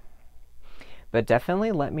is. But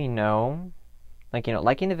definitely let me know, like, you know,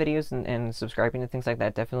 liking the videos and subscribing to things like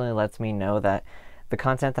that definitely lets me know that the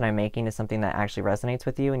content that I'm making is something that actually resonates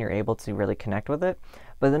with you and you're able to really connect with it.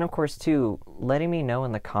 But then, of course, too, letting me know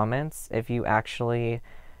in the comments if you actually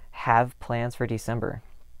have plans for December.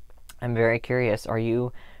 I'm very curious. Are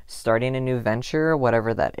you starting a new venture,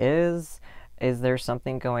 whatever that is? Is there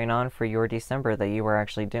something going on for your December that you are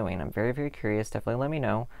actually doing? I'm very, very curious. Definitely let me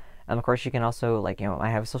know. And of course, you can also, like, you know, I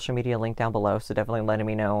have a social media link down below, so definitely letting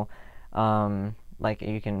me know. Like,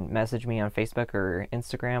 you can message me on Facebook or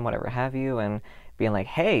Instagram, whatever have you, and being like,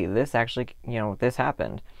 hey, this actually, you know, this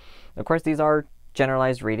happened. Of course, these are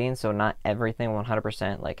generalized readings, so not everything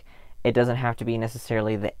 100%. Like, it doesn't have to be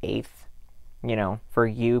necessarily the 8th. You know, for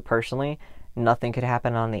you personally, nothing could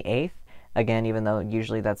happen on the 8th. Again, even though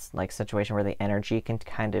usually that's like a situation where the energy can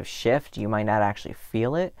kind of shift, you might not actually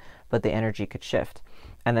feel it, but the energy could shift.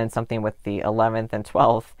 And then something with the 11th and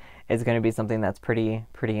 12th is going to be something that's pretty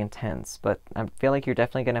intense. But I feel like you're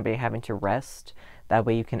definitely going to be having to rest. That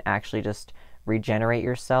way you can actually just regenerate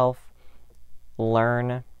yourself,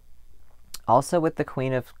 learn. Also with the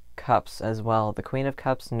Queen of Cups as well. The Queen of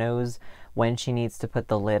Cups knows when she needs to put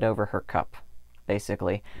the lid over her cup,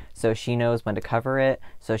 basically. So she knows when to cover it,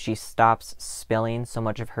 so she stops spilling so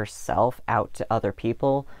much of herself out to other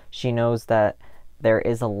people. She knows that there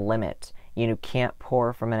is a limit. You can't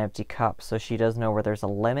pour from an empty cup, so she does know where there's a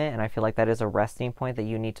limit, and I feel like that is a resting point that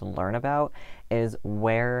you need to learn about, is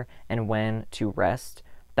where and when to rest.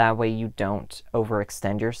 That way you don't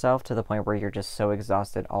overextend yourself to the point where you're just so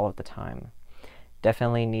exhausted all of the time.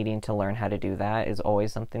 Definitely needing to learn how to do that is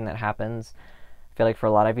always something that happens. I feel like for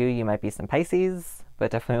a lot of you, you might be some Pisces,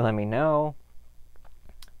 but definitely let me know.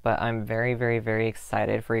 But I'm very, very, very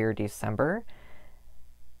excited for your December.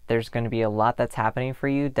 There's going to be a lot that's happening for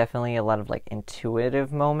you. Definitely a lot of like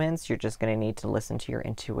intuitive moments. You're just going to need to listen to your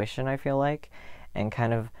intuition, I feel like, and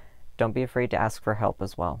kind of don't be afraid to ask for help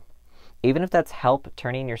as well. Even if that's help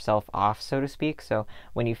turning yourself off, so to speak. So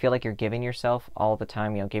when you feel like you're giving yourself all the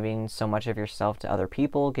time, you know, giving so much of yourself to other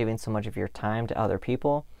people, giving so much of your time to other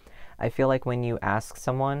people, I feel like when you ask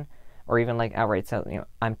someone, or even like outright, so, you know,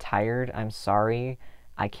 I'm tired, I'm sorry,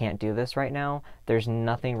 I can't do this right now, there's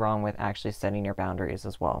nothing wrong with actually setting your boundaries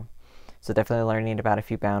as well. So definitely learning about a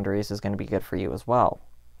few boundaries is going to be good for you as well.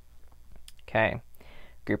 Okay.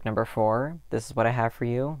 Group number 4, this is what I have for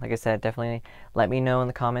you. Like I said, definitely let me know in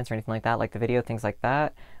the comments or anything like that, like the video, things like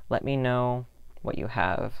that. Let me know what you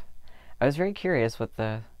have. I was very curious with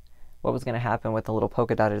what was going to happen with the little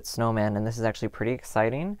polka dotted snowman, and this is actually pretty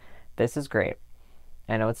exciting. This is great.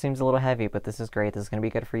 I know it seems a little heavy, but this is great. This is going to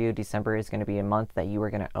be good for you. December is going to be a month that you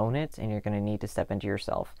are going to own it, and you're going to need to step into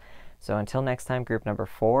yourself. So until next time, group number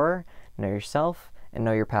 4, know yourself and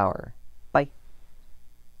know your power.